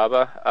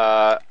Sakuraba.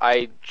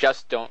 I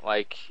just don't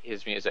like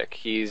his music.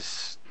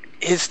 His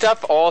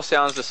stuff all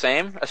sounds the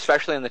same,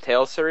 especially in the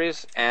Tales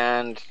series,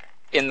 and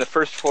in the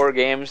first 4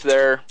 games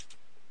there,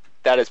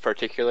 that is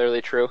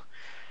particularly true.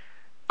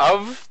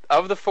 Of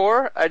the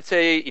 4, I'd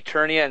say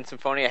Eternia and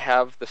Symphonia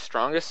have the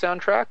strongest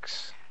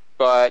soundtracks,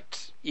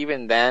 but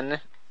even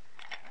then,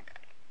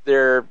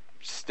 they're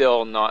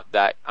still not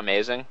that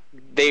amazing.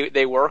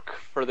 They work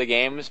for the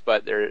games,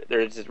 but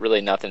there's really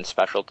nothing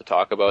special to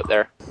talk about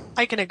there.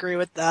 I can agree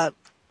with that.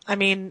 I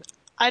mean,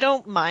 I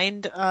don't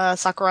mind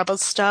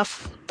Sakuraba's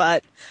stuff,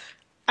 but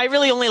I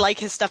really only like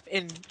his stuff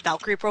in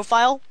Valkyrie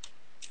Profile,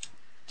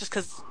 just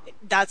because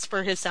that's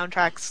for his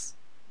soundtracks.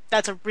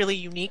 That's a really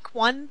unique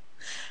one,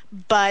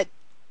 but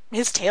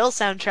his Tales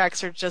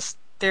soundtracks are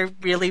they're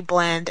really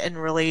bland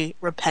and really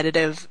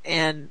repetitive,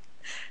 and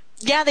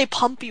yeah, they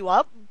pump you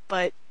up,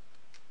 but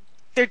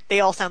they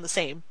all sound the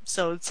same.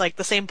 So it's like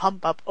the same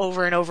pump up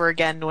over and over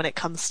again when it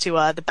comes to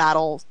the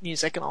battle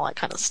music and all that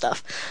kind of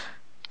stuff.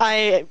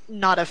 I'm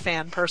not a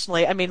fan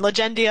personally. I mean,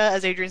 Legendia,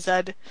 as Adrian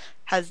said,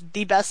 has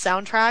the best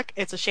soundtrack.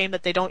 It's a shame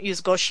that they don't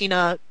use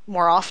Goshina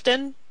more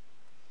often,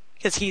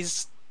 because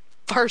he's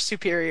far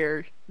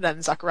superior than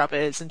Sakuraba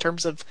is in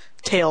terms of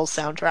Tales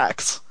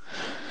soundtracks.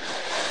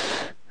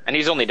 And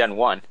he's only done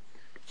one.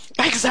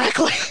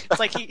 Exactly. It's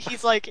like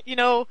he's like,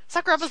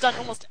 Sakuraba's done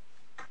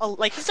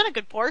he's done a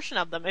good portion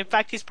of them. In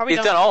fact, he's probably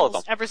done all of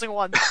them. Every single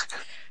one,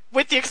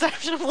 with the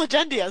exception of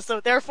Legendia.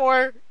 So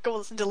therefore, go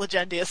listen to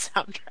Legendia's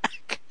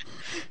soundtrack.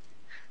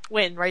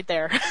 Win right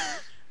there.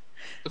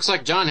 Looks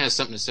like John has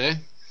something to say.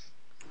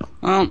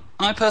 Well,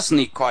 I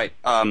personally quite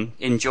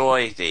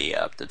enjoy the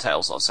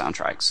Tales of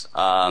soundtracks.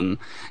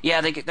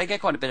 They get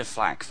quite a bit of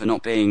flack for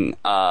not being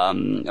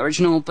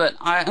original, but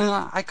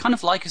I kind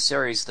of like a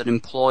series that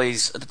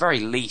employs, at the very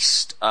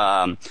least,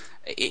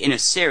 in a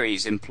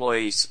series,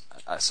 employs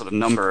a sort of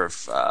number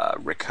of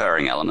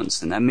recurring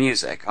elements in their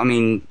music. I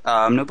mean,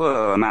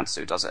 Nobuo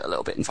Uematsu does it a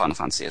little bit in Final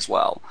Fantasy as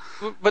well.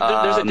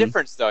 But there's a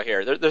difference, though,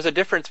 here. There's a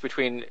difference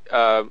between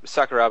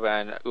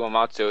Sakuraba and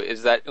Uematsu,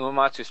 is that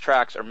Uematsu's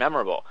tracks are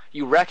memorable.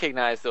 You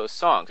recognize those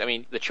songs. I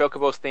mean, the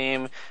Chocobo's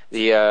theme,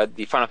 the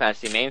Final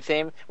Fantasy main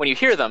theme, when you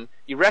hear them,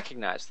 you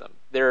recognize them.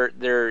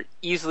 They're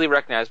easily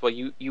recognizable.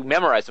 You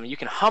memorize them. You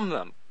can hum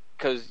them,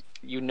 because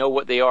you know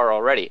what they are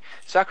already.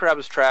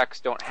 Sakuraba's tracks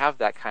don't have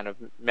that kind of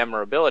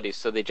memorability,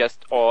 so they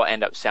just all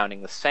end up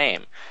sounding the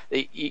same.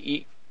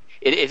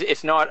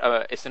 It's not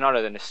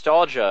a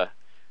nostalgia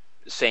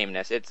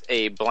sameness. It's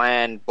a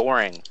bland,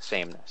 boring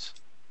sameness.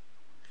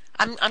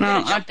 I'm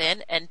going to jump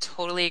in and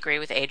totally agree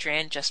with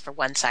Adrian just for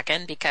 1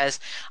 second, because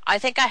I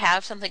think I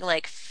have something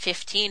like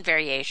 15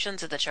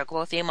 variations of the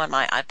Chocobo theme on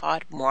my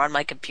iPod, more on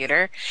my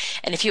computer.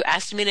 And if you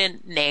asked me to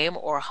name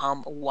or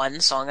hum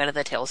one song out of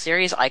the Tales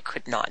series, I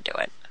could not do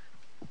it.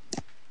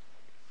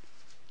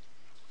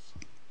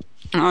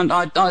 And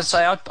I'd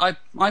say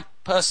I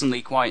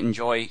personally quite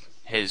enjoy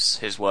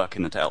his work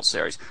in the Tales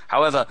series.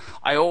 However,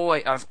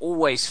 I've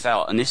always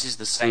felt, and this is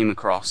the same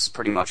across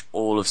pretty much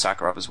all of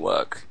Sakuraba's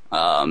work,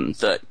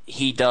 that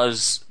he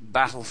does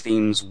battle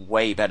themes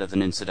way better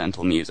than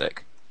incidental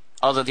music.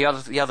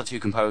 The other two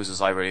composers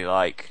I really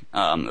like,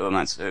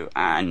 Uematsu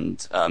and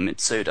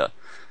Mitsuda,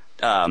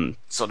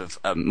 sort of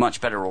much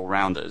better all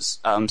rounders.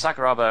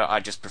 Sakuraba I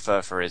just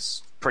prefer for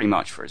his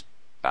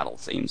battle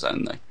themes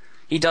only.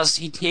 He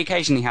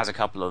occasionally has a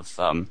couple of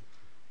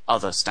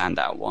other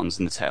standout ones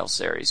in the Tales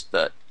series,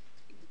 but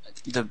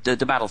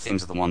the battle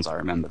themes are the ones I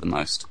remember the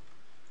most.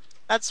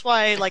 That's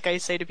why, like I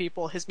say to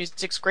people, his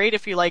music's great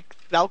if you like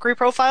Valkyrie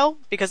Profile,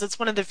 because it's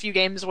one of the few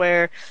games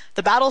where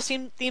the battle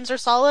themes are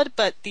solid,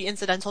 but the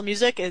incidental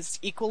music is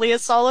equally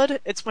as solid.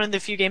 It's one of the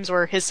few games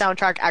where his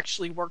soundtrack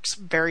actually works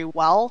very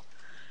well.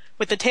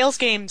 With the Tales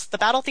games, the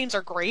battle themes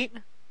are great,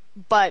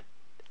 but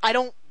I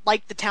don't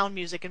like the town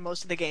music in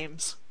most of the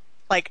games.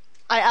 Like,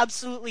 I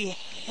absolutely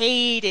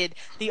hated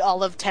the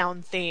Olive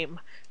Town theme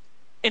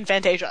in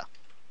Fantasia.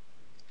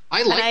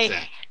 I like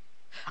that.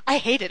 I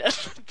hated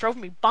it. It drove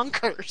me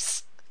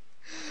bonkers.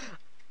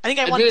 I think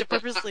I wanted to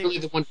purposely... I'm not really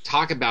the one to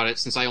talk about it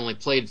since I only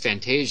played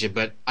Fantasia,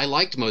 but I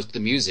liked most of the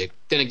music.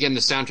 Then again, the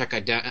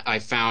soundtrack I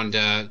found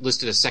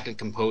listed a second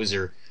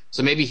composer,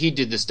 so maybe he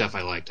did the stuff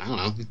I liked. I don't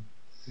know.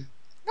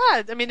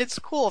 Yeah, I mean, it's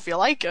cool if you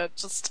like it.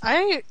 Just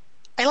I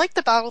like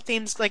the battle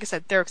themes. Like I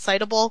said, they're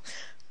excitable,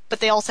 but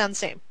they all sound the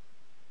same.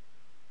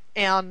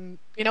 And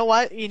you know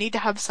what? You need to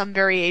have some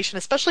variation,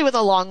 especially with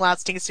a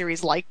long-lasting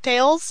series like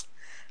Tales.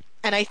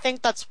 And I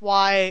think that's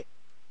why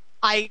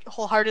I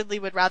wholeheartedly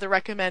would rather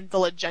recommend the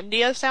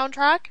Legendia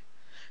soundtrack,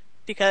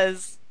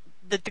 because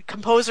the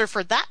composer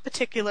for that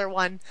particular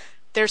one,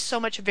 there's so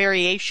much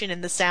variation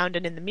in the sound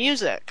and in the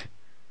music.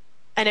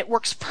 And it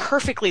works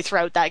perfectly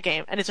throughout that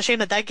game. And it's a shame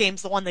that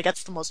game's the one that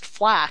gets the most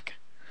flack.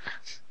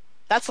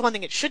 That's the one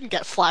thing it shouldn't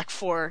get flack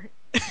for.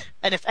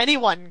 And if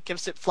anyone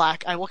gives it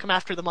flack, I will come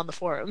after them on the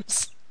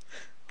forums.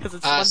 Because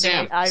it's one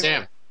Sam, thing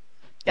Sam,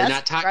 yes, we're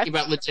not talking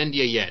about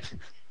Legendia yet.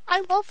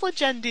 I love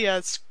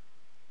Legendia.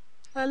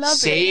 I love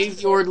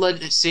Save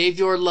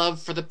your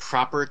love for the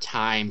proper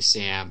time,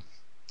 Sam.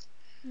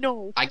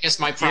 No. I guess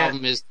my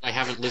problem is I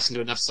haven't listened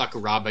to enough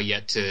Sakuraba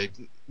yet to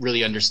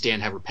really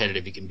understand how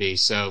repetitive he can be.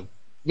 So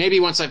maybe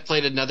once I've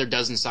played another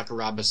dozen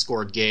Sakuraba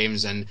scored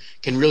games and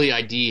can really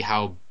ID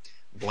how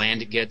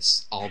bland it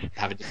gets, I'll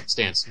have a different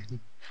stance.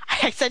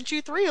 I sent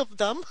you 3 of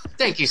them.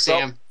 Thank you,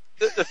 Sam.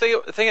 Well, the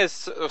thing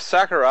is, with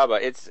Sakuraba,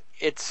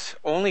 it's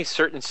only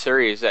certain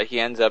series that he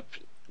ends up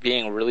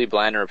being really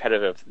bland and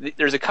repetitive.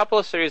 There's a couple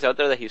of series out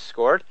there that he's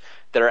scored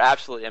that are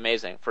absolutely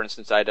amazing. For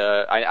instance, I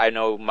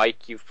know,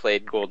 Mike, you've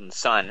played Golden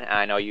Sun, and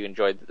I know you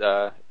enjoyed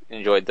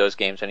those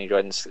games and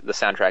enjoyed the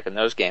soundtrack in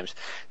those games.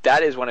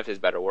 That is one of his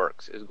better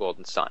works, is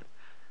Golden Sun.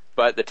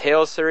 But the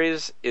Tales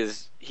series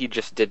he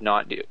just does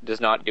not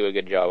do a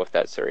good job with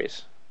that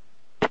series.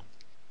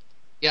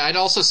 Yeah, I'd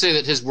also say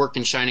that his work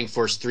in Shining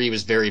Force 3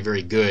 was very,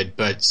 very good,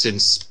 but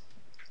since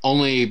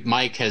only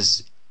Mike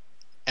has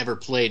ever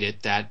played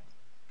it, that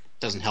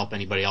doesn't help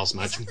anybody else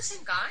much. Is that the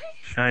same guy?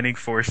 Shining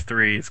Force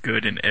 3 is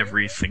good in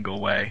every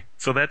single way,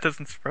 so that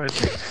doesn't surprise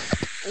me.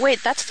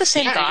 Wait, that's the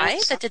same Yeah, guy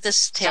it's- that did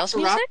this Tales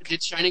Sakurai music?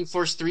 did Shining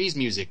Force 3's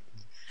music.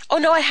 Oh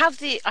no, I have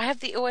the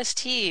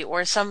OST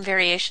or some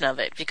variation of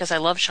it because I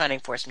love Shining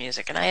Force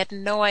music, and I had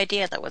no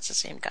idea that was the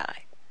same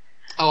guy.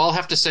 Oh, I'll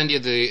have to send you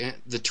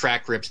the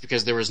track rips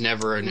because there was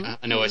never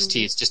an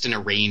OST. It's just an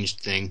arranged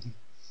thing.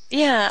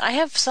 Yeah, I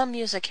have some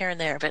music here and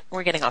there, but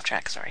we're getting off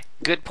track. Sorry.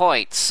 Good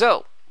point.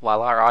 So,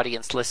 while our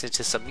audience listens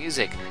to some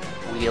music,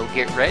 we'll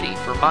get ready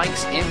for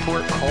Mike's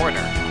Import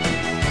Corner.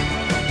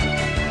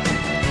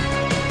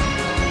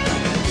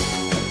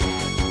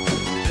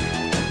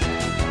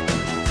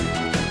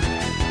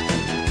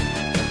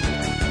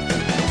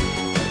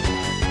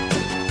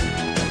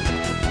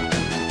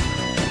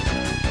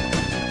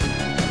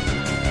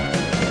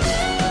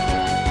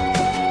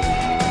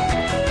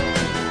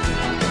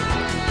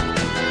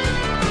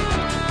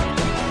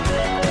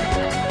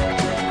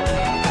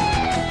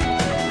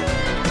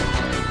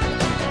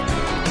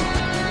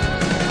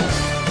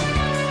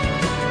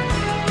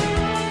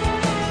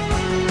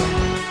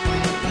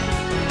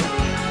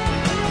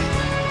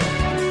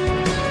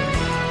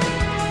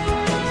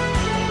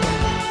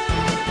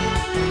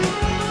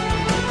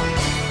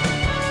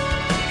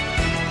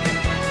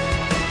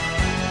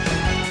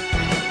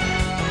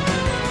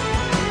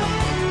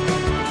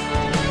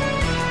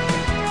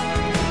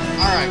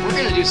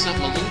 Do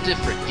something a little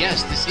different.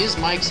 Yes, this is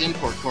Mike's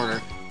Import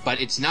Corner, but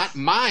it's not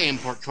my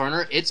Import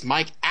Corner. It's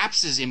Mike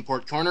Apps's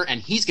Import Corner,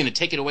 and he's going to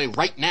take it away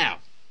right now.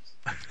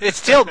 It's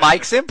still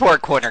Mike's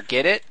Import Corner,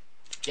 get it?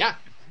 Yeah.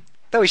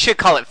 Though we should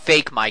call it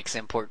fake Mike's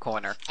Import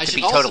Corner I to should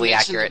be also totally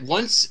mention accurate. that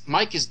once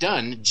Mike is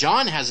done,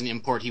 John has an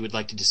import he would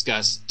like to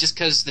discuss, just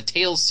because the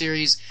Tales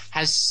series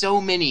has so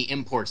many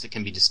imports that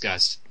can be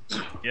discussed.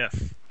 Yes.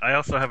 I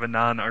also have a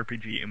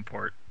non-RPG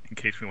import, in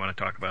case we want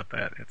to talk about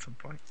that at some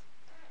point.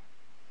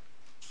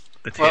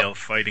 The Tales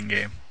fighting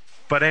game.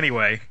 But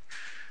anyway,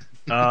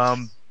 yeah,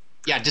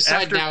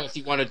 decide after- now if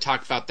you want to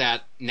talk about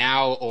that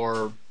now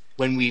or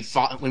when we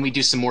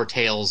do some more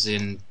Tales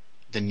in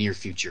the near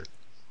future.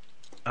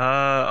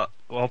 I'll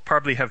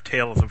probably have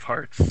Tales of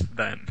Hearts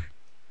then.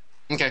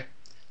 Okay.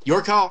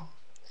 Your call.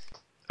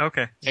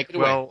 Okay. Take it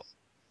away. Well,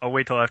 I'll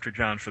wait till after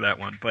John for that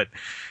one. But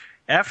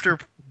after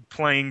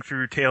playing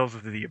through Tales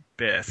of the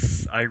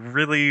Abyss, I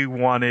really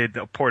wanted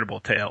a portable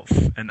Tales.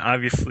 And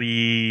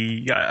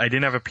obviously, I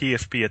didn't have a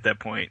PSP at that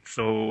point,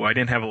 so I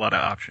didn't have a lot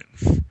of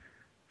options.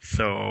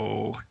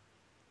 So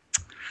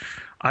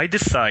I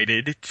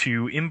decided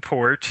to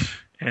import,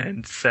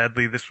 and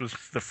sadly this was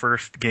the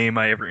first game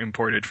I ever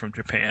imported from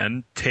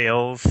Japan,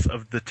 Tales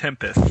of the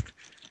Tempest.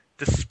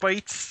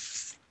 Despite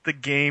the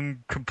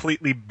game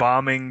completely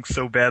bombing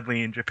so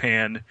badly in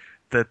Japan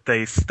that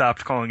they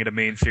stopped calling it a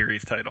main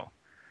series title.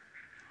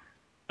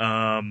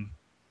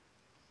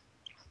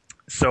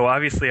 So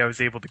obviously I was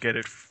able to get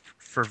it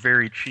for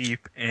very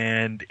cheap,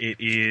 and it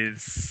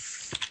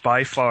is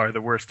by far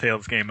the worst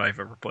Tales game I've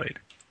ever played.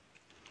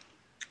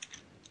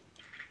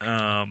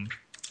 Do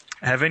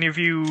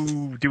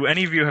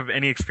any of you have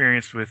any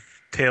experience with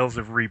Tales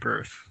of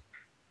Rebirth?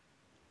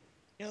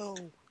 No.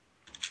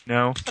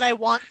 No? But I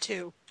want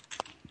to.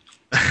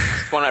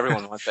 It's one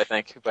everyone wants, I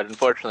think, but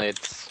unfortunately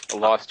it's a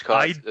lost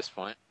cause at this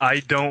point. I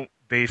don't,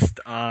 based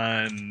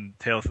on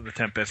Tales of the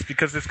Tempest,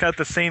 because it's got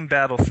the same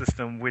battle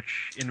system,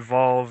 which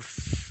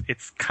involves,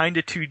 it's kind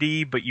of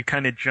 2D, but you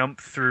kind of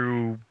jump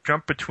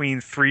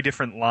between 3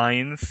 different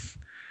lines,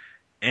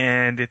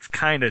 and it's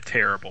kind of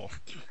terrible.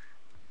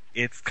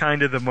 It's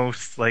kind of the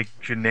most,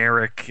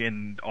 generic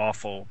and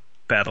awful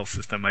battle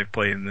system I've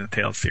played in the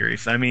Tales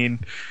series. I mean,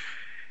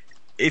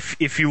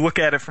 if you look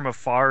at it from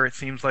afar, it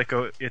seems like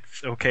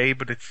it's okay,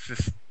 but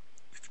it's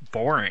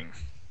boring.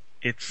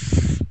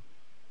 It's,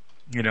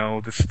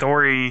 the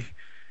story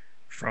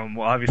from,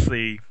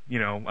 obviously,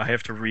 I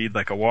have to read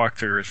a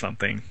walkthrough or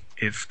something,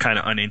 is kind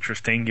of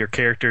uninteresting. Your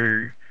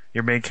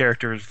main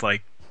character is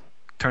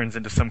turns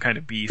into some kind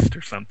of beast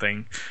or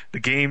something. The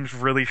game's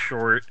really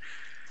short.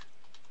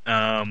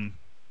 The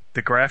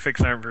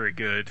graphics aren't very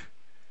good.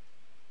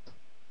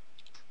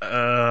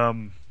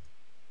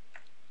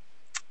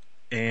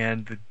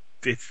 And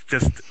it's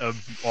just an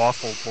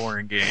awful,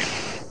 boring game.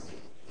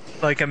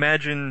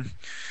 Imagine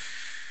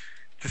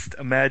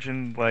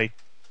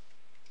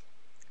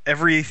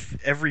every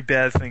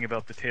bad thing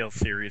about the Tales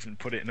series and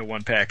put it into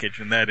one package,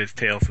 and that is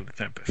Tales of the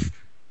Tempest.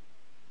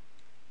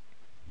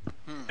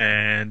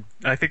 And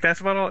I think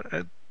that's about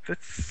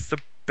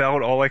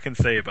all I can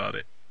say about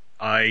it.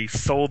 I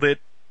sold it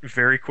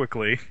very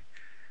quickly,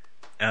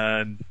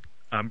 and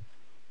I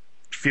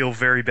feel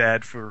very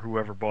bad for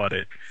whoever bought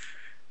it.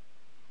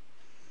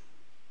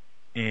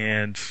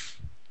 And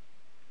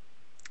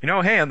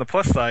hey, on the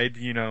plus side,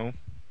 the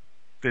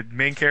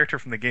main character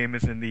from the game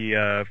is in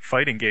the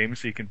fighting game,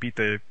 so you can beat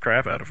the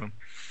crap out of him.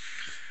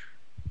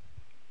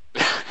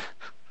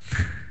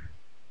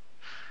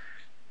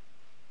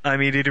 I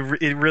mean, it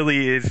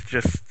really is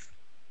just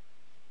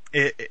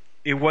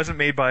it wasn't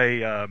made by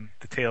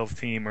the Tales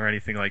team or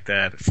anything like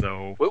that.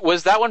 So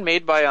Was that one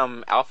made by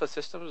Alpha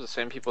Systems, the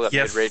same people that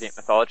Yes. made Radiant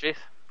Mythology?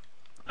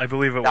 I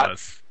believe it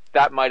was.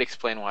 That might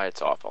explain why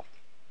it's awful.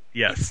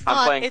 Yes. Not-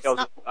 I'm playing it's Tales.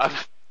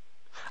 not-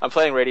 I'm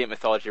playing Radiant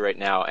Mythology right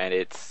now, and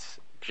it's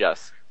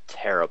just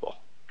terrible.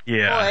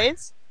 Yeah.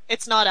 Boys,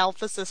 it's not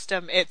Alpha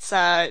System. It's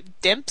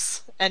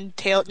Dimps and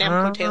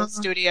Namco Tales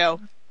Studio.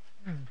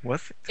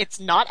 What's it? It's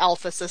not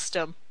Alpha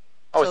System.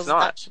 Oh, So it's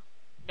not.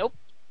 Nope.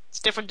 It's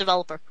a different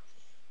developer.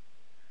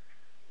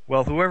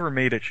 Well, whoever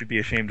made it should be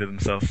ashamed of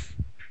themselves.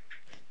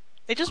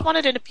 They just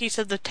wanted in a piece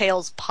of the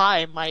Tales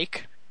pie,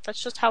 Mike.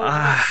 That's just how it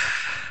works.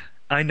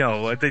 I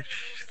know.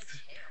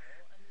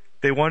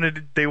 They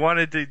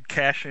wanted to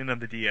cash in on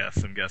the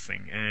DS, I'm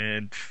guessing,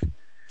 and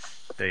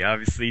they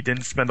obviously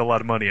didn't spend a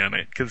lot of money on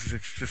it because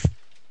it's just.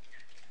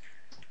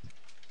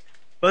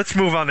 Let's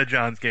move on to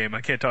John's game.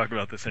 I can't talk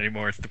about this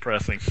anymore. It's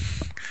depressing.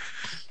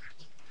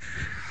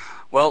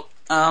 Well,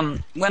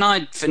 when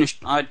I'd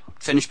finished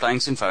playing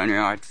Symphonia,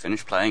 I'd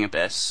finished playing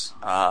Abyss.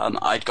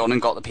 I'd gone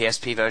and got the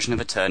PSP version of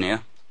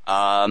Eternia.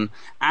 And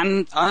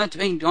to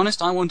be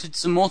honest, I wanted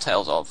some more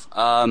Tales of.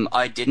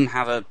 I didn't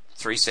have a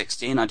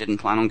 360 and I didn't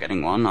plan on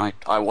getting one.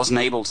 I wasn't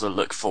able to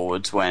look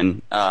forwards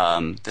when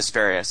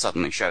Vesperia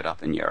suddenly showed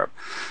up in Europe.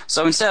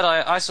 So instead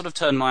I sort of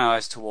turned my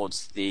eyes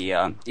towards the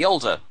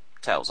older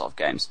Tales of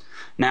games.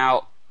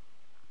 Now,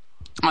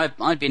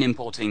 I'd been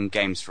importing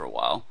games for a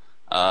while,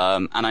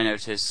 and I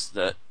noticed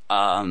that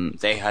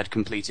they had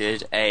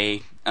completed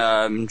a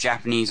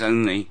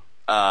Japanese-only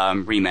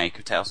remake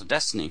of Tales of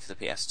Destiny for the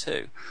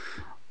PS2.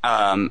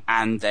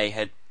 And they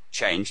had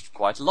changed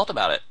quite a lot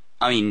about it.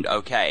 I mean,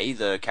 okay,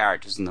 the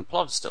characters and the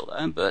plot are still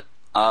there, but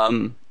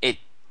it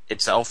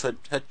itself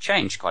had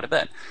changed quite a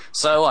bit.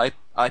 So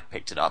I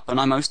picked it up, and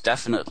I most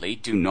definitely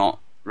do not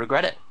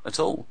regret it at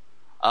all.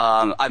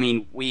 I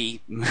mean, we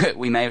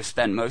may have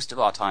spent most of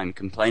our time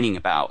complaining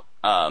about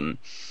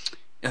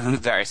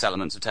various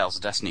elements of Tales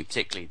of Destiny,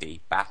 particularly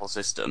the battle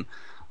system,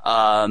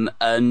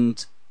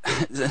 and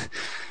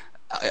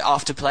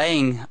after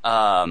playing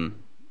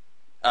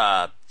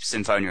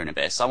Symphonia and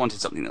Abyss, I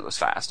wanted something that was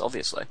fast,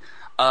 obviously.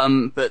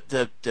 But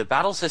the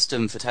battle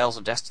system for Tales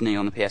of Destiny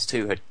on the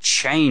PS2 had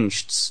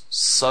changed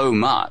so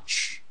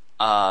much.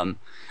 I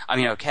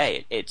mean,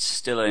 okay, it's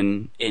still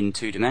in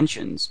 2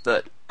 dimensions,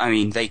 but I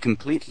mean, they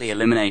completely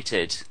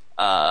eliminated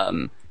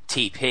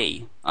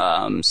TP.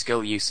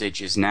 Skill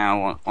usage is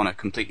now on a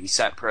completely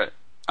separate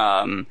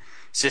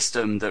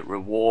system that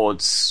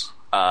rewards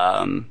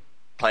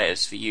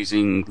players for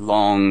using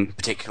long,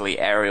 particularly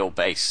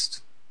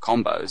aerial-based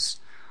combos.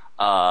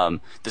 The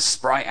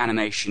sprite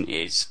animation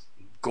is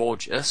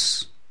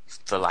gorgeous,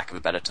 for lack of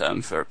a better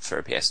term, for a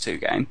PS2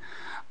 game.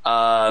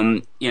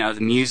 The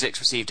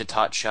music's received a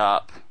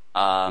touch-up.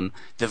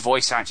 The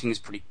voice acting is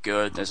pretty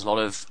good. There's a lot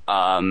of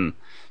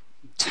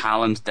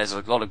talent. There's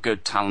a lot of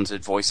good,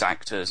 talented voice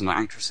actors and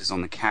actresses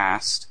on the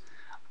cast.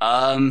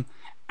 And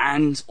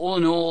all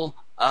in all,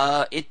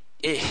 it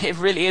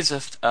really is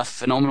a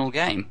phenomenal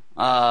game.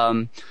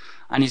 And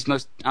he's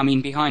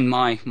behind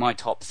my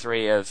top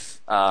 3 of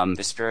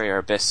Vesperia,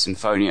 Abyss,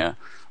 Symphonia,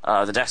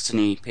 the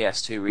Destiny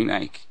PS2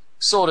 remake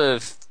sort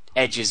of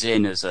edges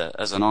in as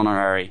an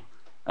honorary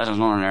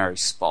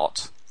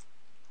spot.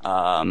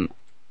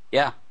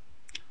 Yeah,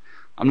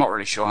 I'm not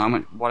really sure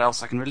what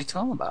else I can really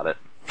tell about it.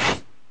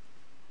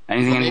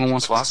 Anything anyone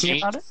wants to ask me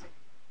about it?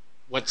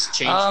 What's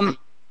changed?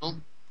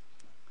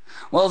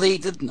 Well,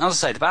 as I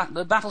say,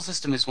 the battle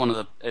system is one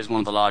of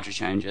the larger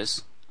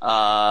changes.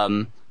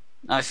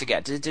 I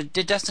forget. Did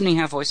Destiny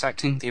have voice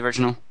acting, the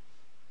original?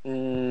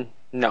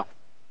 No.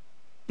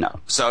 No.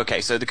 So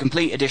the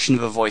complete addition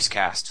of a voice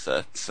cast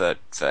for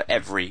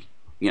every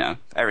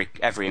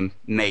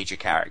major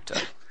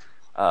character.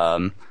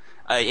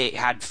 It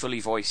had fully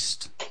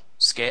voiced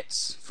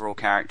skits for all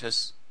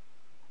characters.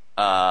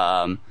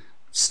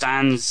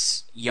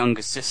 Stan's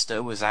younger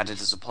sister was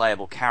added as a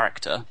playable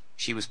character.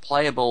 She was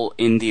playable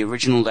in the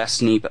original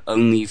Destiny, but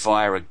only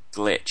via a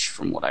glitch,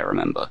 from what I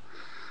remember.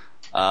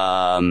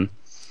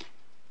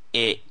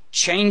 It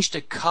changed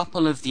a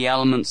couple of the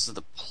elements of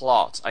the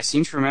plot. I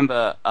seem to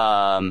remember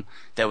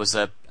there was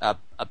a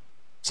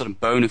sort of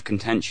bone of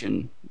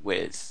contention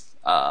with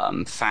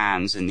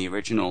fans in the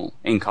original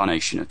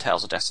incarnation of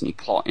Tales of Destiny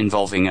plot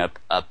involving a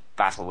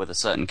battle with a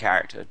certain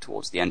character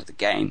towards the end of the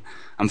game.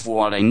 And for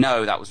what I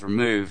know, that was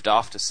removed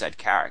after said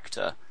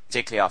character,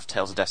 particularly after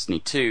Tales of Destiny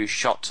 2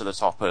 shot to the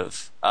top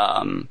of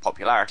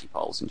popularity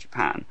polls in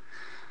Japan.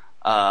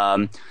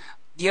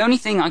 The only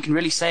thing I can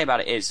really say about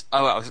it is,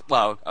 other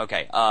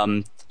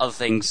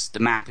things, the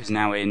map is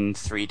now in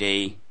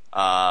 3D,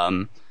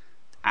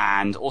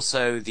 and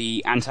also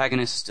the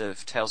antagonist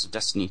of Tales of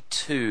Destiny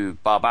 2,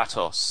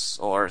 Barbatos,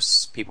 or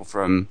as people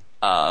from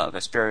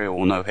Vesperia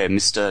will know him,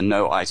 Mr.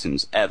 No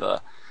Items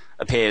Ever,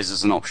 appears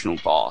as an optional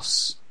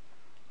boss.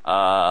 There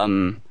are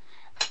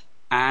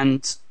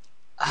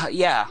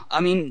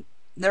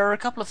a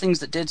couple of things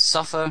that did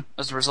suffer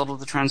as a result of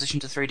the transition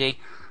to 3D.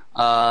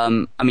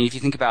 If you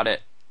think about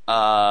it,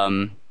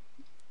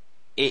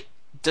 it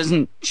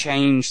doesn't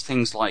change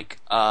things like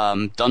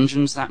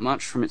dungeons that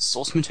much from its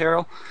source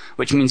material,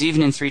 which means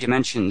even in 3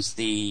 dimensions,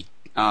 the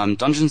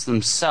dungeons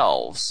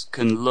themselves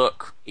can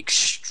look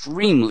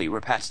extremely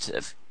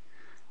repetitive.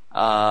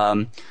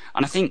 And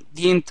I think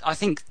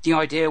the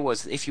idea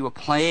was that if you were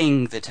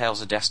playing the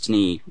Tales of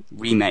Destiny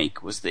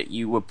remake, was that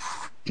you were,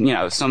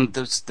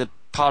 the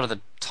part of the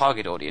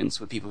target audience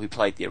were people who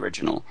played the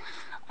original,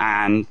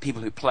 and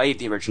people who played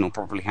the original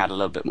probably had a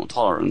little bit more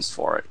tolerance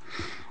for it.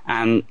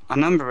 And I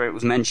remember it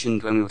was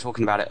mentioned when we were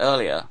talking about it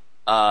earlier,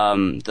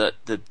 that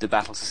the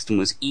battle system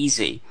was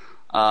easy.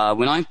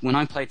 When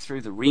I played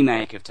through the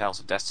remake of Tales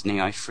of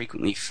Destiny, I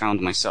frequently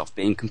found myself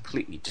being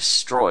completely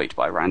destroyed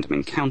by random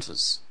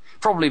encounters.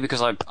 Probably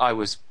because I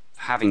was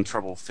having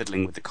trouble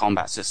fiddling with the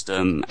combat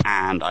system,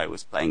 and I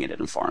was playing it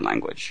in a foreign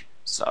language.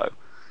 So,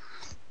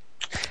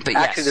 but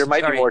actually, yes, there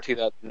might be more to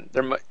that.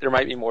 There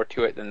might be more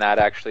to it than that.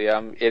 Actually,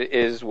 it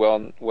is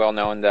well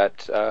known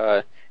that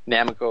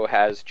Namco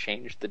has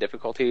changed the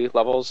difficulty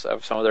levels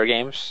of some of their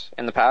games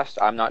in the past.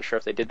 I'm not sure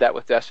if they did that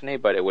with Destiny,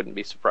 but it wouldn't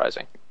be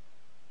surprising.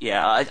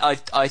 Yeah,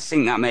 I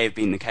think that may have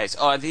been the case.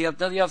 Oh, the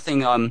other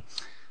thing,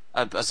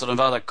 a sort of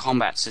other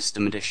combat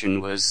system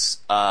addition was,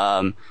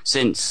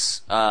 since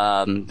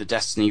the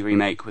Destiny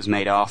remake was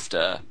made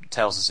after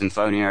Tales of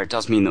Symphonia, it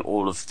does mean that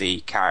all of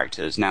the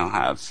characters now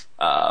have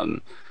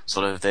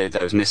sort of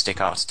those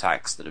mystic art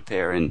attacks that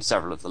appear in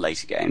several of the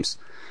later games,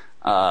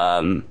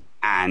 and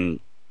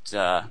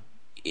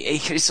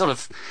it sort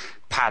of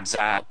pads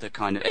out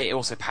it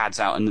also pads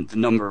out the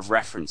number of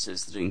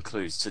references that it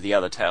includes to the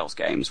other Tales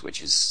games,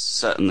 which is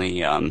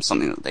certainly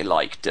something that they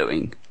like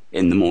doing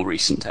in the more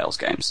recent Tales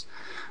games.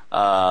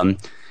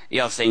 The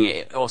other thing,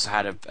 it also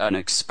had an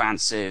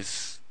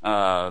expansive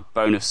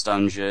bonus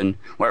dungeon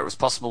where it was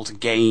possible to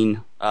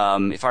gain,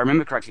 if I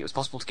remember correctly, it was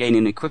possible to gain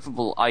an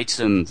equipable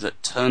item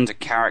that turned a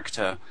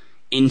character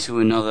into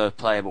another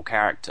playable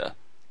character.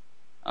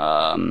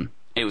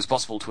 It was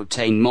possible to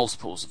obtain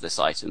multiples of this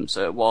item,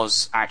 so it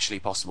was actually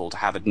possible to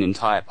have an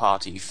entire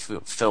party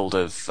filled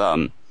of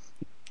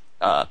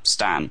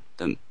Stan,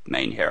 the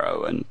main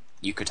hero, and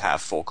you could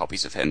have 4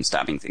 copies of him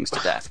stabbing things to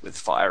death with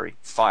fiery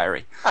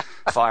stabbiness.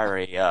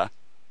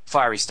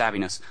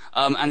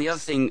 And the other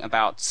thing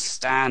about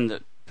Stan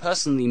that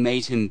personally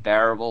made him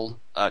bearable,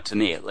 to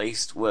me at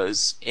least,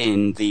 was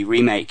in the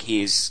remake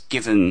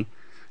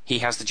he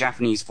has the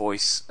Japanese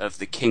voice of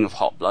the King of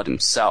Hot Blood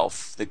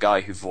himself, the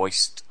guy who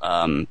voiced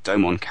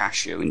Domon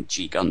Kasshu in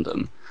G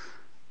Gundam.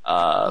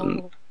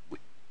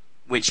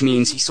 Which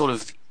means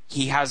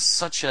he has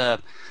such a...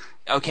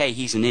 Okay,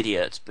 he's an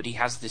idiot, but he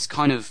has this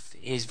kind of...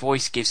 His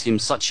voice gives him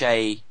such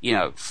a,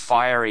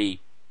 fiery...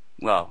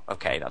 Well,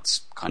 okay,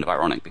 that's kind of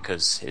ironic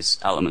because his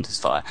element is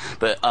fire.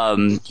 But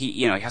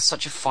he has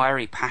such a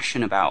fiery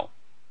passion about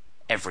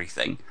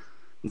everything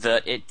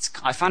that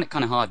I found it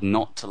kind of hard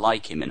not to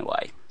like him in a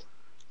way.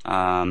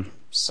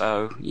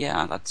 So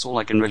yeah, that's all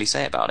I can really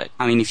say about it.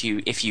 I mean, if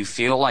you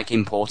feel like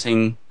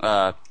importing,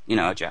 a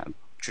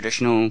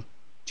traditional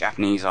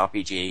Japanese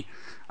RPG,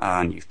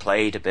 and you've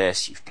played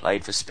Abyss, you've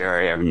played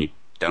Vesperia, and you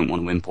don't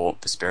want to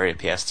import Vesperia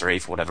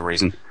PS3 for whatever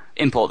reason,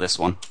 import this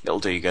one. It'll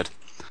do you good.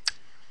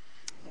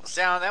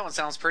 That one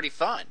sounds pretty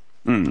fun.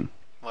 Mm.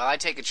 Well, I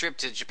take a trip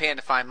to Japan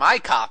to find my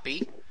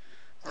copy.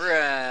 We're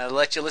gonna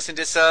let you listen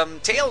to some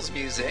Tales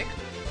music.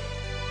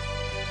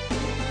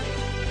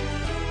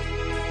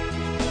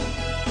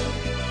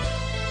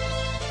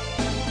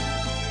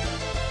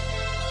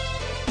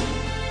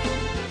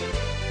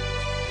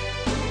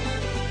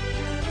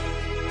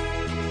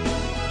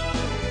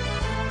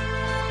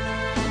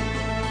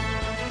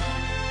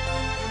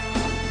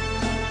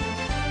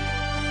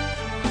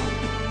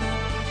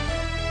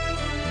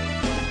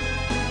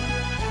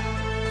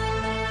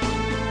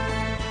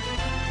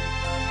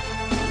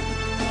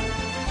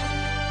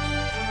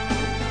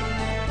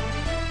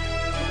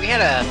 We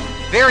had a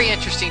very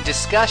interesting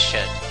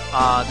discussion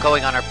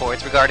going on our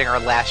boards regarding our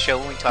last show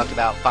when we talked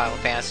about Final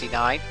Fantasy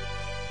IX.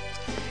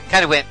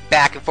 Kind of went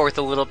back and forth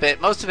a little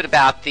bit. Most of it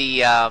about the...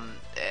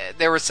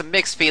 there were some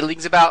mixed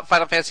feelings about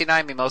Final Fantasy IX.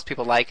 I mean, most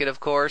people like it, of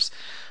course.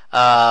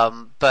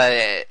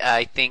 But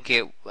I think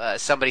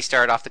somebody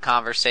started off the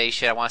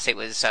conversation. I want to say it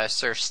was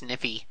Sir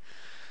Sniffy,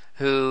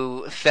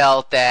 who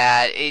felt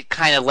that it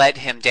kind of let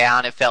him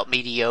down. It felt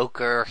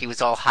mediocre. He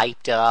was all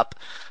hyped up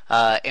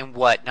and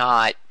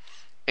whatnot.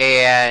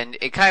 And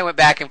it kind of went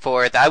back and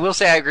forth. I will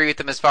say I agree with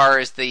them as far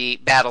as the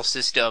battle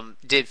system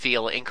did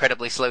feel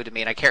incredibly slow to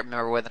me, and I can't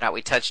remember whether or not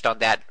we touched on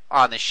that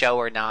on the show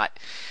or not.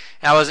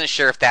 And I wasn't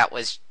sure if that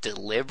was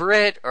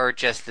deliberate or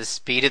just the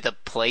speed of the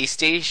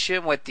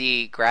PlayStation with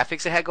the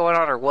graphics it had going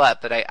on or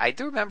what, but I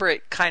do remember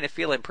it kind of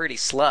feeling pretty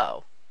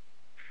slow.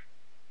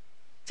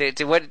 Do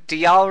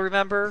y'all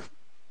remember,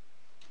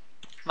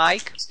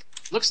 Mike?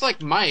 Looks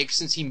like Mike,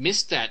 since he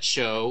missed that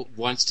show,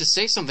 wants to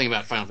say something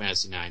about Final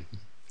Fantasy IX.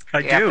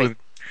 I do.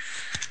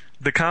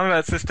 The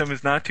combat system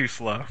is not too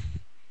slow.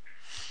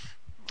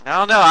 I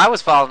don't know. I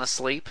was falling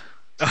asleep.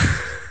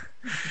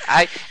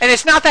 And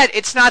it's not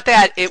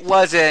that it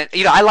wasn't.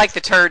 I like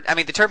the turn. I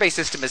mean, the turn-based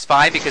system is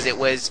fine because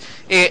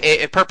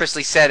it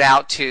purposely set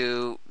out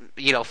to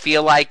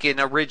feel like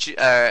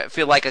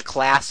a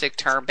classic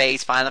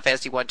turn-based Final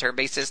Fantasy 1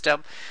 turn-based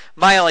system.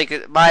 My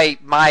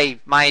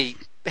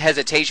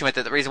hesitation with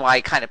it, the reason why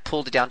I kind of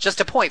pulled it down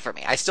just a point for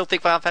me. I still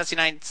think Final Fantasy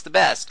IX is the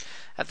best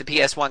of the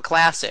PS1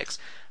 classics.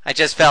 I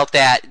just felt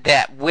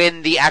that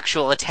when the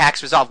actual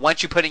attacks resolved,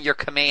 once you put in your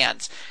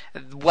commands,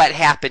 what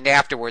happened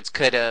afterwards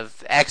could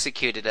have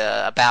executed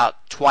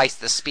about twice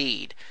the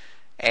speed.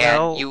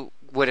 And you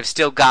would have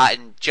still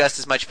gotten just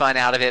as much fun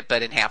out of it,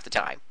 but in half the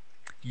time.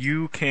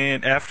 You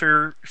can,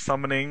 after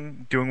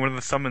summoning, doing one of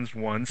the summons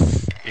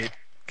once, it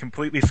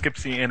completely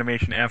skips the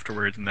animation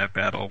afterwards in that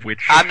battle,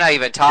 which... I'm not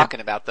even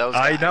talking about those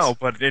guys. I know,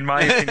 but in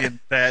my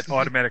opinion, that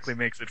automatically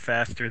makes it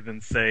faster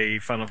than, say,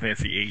 Final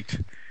Fantasy VIII.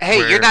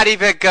 Hey, you're not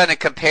even going to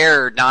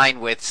compare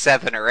 9 with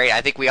 7 or 8.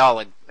 I think we all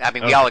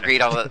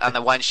agreed on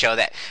the one show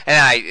that...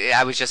 And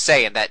I was just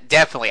saying that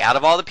definitely, out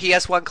of all the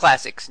PS1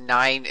 classics,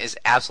 9 is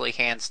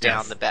absolutely hands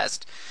down the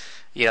best.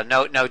 You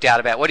know, no doubt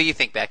about it. What do you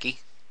think, Becky?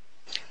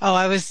 Oh,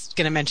 I was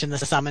going to mention the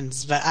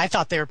summons, but I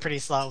thought they were pretty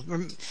slow.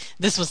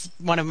 This was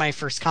one of my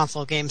first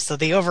console games, so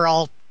the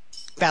overall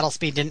battle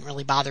speed didn't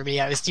really bother me.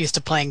 I was used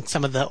to playing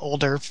some of the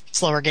older,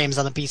 slower games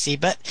on the PC,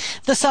 but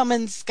the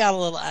summons got a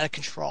little out of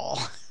control.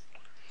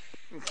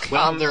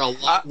 Well, they're a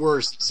lot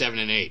worse than 7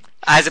 and 8.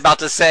 I was about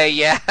to say,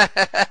 yeah.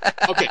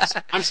 Okay,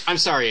 so I'm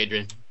sorry,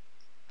 Adrian.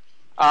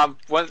 I'll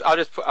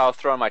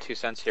throw in my 2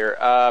 cents here.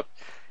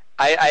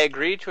 I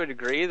agree to a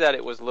degree that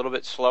it was a little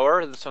bit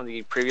slower than some of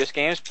the previous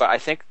games, but I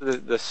think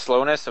the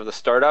slowness of the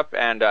startup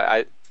and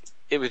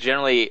it was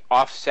generally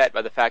offset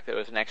by the fact that it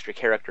was an extra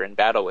character in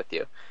battle with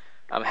you.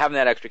 Having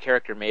that extra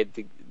character made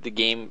the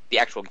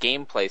actual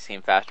gameplay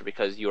seem faster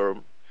because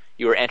you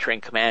were entering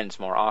commands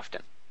more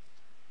often.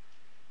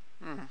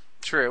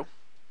 True.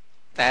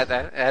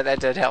 That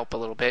did help a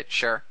little bit,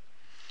 sure.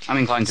 I'm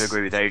inclined to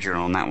agree with Adrian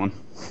on that one.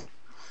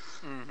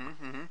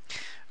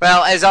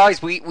 Well, as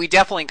always, we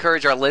definitely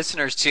encourage our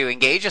listeners to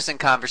engage us in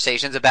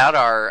conversations about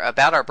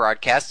our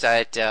broadcasts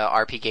at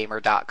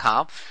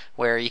rpgamer.com,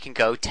 where you can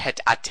go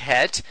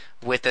tete-a-tete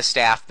with the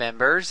staff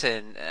members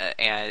and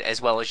as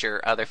well as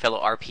your other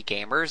fellow RP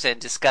gamers and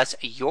discuss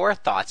your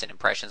thoughts and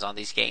impressions on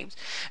these games.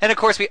 And of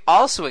course, we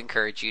also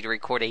encourage you to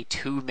record a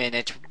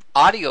 2-minute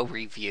audio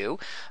review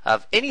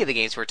of any of the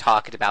games we're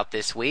talking about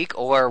this week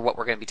or what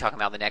we're going to be talking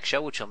about in the next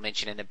show, which we'll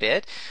mention in a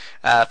bit.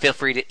 Feel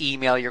free to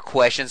email your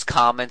questions,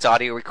 comments,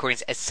 audio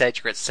recordings,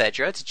 etc., to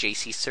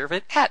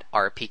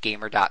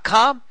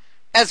jcservant@rpgamer.com,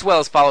 as well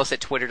as follow us at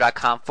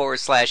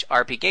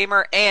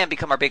twitter.com/rpgamer and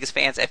become our biggest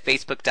fans at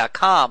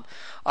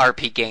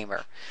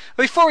facebook.com/rpgamer.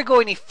 Before we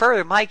go any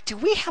further, Mike, do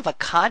we have a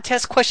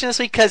contest question this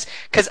week? Because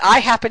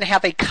I happen to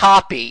have a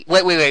copy.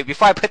 Wait,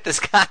 before I put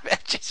this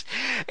comment,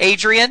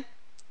 Adrian,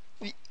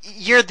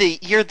 you're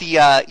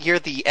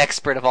the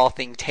expert of all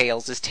things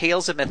Tales. Is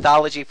Tales of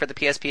Mythology for the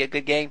PSP a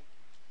good game?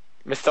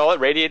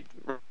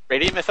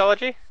 Radiant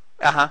Mythology?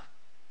 Uh-huh.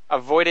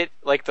 Avoid it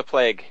like the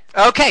plague.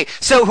 Okay,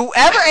 so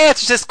whoever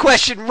answers this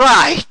question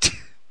right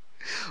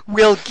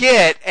will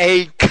get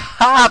a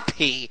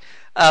copy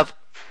of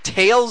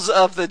Tales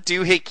of the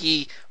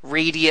Doohickey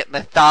Radiant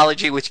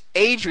Mythology, which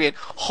Adrian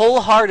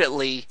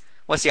wholeheartedly,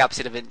 what's the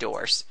opposite of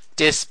endorse?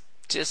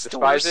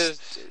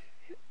 Despises.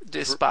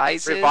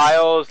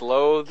 Reviles,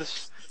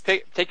 loathes.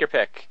 Take your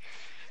pick.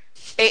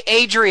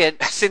 Adrian,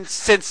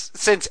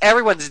 since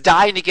everyone's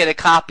dying to get a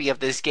copy of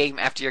this game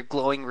after your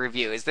glowing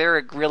review, is there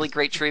a really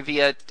great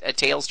a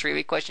Tales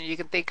trivia question you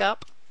can think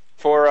up?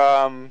 For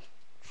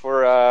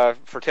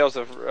Tales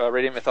of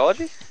Radiant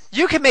Mythology?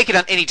 You can make it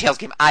on any Tales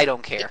game. I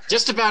don't care.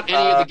 Just about any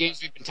of the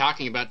games we've been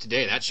talking about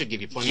today. That should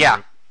give you plenty.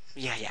 Yeah.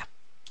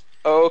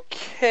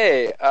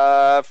 Okay.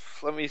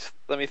 Let me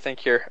think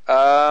here.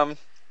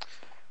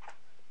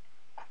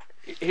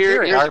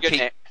 Here's a good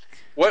name.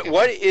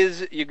 What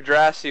is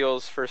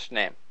Yggdrasil's first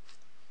name?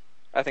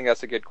 I think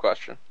that's a good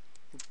question.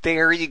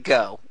 There you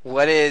go.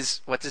 What's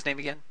his name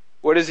again?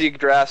 What is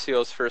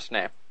Yggdrasil's first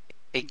name?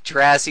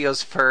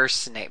 Yggdrasil's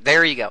first name.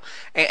 There you go.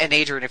 And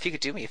Adrian, if you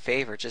could do me a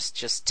favor,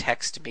 just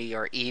text me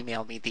or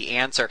email me the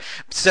answer.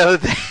 So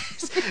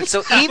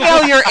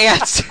email your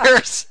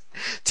answers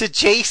to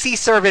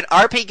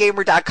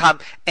jcservant@rpgamer.com,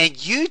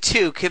 and you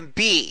too can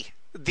be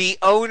the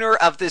owner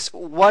of this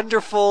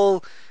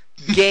wonderful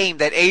game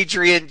that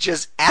Adrian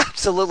just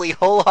absolutely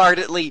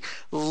wholeheartedly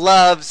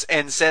loves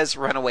and says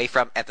run away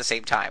from at the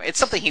same time. It's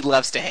something he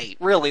loves to hate.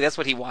 Really, that's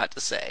what he wanted to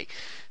say.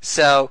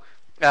 So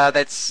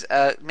that's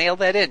mail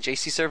that in,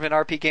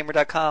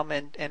 jcservant@rpgamer.com,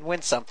 and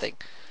win something.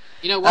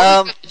 You know,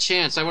 while we've got the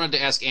chance, I wanted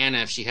to ask Anna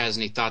if she has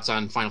any thoughts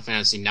on Final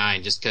Fantasy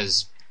IX, just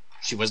because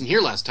she wasn't here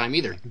last time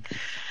either.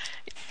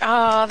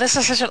 Oh, this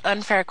is such an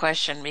unfair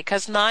question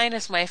because 9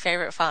 is my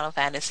favorite Final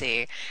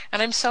Fantasy,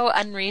 and I'm so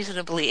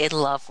unreasonably in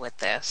love with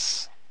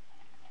this.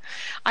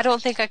 I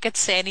don't think I could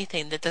say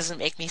anything that doesn't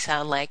make me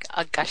sound like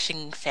a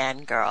gushing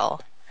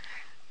fangirl.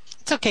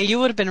 It's okay. You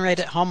would have been right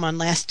at home on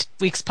last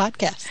week's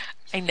podcast.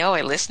 I know.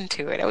 I listened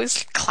to it. I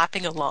was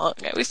clapping along.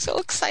 I was so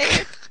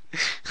excited.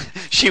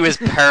 She was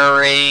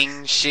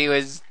purring. She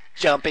was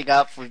jumping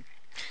up.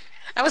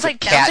 I was like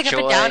bouncing up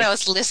and down. I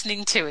was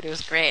listening to it. It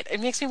was great. It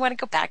makes me want to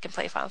go back and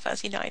play Final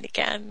Fantasy IX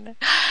again.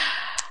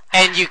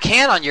 And you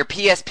can on your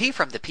PSP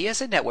from the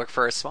PSN Network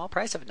for a small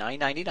price of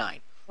 $9.99.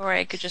 Or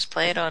I could just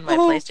play it on my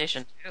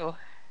PlayStation 2.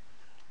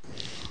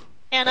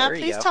 Anna, There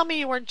you please go. tell me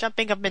you weren't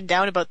jumping up and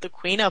down about the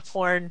Queen of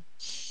porn.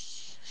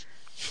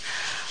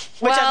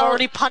 Which I've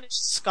already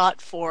punished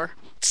Scott for.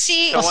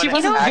 See, Well, you she know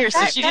wasn't what? here, so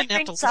That- she that didn't have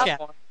to brings look up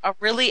at it. a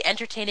really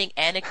entertaining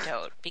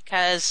anecdote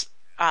because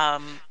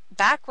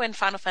back when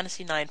Final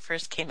Fantasy IX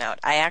first came out,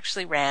 I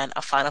actually ran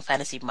a Final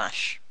Fantasy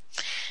mush.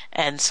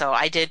 And so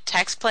I did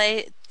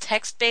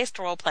text-based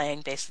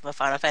role-playing based on the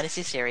Final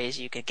Fantasy series.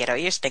 You could get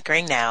out your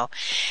snickering now.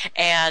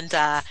 And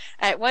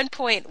at one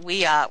point,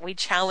 we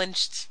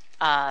challenged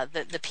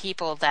the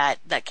people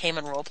that came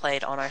and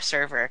role-played on our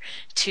server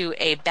to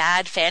a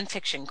bad fan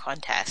fiction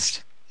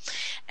contest.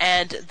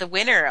 And the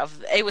winner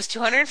it was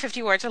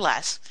 250 words or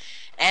less.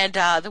 And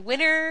the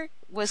winner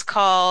was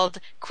called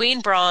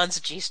Queen Bronze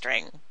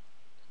G-String.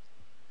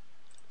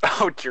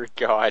 Oh dear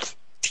God.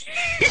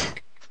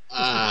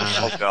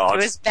 Oh God.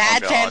 It was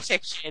bad Oh, fan God.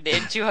 fiction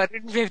in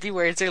 250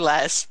 words or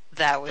less.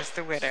 That was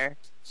the winner.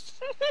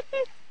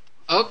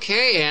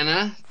 Okay,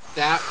 Anna.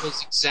 That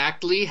was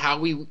exactly how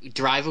we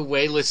drive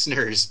away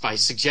listeners, by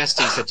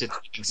suggesting such a thing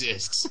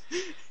exists.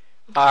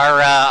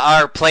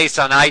 Our place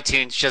on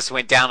iTunes just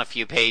went down a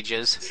few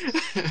pages.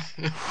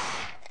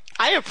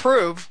 I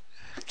approve.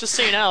 Just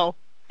so you know.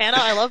 Anna,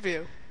 I love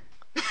you.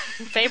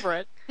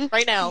 Favorite.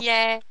 Right now.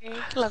 Yay.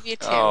 Love you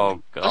too.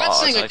 Oh God. I'm not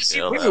saying I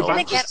feel disapprove. ill.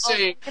 I'm just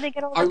saying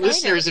all our the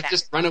listeners dinos have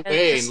just back run because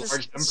away this in is-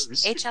 large this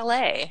is numbers.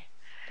 HLA.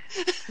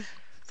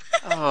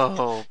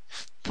 Oh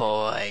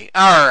boy!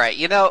 All right,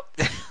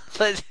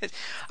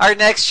 our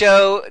next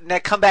show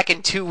come back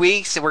in 2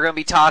 weeks, and we're going to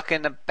be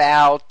talking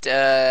about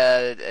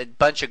a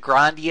bunch of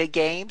Grandia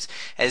games,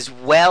 as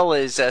well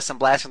as some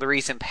blasts from the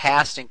recent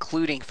past,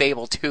 including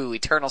Fable 2,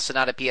 Eternal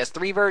Sonata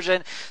PS3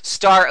 version,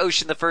 Star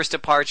Ocean: The First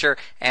Departure,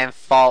 and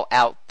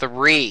Fallout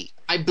 3.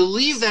 I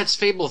believe that's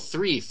Fable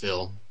 3,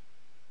 Phil.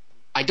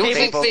 I don't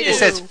think Fable. Fable. It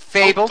says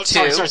Fable 2.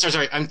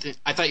 Sorry.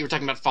 I thought you were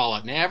talking about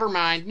Fallout. Never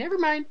mind.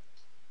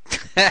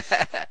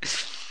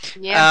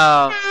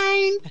 Yeah.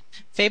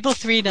 Fable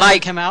 3 doesn't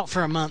Mike. come out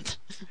for a month.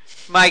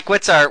 Mike,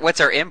 what's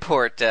our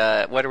import?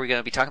 What are we going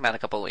to be talking about in a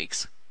couple of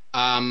weeks?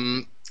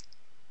 I'm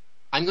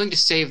going to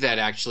save that,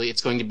 actually.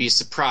 It's going to be a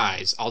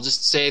surprise. I'll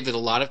just say that a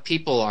lot of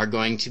people are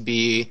going to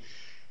be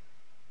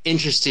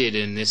interested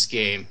in this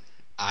game.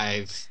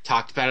 I've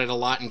talked about it a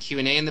lot in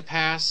Q&A in the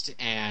past,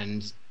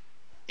 and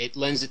it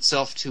lends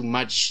itself to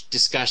much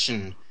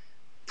discussion,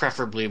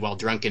 preferably while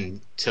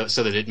drunken, so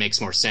that it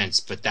makes more sense,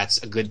 but that's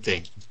a good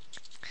thing.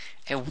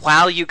 And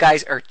while you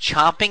guys are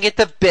chomping at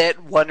the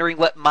bit, wondering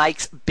what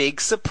Mike's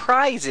big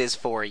surprise is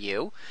for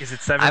you... Is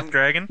it Seventh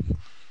Dragon?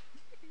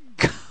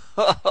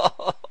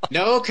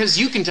 No, because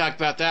you can talk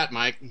about that,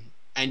 Mike,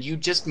 and you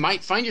just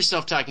might find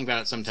yourself talking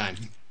about it sometime.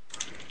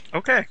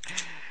 Okay.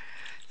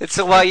 And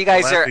so while you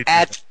guys are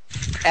Gladly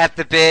at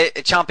the bit,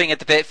 chomping at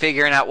the bit,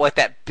 figuring out what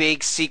that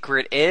big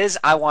secret is,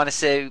 I want to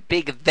say a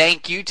big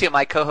thank you to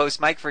my co-host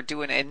Mike for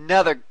doing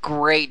another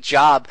great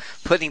job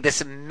putting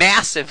this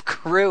massive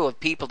crew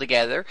of people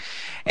together.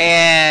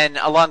 And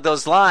along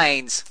those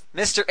lines,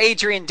 Mr.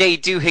 Adrian Day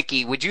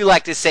Doohickey, would you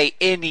like to say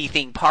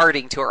anything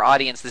parting to our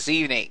audience this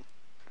evening?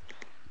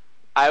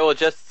 I will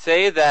just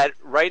say that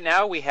right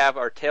now we have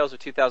our Tales of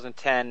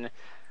 2010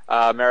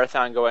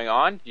 marathon going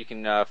on. You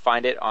can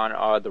find it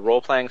on the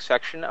role-playing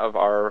section of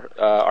our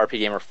RP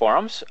Gamer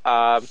forums.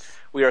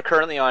 We are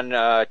currently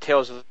on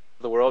Tales of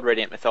the World: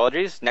 Radiant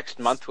Mythologies. Next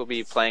month we'll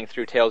be playing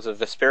through Tales of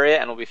Vesperia,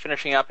 and we'll be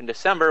finishing up in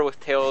December with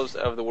Tales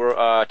of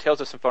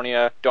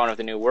Symphonia: Dawn of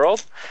the New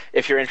World.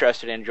 If you're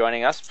interested in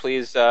joining us,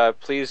 please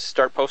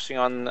start posting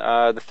on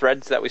the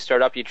threads that we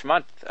start up each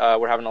month.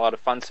 We're having a lot of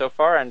fun so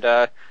far, and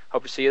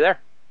hope to see you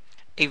there.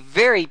 A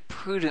very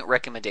prudent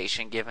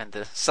recommendation given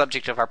the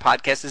subject of our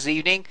podcast this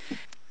evening.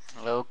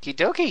 Okie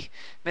dokie.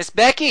 Miss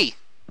Becky.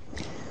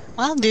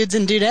 Well, dudes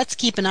and dudettes,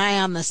 keep an eye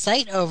on the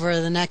site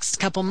over the next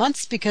couple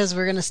months because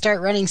we're going to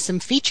start running some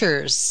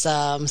features,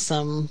 some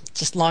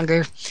just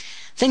longer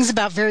things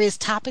about various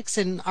topics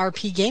in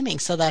RP gaming,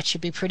 so that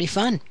should be pretty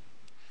fun.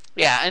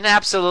 Yeah, and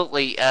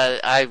absolutely.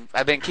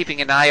 I've been keeping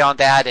an eye on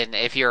that, and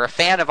if you're a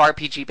fan of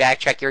RPG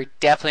Backtrack, you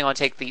definitely want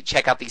to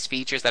check out these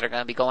features that are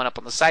going to be going up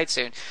on the site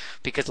soon,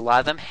 because a lot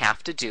of them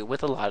have to do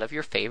with a lot of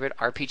your favorite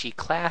RPG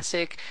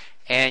classic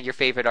and your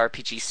favorite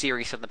RPG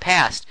series from the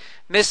past.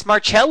 Miss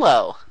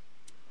Marcello.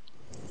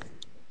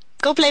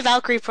 Go play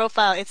Valkyrie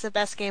Profile. It's the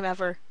best game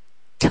ever.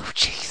 Oh,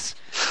 jeez.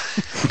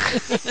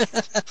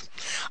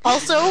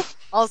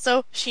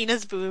 Also,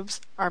 Sheena's boobs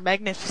are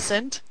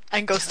magnificent,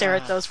 and go stare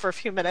at those for a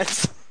few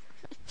minutes.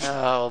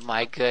 Oh,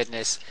 my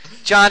goodness.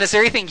 John, is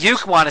there anything you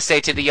want to say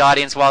to the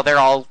audience while they're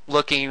all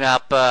looking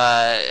up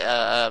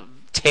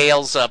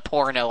Tales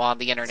porno on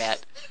the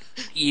internet?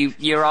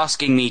 You're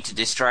asking me to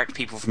distract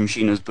people from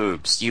Sheena's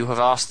boobs. You have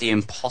asked the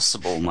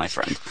impossible, my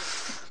friend.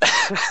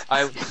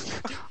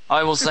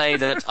 I will say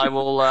that I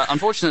will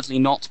unfortunately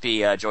not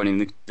be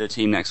joining the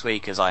team next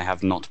week, as I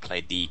have not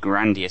played the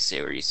Grandia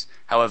series.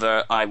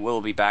 However, I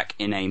will be back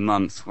in a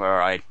month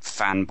where I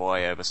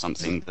fanboy over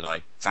something that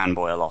I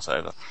fanboy a lot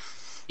over.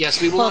 Yes,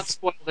 we will not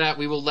spoil that.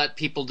 We will let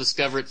people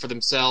discover it for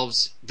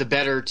themselves. The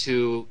better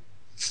to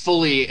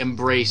fully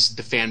embrace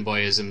the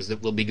fanboyisms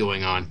that will be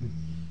going on.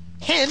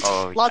 Hint,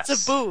 lots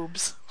of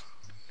boobs.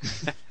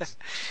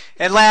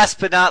 And last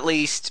but not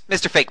least,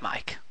 Mr. Fake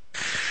Mike.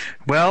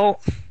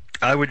 Well,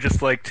 I would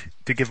just like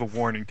to give a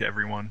warning to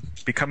everyone.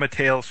 Become a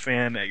Tales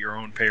fan at your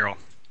own peril.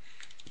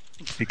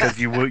 Because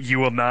you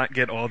will not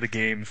get all the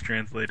games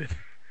translated.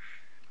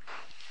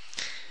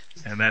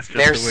 And that's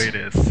just the way it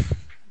is.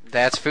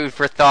 That's food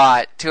for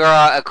thought. To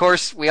our, of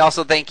course, we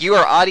also thank you,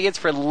 our audience,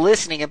 for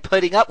listening and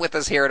putting up with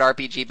us here at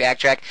RPG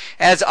Backtrack.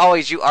 As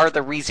always, you are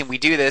the reason we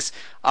do this.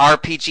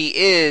 RPG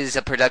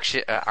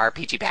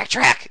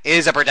Backtrack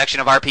is a production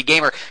of RP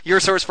Gamer, your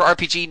source for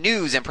RPG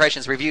news,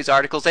 impressions, reviews,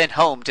 articles, and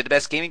home to the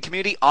best gaming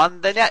community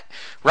on the net.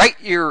 Write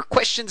your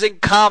questions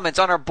and comments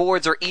on our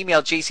boards or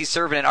email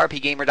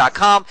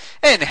jcservant@rpgamer.com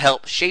and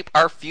help shape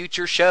our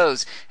future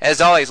shows.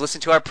 As always, listen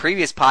to our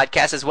previous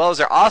podcast as well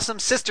as our awesome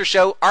sister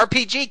show,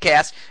 RPG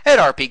Cast, at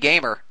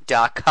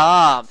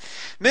rpgamer.com.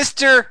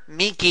 Mr.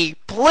 Miki,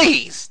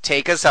 please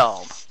take us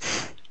home.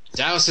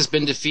 Dallas has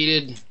been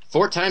defeated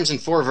 4 times in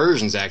 4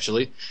 versions,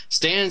 actually.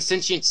 Stan's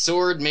sentient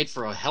sword made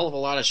for a hell of a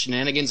lot of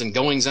shenanigans and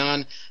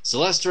goings-on.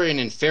 Celestra and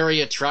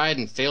Inferia tried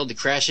and failed to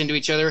crash into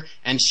each other,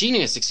 and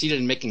Sheena succeeded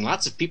in making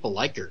lots of people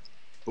like her.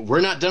 But we're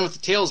not done with the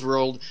Tales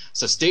world,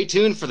 so stay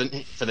tuned for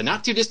the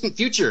not-too-distant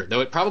future, though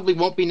it probably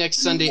won't be next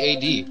Sunday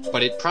AD,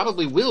 but it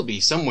probably will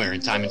be somewhere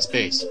in time and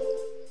space.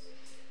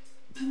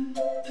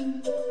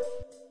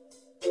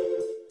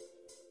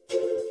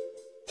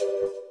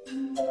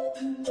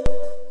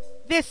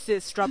 This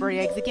is Strawberry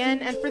Eggs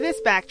again, and for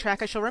this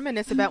backtrack I shall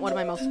reminisce about one of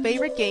my most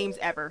favorite games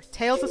ever,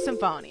 Tales of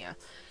Symphonia.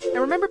 I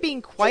remember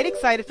being quite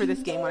excited for this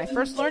game when I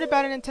first learned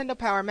about it in Nintendo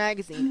Power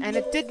magazine, and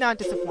it did not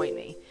disappoint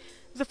me.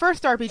 It was the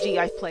first RPG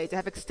I've played to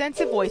have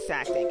extensive voice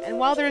acting, and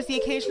while there is the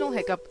occasional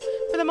hiccup,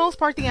 for the most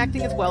part the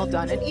acting is well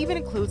done and even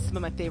includes some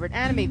of my favorite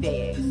anime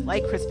VAs,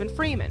 like Crispin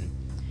Freeman.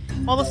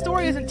 While the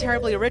story isn't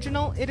terribly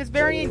original, it is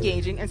very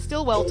engaging and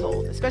still well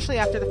told, especially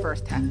after the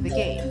first half of the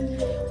game.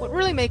 What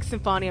really makes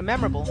Symphonia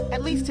memorable,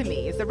 at least to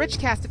me, is the rich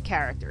cast of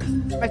characters.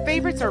 My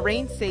favorites are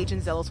Rain Sage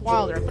and Zealous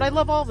Wilder, but I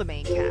love all the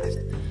main cast.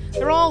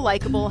 They're all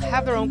likable,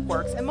 have their own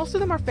quirks, and most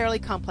of them are fairly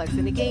complex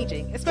and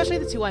engaging, especially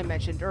the 2 I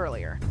mentioned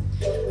earlier.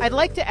 I'd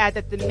like to add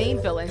that the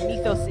main villain,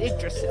 Mythos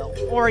Yggdrasil,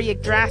 or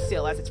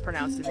Yggdrasil as it's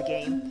pronounced in the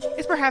game,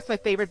 is perhaps my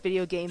favorite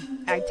video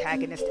game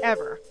antagonist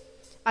ever.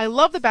 I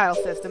love the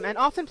battle system and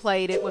often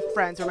played it with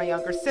friends or my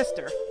younger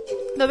sister,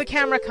 though the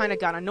camera kinda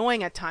got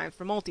annoying at times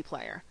for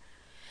multiplayer.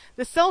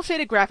 The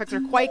cel-shaded graphics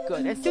are quite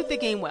good and suit the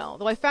game well,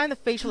 though I find the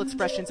facial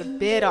expressions a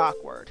bit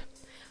awkward.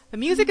 The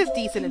music is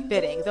decent and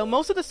fitting, though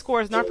most of the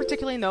score is not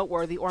particularly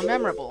noteworthy or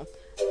memorable.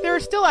 There are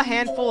still a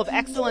handful of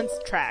excellent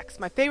tracks,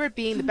 my favorite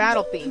being the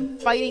battle theme,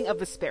 Fighting of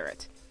the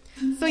Spirit.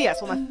 So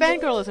yes, while my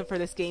fangirlism for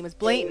this game is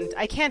blatant,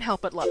 I can't help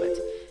but love it.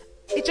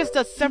 It just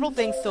does several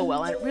things so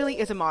well, and it really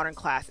is a modern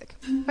classic.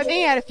 If I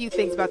may add a few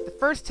things about the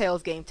first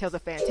Tales game, Tales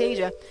of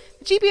Fantasia,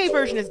 the GBA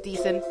version is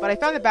decent, but I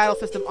found the battle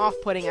system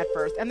off-putting at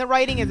first, and the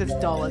writing is as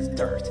dull as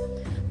dirt.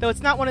 Though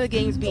it's not one of the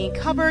games being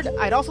covered,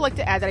 I'd also like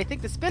to add that I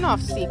think the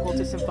spin-off sequel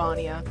to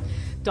Symphonia,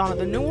 Dawn of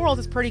the New World,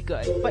 is pretty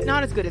good, but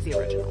not as good as the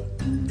original.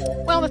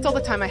 Well, that's all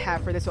the time I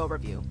have for this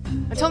overview.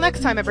 Until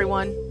next time,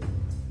 everyone!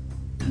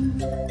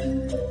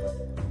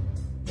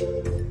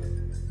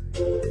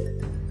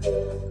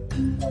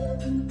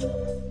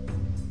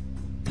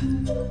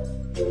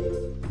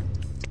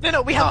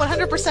 No, we have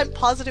 100%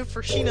 positive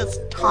for Sheena's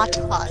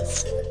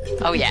tatas.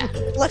 Oh, yeah.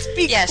 Let's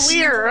be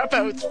clear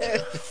about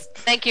this.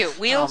 Thank you.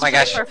 Wheels my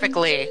gosh.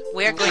 perfectly.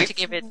 We're going to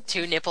give it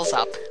 2 nipples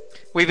up.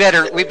 We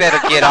better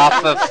get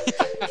off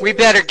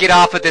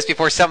of this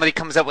before somebody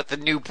comes up with the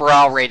new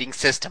bra rating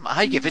system.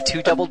 I give it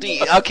 2 double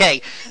D.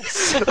 Okay.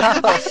 So,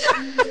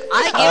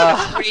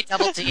 I give it 3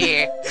 double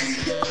D.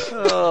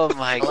 Oh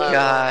my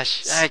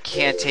gosh. I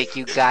can't take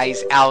you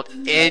guys out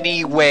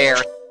anywhere.